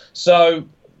forever. So,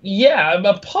 yeah,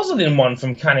 a puzzling one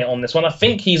from Canet on this one. I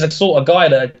think he's a sort of guy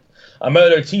that a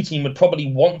Moto2 team would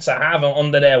probably want to have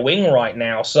under their wing right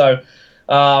now. So,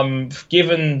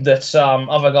 given that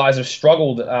other guys have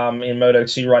struggled in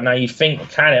Moto2 right now, you'd think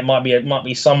Canet might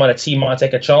be someone a team might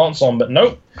take a chance on, but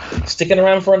nope, sticking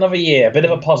around for another year. A bit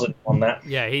of a puzzle on that.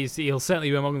 Yeah, he'll certainly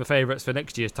be among the favourites for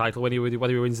next year's title, whether he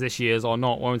wins this year's or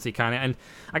not, won't he, Canet? And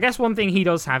I guess one thing he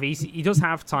does have, he does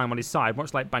have time on his side,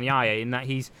 much like Bagnaia, in that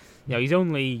he's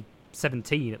only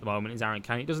 17 at the moment, is Aaron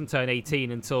Canet. He doesn't turn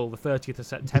 18 until the 30th of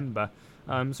September.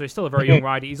 So he's still a very young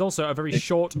rider. He's also a very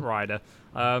short rider.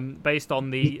 Based on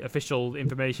the official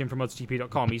information from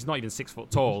MotoGP.com, he's not even 6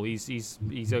 foot tall. He's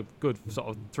a good sort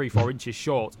of 3-4 inches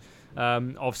short.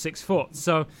 of 6 foot.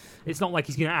 So it's not like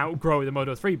he's going to outgrow the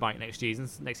Moto 3 bike next season.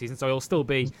 So he'll still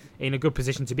be in a good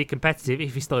position to be competitive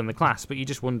if he's still in the class. But you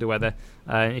just wonder whether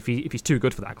if he's too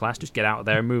good for that class, just get out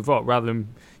there and move up. Rather than,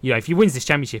 if he wins this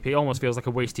championship, it almost feels like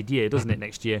a wasted year, doesn't it,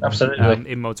 next year?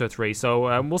 Absolutely. In Moto 3.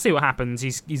 So we'll see what happens.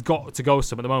 He's got to go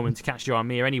some at the moment to catch Joan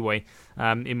Mir anyway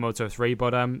in Moto 3.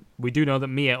 But we do know that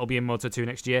Mir will be in Moto 2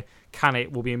 next year.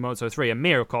 Canet will be in Moto 3. And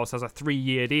Mir, of course, has a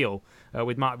 3-year deal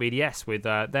with Marc VDS with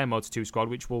their Moto 2 squad,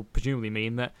 which will presumably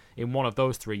mean that in one of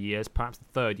those 3 years, perhaps the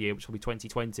third year, which will be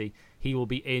 2020, he will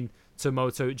be in to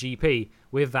MotoGP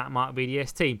with that Marc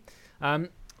VDS team.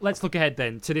 Let's look ahead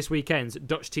then to this weekend's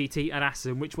Dutch TT at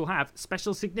Assen, which will have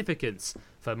special significance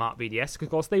for Marc VDS, because of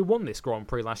course they won this Grand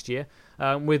Prix last year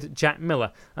with Jack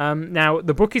Miller. Now,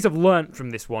 the bookies have learnt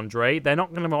from this one, Dre. They're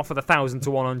not going to offer the 1,000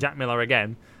 to 1 on Jack Miller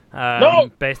again.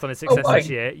 Based on his success this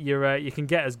year, you can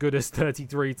get as good as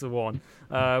 33 to 1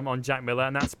 on Jack Miller,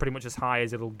 and that's pretty much as high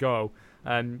as it'll go,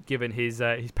 given his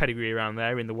pedigree around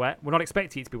there in the wet. We're not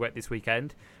expecting it to be wet this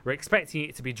weekend. We're expecting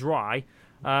it to be dry,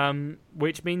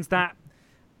 which means that,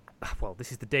 well,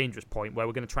 this is the dangerous point where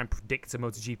we're going to try and predict a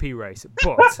MotoGP race.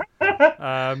 But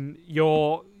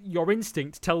your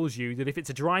instinct tells you that if it's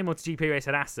a dry MotoGP race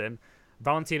at Assen,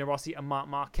 Valentino Rossi and Marc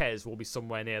Marquez will be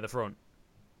somewhere near the front.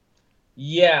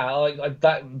 Yeah,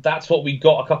 that's what we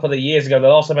got a couple of years ago. The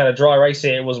last time I had a dry race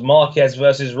here, it was Marquez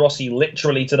versus Rossi,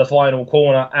 literally to the final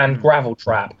corner and gravel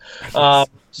trap. It's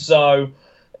going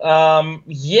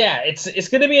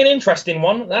to be an interesting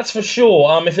one, that's for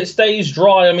sure. If it stays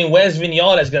dry, where's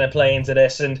Vinales going to play into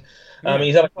this? And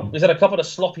he's had a couple of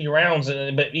sloppy rounds,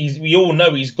 but we all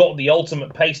know he's got the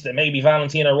ultimate pace that maybe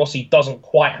Valentino Rossi doesn't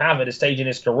quite have at this stage in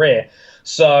his career.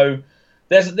 So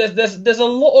there's a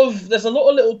lot of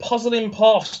little puzzling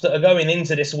paths that are going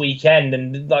into this weekend,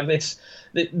 and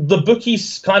the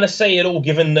bookies kind of say it all,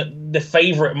 given that the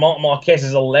favourite Marc Marquez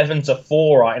is 11 to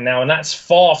 4 right now, and that's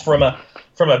far from a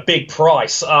big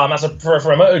price. For a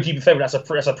MotoGP favourite,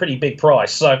 that's a pretty big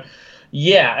price. So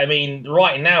yeah,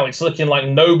 right now it's looking like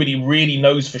nobody really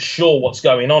knows for sure what's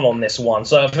going on this one.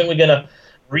 So I think we're gonna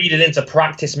read it into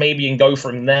practice maybe and go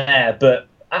from there, but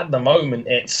at the moment,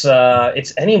 it's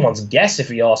anyone's guess if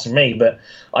you ask me, but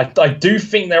I do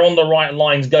think they're on the right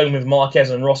lines going with Marquez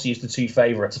and Rossi as the two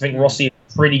favourites. I think Rossi is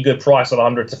a pretty good price at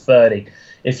 100 to 30,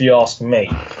 if you ask me.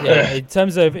 Yeah, in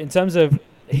terms of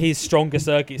his stronger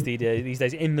circuits these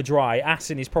days in the dry,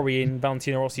 Assen is probably in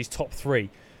Valentino Rossi's top 3.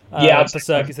 The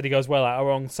circuits that he goes well at,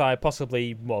 alongside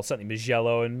possibly, certainly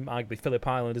Mugello and arguably Phillip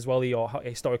Island as well. He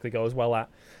historically goes well at.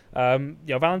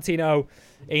 Valentino,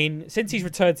 since he's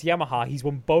returned to Yamaha, he's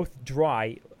won both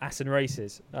dry Assen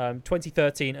races.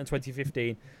 2013 and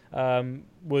 2015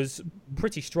 was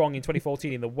pretty strong in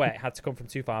 2014 in the wet. Had to come from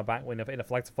too far back in a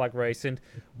flag-to-flag race, and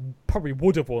probably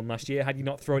would have won last year had he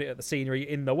not thrown it at the scenery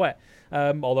in the wet.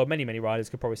 Although many riders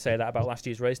could probably say that about last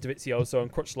year's race. Dovizioso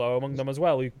and Crutchlow among them as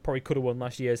well, who probably could have won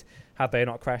last year's had they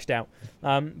not crashed out.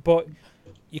 But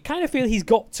you kind of feel he's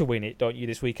got to win it, don't you,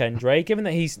 this weekend, Dre? Given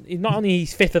that he's not only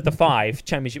he's 5th of the 5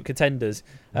 championship contenders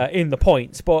in the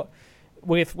points, but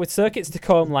with circuits to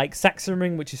come like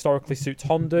Sachsenring, which historically suits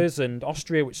Hondas, and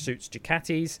Austria, which suits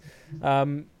Ducatis,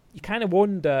 you kind of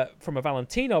wonder, from a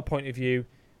Valentino point of view,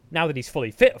 now that he's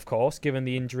fully fit, of course, given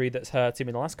the injury that's hurt him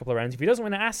in the last couple of rounds, if he doesn't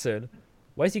win at Assen,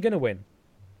 where's he going to win?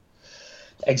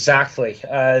 Exactly,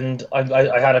 and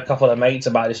I had a couple of mates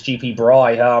about this GP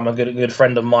Bry. A good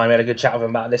friend of mine. We had a good chat with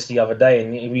him about this the other day,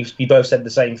 and we both said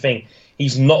the same thing.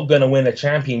 He's not going to win a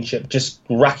championship just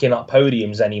racking up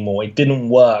podiums anymore. It didn't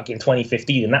work in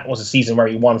 2015, and that was a season where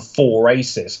he won 4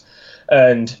 races.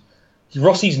 And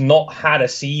Rossi's not had a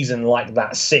season like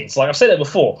that since. Like I've said it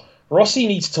before, Rossi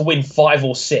needs to win 5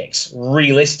 or 6,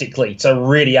 realistically, to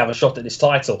really have a shot at this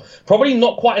title. Probably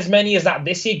not quite as many as that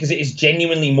this year, because it is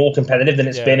genuinely more competitive than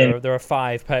it's been in. There are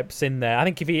 5 peps in there. I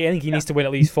think he needs to win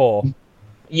at least 4.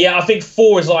 Yeah, I think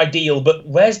 4 is ideal, but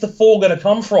where's the 4 going to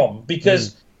come from?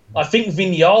 Because I think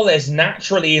Vinales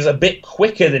naturally is a bit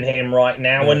quicker than him right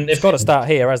now. Yeah, and it's got to start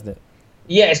here, hasn't it?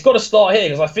 Yeah, it's got to start here,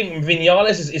 because I think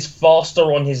Vinales is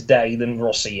faster on his day than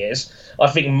Rossi is. I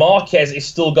think Marquez is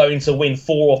still going to win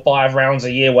 4 or 5 rounds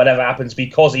a year, whatever happens,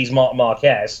 because he's Marc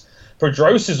Marquez.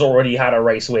 Pedrosa's already had a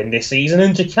race win this season,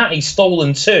 and Ducati's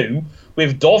stolen 2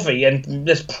 with Dovi, and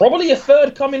there's probably a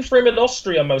third coming for him in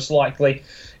Austria, most likely,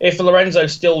 if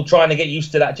Lorenzo's still trying to get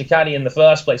used to that Ducati in the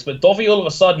first place. But Dovi all of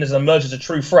a sudden has emerged as a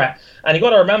true threat, and you've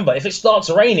got to remember, if it starts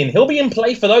raining, he'll be in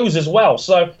play for those as well.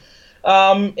 So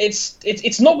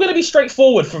it's not going to be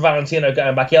straightforward for Valentino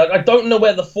going back here. I don't know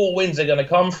where the 4 wins are going to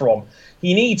come from.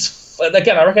 He needs,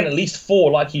 again, I reckon at least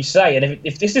 4, like you say, and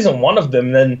if this isn't one of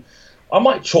them, then I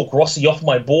might chalk Rossi off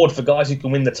my board for guys who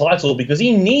can win the title because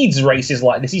he needs races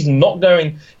like this. He's not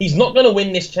going to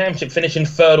win this championship finishing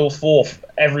third or fourth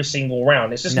every single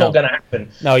round. It's just not going to happen.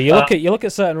 No, you look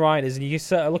at certain riders and you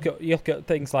look at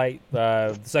things like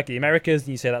the Circuit of the Americas and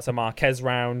you say that's a Marquez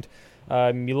round.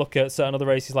 You look at certain other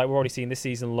races like we're already seeing this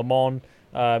season. Le Mans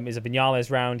is a Vinales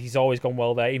round. He's always gone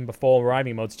well there, even before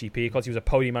arriving in MotoGP, because he was a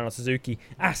podium man on Suzuki.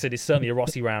 Assen is certainly a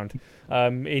Rossi round.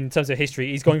 In terms of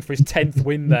history, he's going for his 10th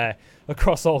win there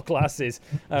across all classes,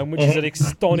 which is an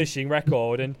astonishing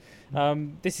record. And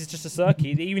this is just a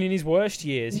circuit. Even in his worst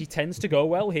years, he tends to go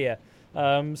well here.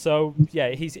 So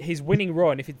yeah, his winning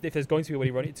run. If there's going to be a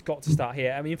winning run, it's got to start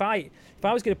here. I mean, if I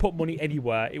was going to put money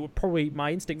anywhere, it would probably,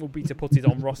 my instinct would be to put it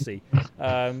on Rossi.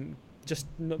 Just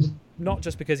not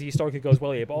just because he historically goes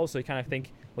well here, but also you kind of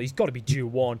think, well, he's got to be due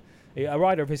one. A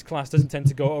rider of his class doesn't tend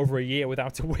to go over a year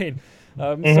without a win.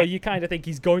 So you kind of think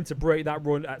he's going to break that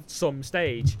run at some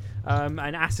stage.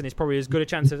 And Assen is probably as good a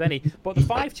chance as any. But the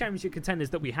 5 championship contenders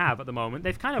that we have at the moment,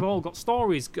 they've kind of all got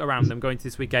stories around them going to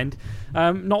this weekend.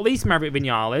 Not least Maverick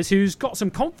Vinales, who's got some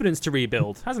confidence to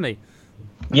rebuild, hasn't he?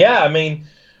 Yeah, I mean,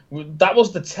 that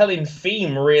was the telling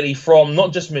theme, really, from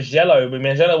not just Mugello, but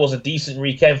Mugello was a decent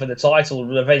weekend for the title.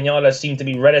 Vinales seemed to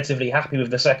be relatively happy with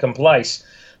the second place.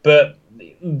 But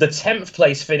the 10th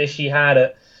place finish he had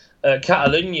at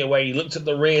Catalunya, where he looked at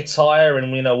the rear tyre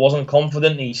and wasn't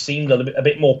confident. He seemed a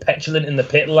bit more petulant in the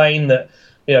pit lane, that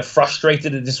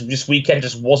frustrated that this weekend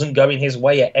just wasn't going his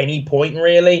way at any point,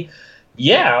 really.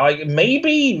 Yeah,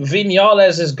 maybe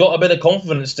Vinales has got a bit of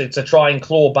confidence to try and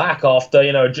claw back after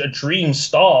a dream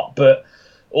start, but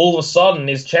all of a sudden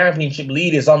his championship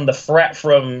lead is under threat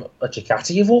from a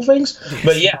Ducati of all things.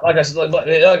 But yeah, like I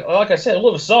said, all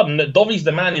of a sudden Dovi's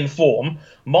the man in form.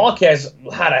 Marquez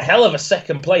had a hell of a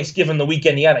second place given the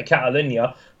weekend he had at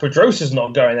Catalunya. Pedrosa's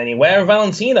not going anywhere, and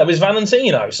Valentino is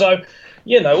Valentino. So,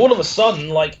 all of a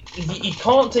sudden, he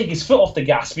can't take his foot off the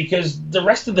gas because the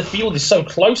rest of the field is so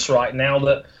close right now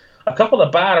that a couple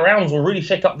of bad rounds will really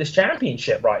shake up this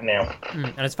championship right now.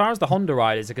 And as far as the Honda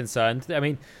riders are concerned, I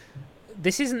mean,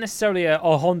 this isn't necessarily a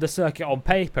Honda circuit on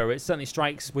paper. It certainly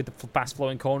strikes with the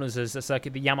fast-flowing corners as a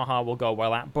circuit that Yamaha will go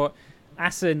well at. But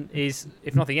Assen is,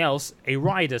 if nothing else, a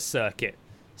rider's circuit.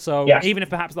 So even if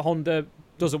perhaps the Honda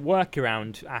doesn't work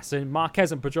around Assen,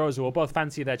 Marquez and Pedrosa will both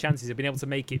fancy their chances of being able to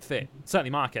make it fit.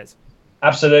 Certainly Marquez.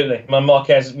 Absolutely.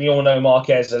 Marquez, we all know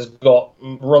Marquez has got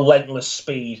relentless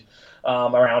speed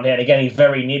around here. And again, he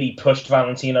very nearly pushed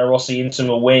Valentino Rossi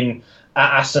into a win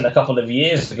at Assen a couple of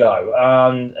years ago.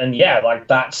 And yeah,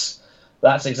 that's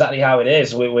exactly how it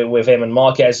is with him. And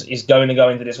Marquez is going to go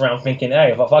into this round thinking,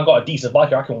 hey, if I got a decent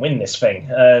biker, I can win this thing.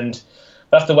 And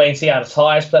we'll have to wait and see how the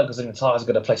tyres play, because the tyres are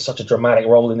going to play such a dramatic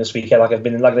role in this weekend,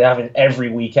 like they have in every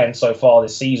weekend so far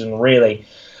this season, really.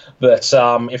 But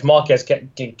if Marquez can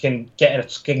get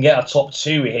a top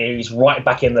 2 here, he's right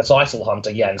back in the title hunt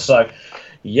again. So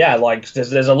yeah,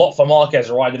 there's a lot for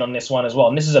Marquez riding on this one as well.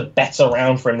 And this is a better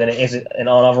round for him than it is on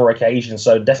other occasions.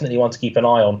 So definitely one to keep an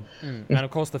eye on. And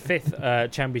of course, the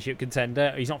 5th championship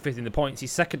contender, he's not 5th in the points,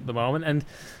 he's 2nd at the moment.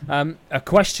 And a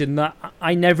question that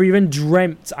I never even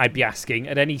dreamt I'd be asking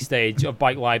at any stage of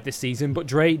Bike Live this season. But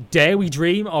Dre, dare we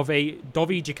dream of a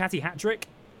Dovi Ducati hat-trick?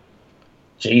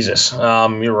 Jesus,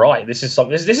 you're right. This is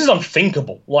something. This is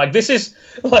unthinkable. This is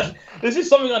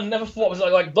something I never thought was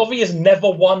like. Dovi has never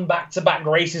won back-to-back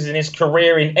races in his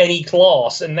career in any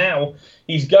class, and now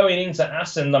he's going into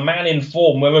Assen, the man in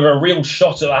form, with a real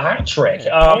shot at a hat trick.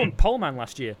 Pole man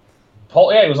last year.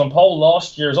 He was on pole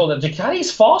last year as well. The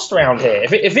Ducati's fast around here.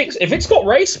 If it's got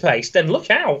race pace, then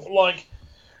look out.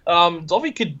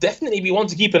 Dovi could definitely be one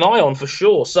to keep an eye on for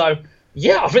sure. So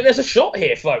yeah, I think there's a shot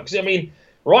here, folks. I mean,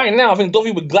 right now, I think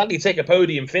Dovi would gladly take a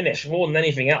podium finish more than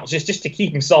anything else, just to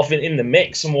keep himself in the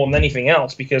mix more than anything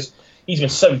else, because he's been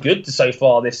so good so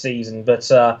far this season. But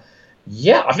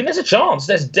yeah, I think there's a chance.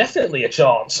 There's definitely a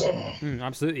chance.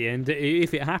 Absolutely, and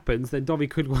if it happens, then Dovi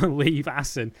could well leave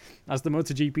Assen as the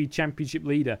MotoGP Championship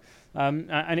leader.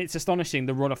 And it's astonishing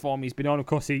the run of form he's been on. Of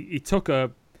course, he took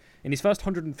in his first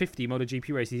 150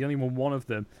 MotoGP races, he's only won one of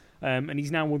them, and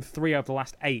he's now won 3 out of the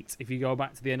last 8. If you go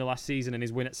back to the end of last season and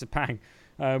his win at Sepang.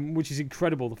 Which is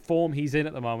incredible. The form he's in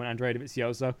at the moment, Andrea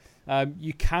Dovizioso,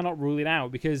 you cannot rule it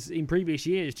out, because in previous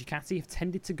years, Ducati have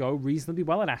tended to go reasonably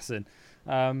well at Assen.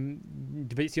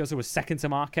 Dovizioso was 2nd to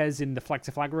Marquez in the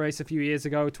flag-to-flag race a few years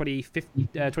ago,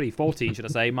 2014, should I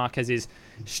say. Marquez's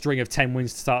string of 10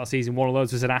 wins to start the season, one of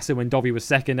those was at Assen when Dovi was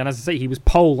 2nd, and as I say, he was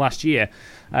pole last year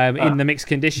in the mixed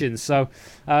conditions. So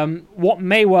what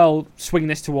may well swing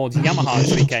this towards Yamaha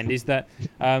this weekend is that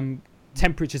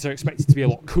temperatures are expected to be a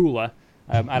lot cooler.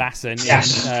 at Assen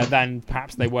than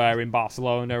perhaps they were in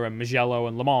Barcelona and Mugello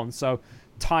and Le Mans. So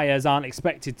tyres aren't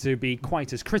expected to be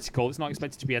quite as critical. It's not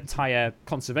expected to be a tyre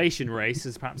conservation race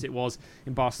as perhaps it was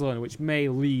in Barcelona, which may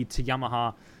lead to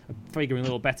Yamaha figuring a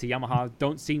little better. Yamaha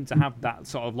don't seem to have that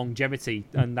sort of longevity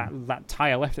and that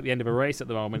tyre left at the end of a race at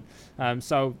the moment.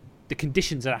 So the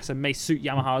conditions at Assen may suit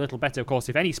Yamaha a little better. Of course,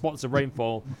 if any spots of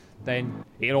rainfall, then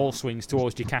it all swings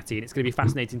towards Ducati, and it's going to be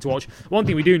fascinating to watch. One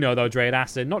thing we do know, though, Dre, at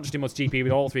Assen, not just in MotoGP,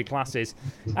 but all three classes,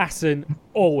 Assen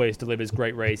always delivers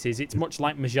great races. It's much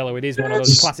like Mugello. It is one of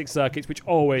those classic circuits which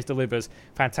always delivers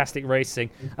fantastic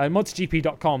racing.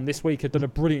 MotoGP.com this week have done a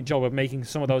brilliant job of making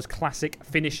some of those classic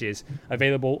finishes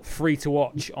available free to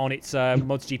watch on its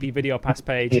MotoGP Video Pass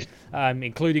page,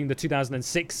 including the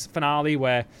 2006 finale,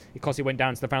 where, of course, it went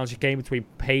down to the final chicane between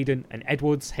Hayden and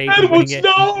Edwards. Hayden winning it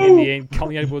in the end.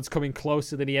 Colin Edwards coming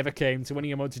closer than he ever came to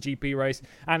winning a MotoGP race.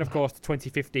 And, of course, the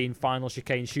 2015 final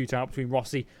chicane shootout between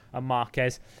Rossi and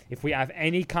Marquez. If we have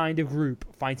any kind of group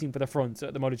fighting for the front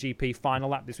at the MotoGP final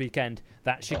lap this weekend,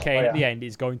 that chicane at the end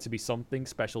is going to be something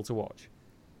special to watch.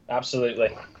 Absolutely.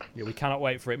 Yeah, we cannot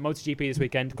wait for it. MotoGP this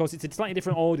weekend. Of course, it's a slightly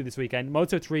different order this weekend.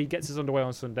 Moto3 gets us underway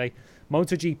on Sunday.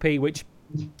 MotoGP, which,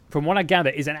 from what I gather,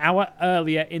 is an hour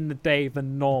earlier in the day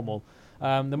than normal.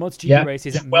 The MotoGP race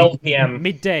is at 12 p.m.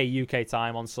 midday UK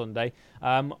time on Sunday.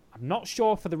 I'm not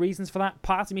sure for the reasons for that.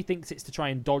 Part of me thinks it's to try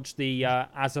and dodge the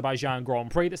Azerbaijan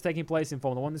Grand Prix that's taking place in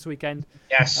Formula 1 this weekend.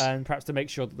 Yes. And perhaps to make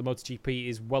sure that the MotoGP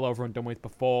is well over and done with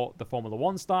before the Formula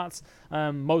 1 starts.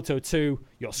 Moto2,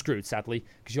 you're screwed, sadly,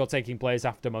 because you're taking place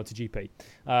after MotoGP.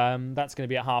 That's going to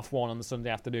be at 1:30 on the Sunday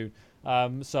afternoon.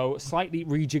 So slightly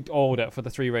rejigged order for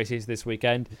the three races this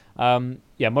weekend.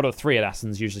 Moto3 at Assen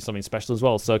is usually something special as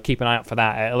well, so keep an eye out for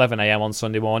that at 11 a.m. on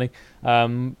Sunday morning.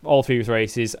 All three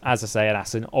races, as I say, at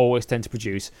Assen always tend to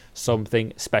produce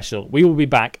something special. We will be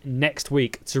back next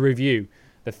week to review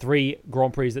the three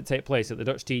Grand Prix that take place at the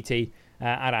Dutch TT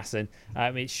at Assen.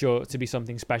 It's sure to be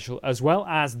something special, as well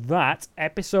as that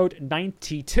episode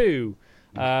 92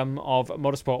 of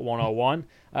Motorsport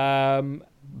 101.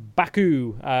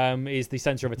 Baku is the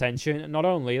centre of attention. Not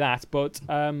only that, but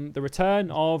the return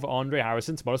of Andre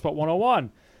Harrison to Motorsport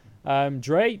 101.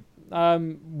 Dre,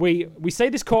 we say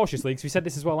this cautiously because we said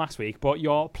this as well last week, but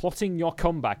you're plotting your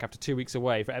comeback after 2 weeks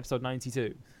away for episode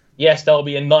 92. Yes, there'll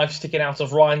be a knife sticking out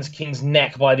of Ryan King's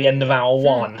neck by the end of hour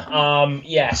one.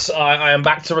 Yes, I am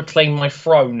back to reclaim my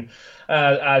throne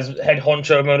as head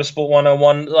honcho of Motorsport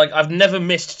 101. Like, I've never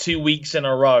missed 2 weeks in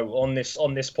a row on this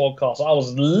podcast. I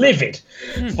was livid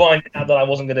finding out that I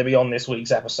wasn't going to be on this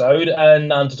week's episode,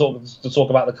 and to talk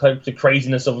about the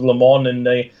craziness of Le Mans and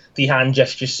the hand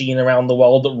gesture scene around the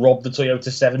world that robbed the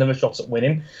Toyota 7 of a shot at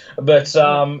winning. But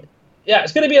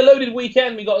it's going to be a loaded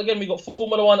weekend. We got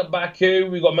Formula 1 at Baku,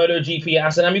 we got MotoGP at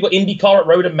Assen, and we got IndyCar at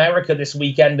Road America this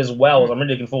weekend as well. So I'm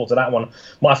really looking forward to that one.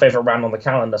 My favourite round on the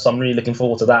calendar, so I'm really looking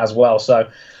forward to that as well. So,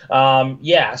 so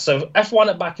F1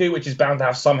 at Baku, which is bound to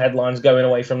have some headlines going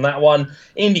away from that one.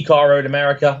 IndyCar, Road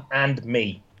America, and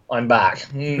me. I'm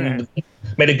back. May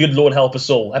the good Lord help us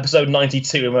all. Episode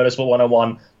 92 of Motorsport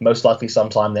 101, most likely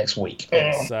sometime next week.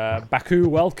 Yes, Baku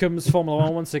welcomes Formula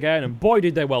 1 once again, and boy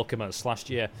did they welcome us last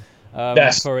year.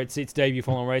 For its debut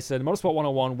Formula 1 race. And Motorsport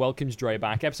 101 welcomes Dre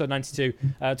back. Episode 92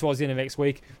 towards the end of next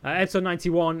week. Episode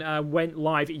 91 went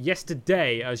live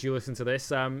yesterday as you listen to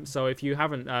this. So if you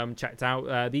haven't checked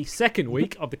out the second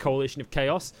week of the Coalition of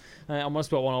Chaos on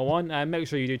Motorsport 101, make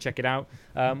sure you do check it out.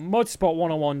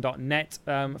 Motorsport101.net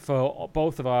for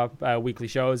both of our weekly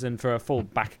shows and for a full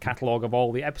back catalogue of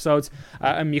all the episodes.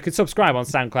 You can subscribe on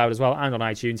SoundCloud as well and on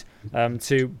iTunes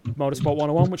to Motorsport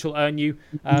 101, which will earn you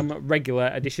regular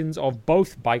editions of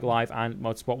both Bike Live and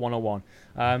Motorsport 101.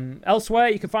 Elsewhere,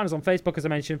 you can find us on Facebook, as I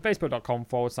mentioned,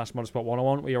 facebook.com/Motorsport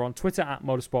 101. We are on Twitter at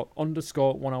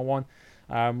Motorsport_101.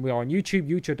 We are on YouTube,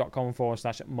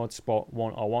 youtube.com/Motorsport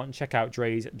 101. Check out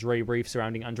Dre's Dre Brief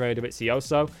surrounding Andrea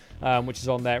Dovizioso, which is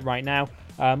on there right now.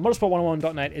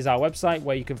 Motorsport101.net is our website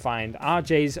where you can find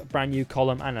RJ's brand new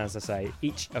column and, as I say,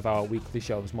 each of our weekly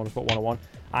shows, Motorsport 101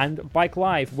 and Bike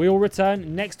Live. We will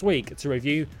return next week to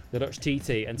review the Dutch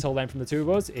TT. Until then, from the two of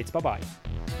us, it's bye-bye.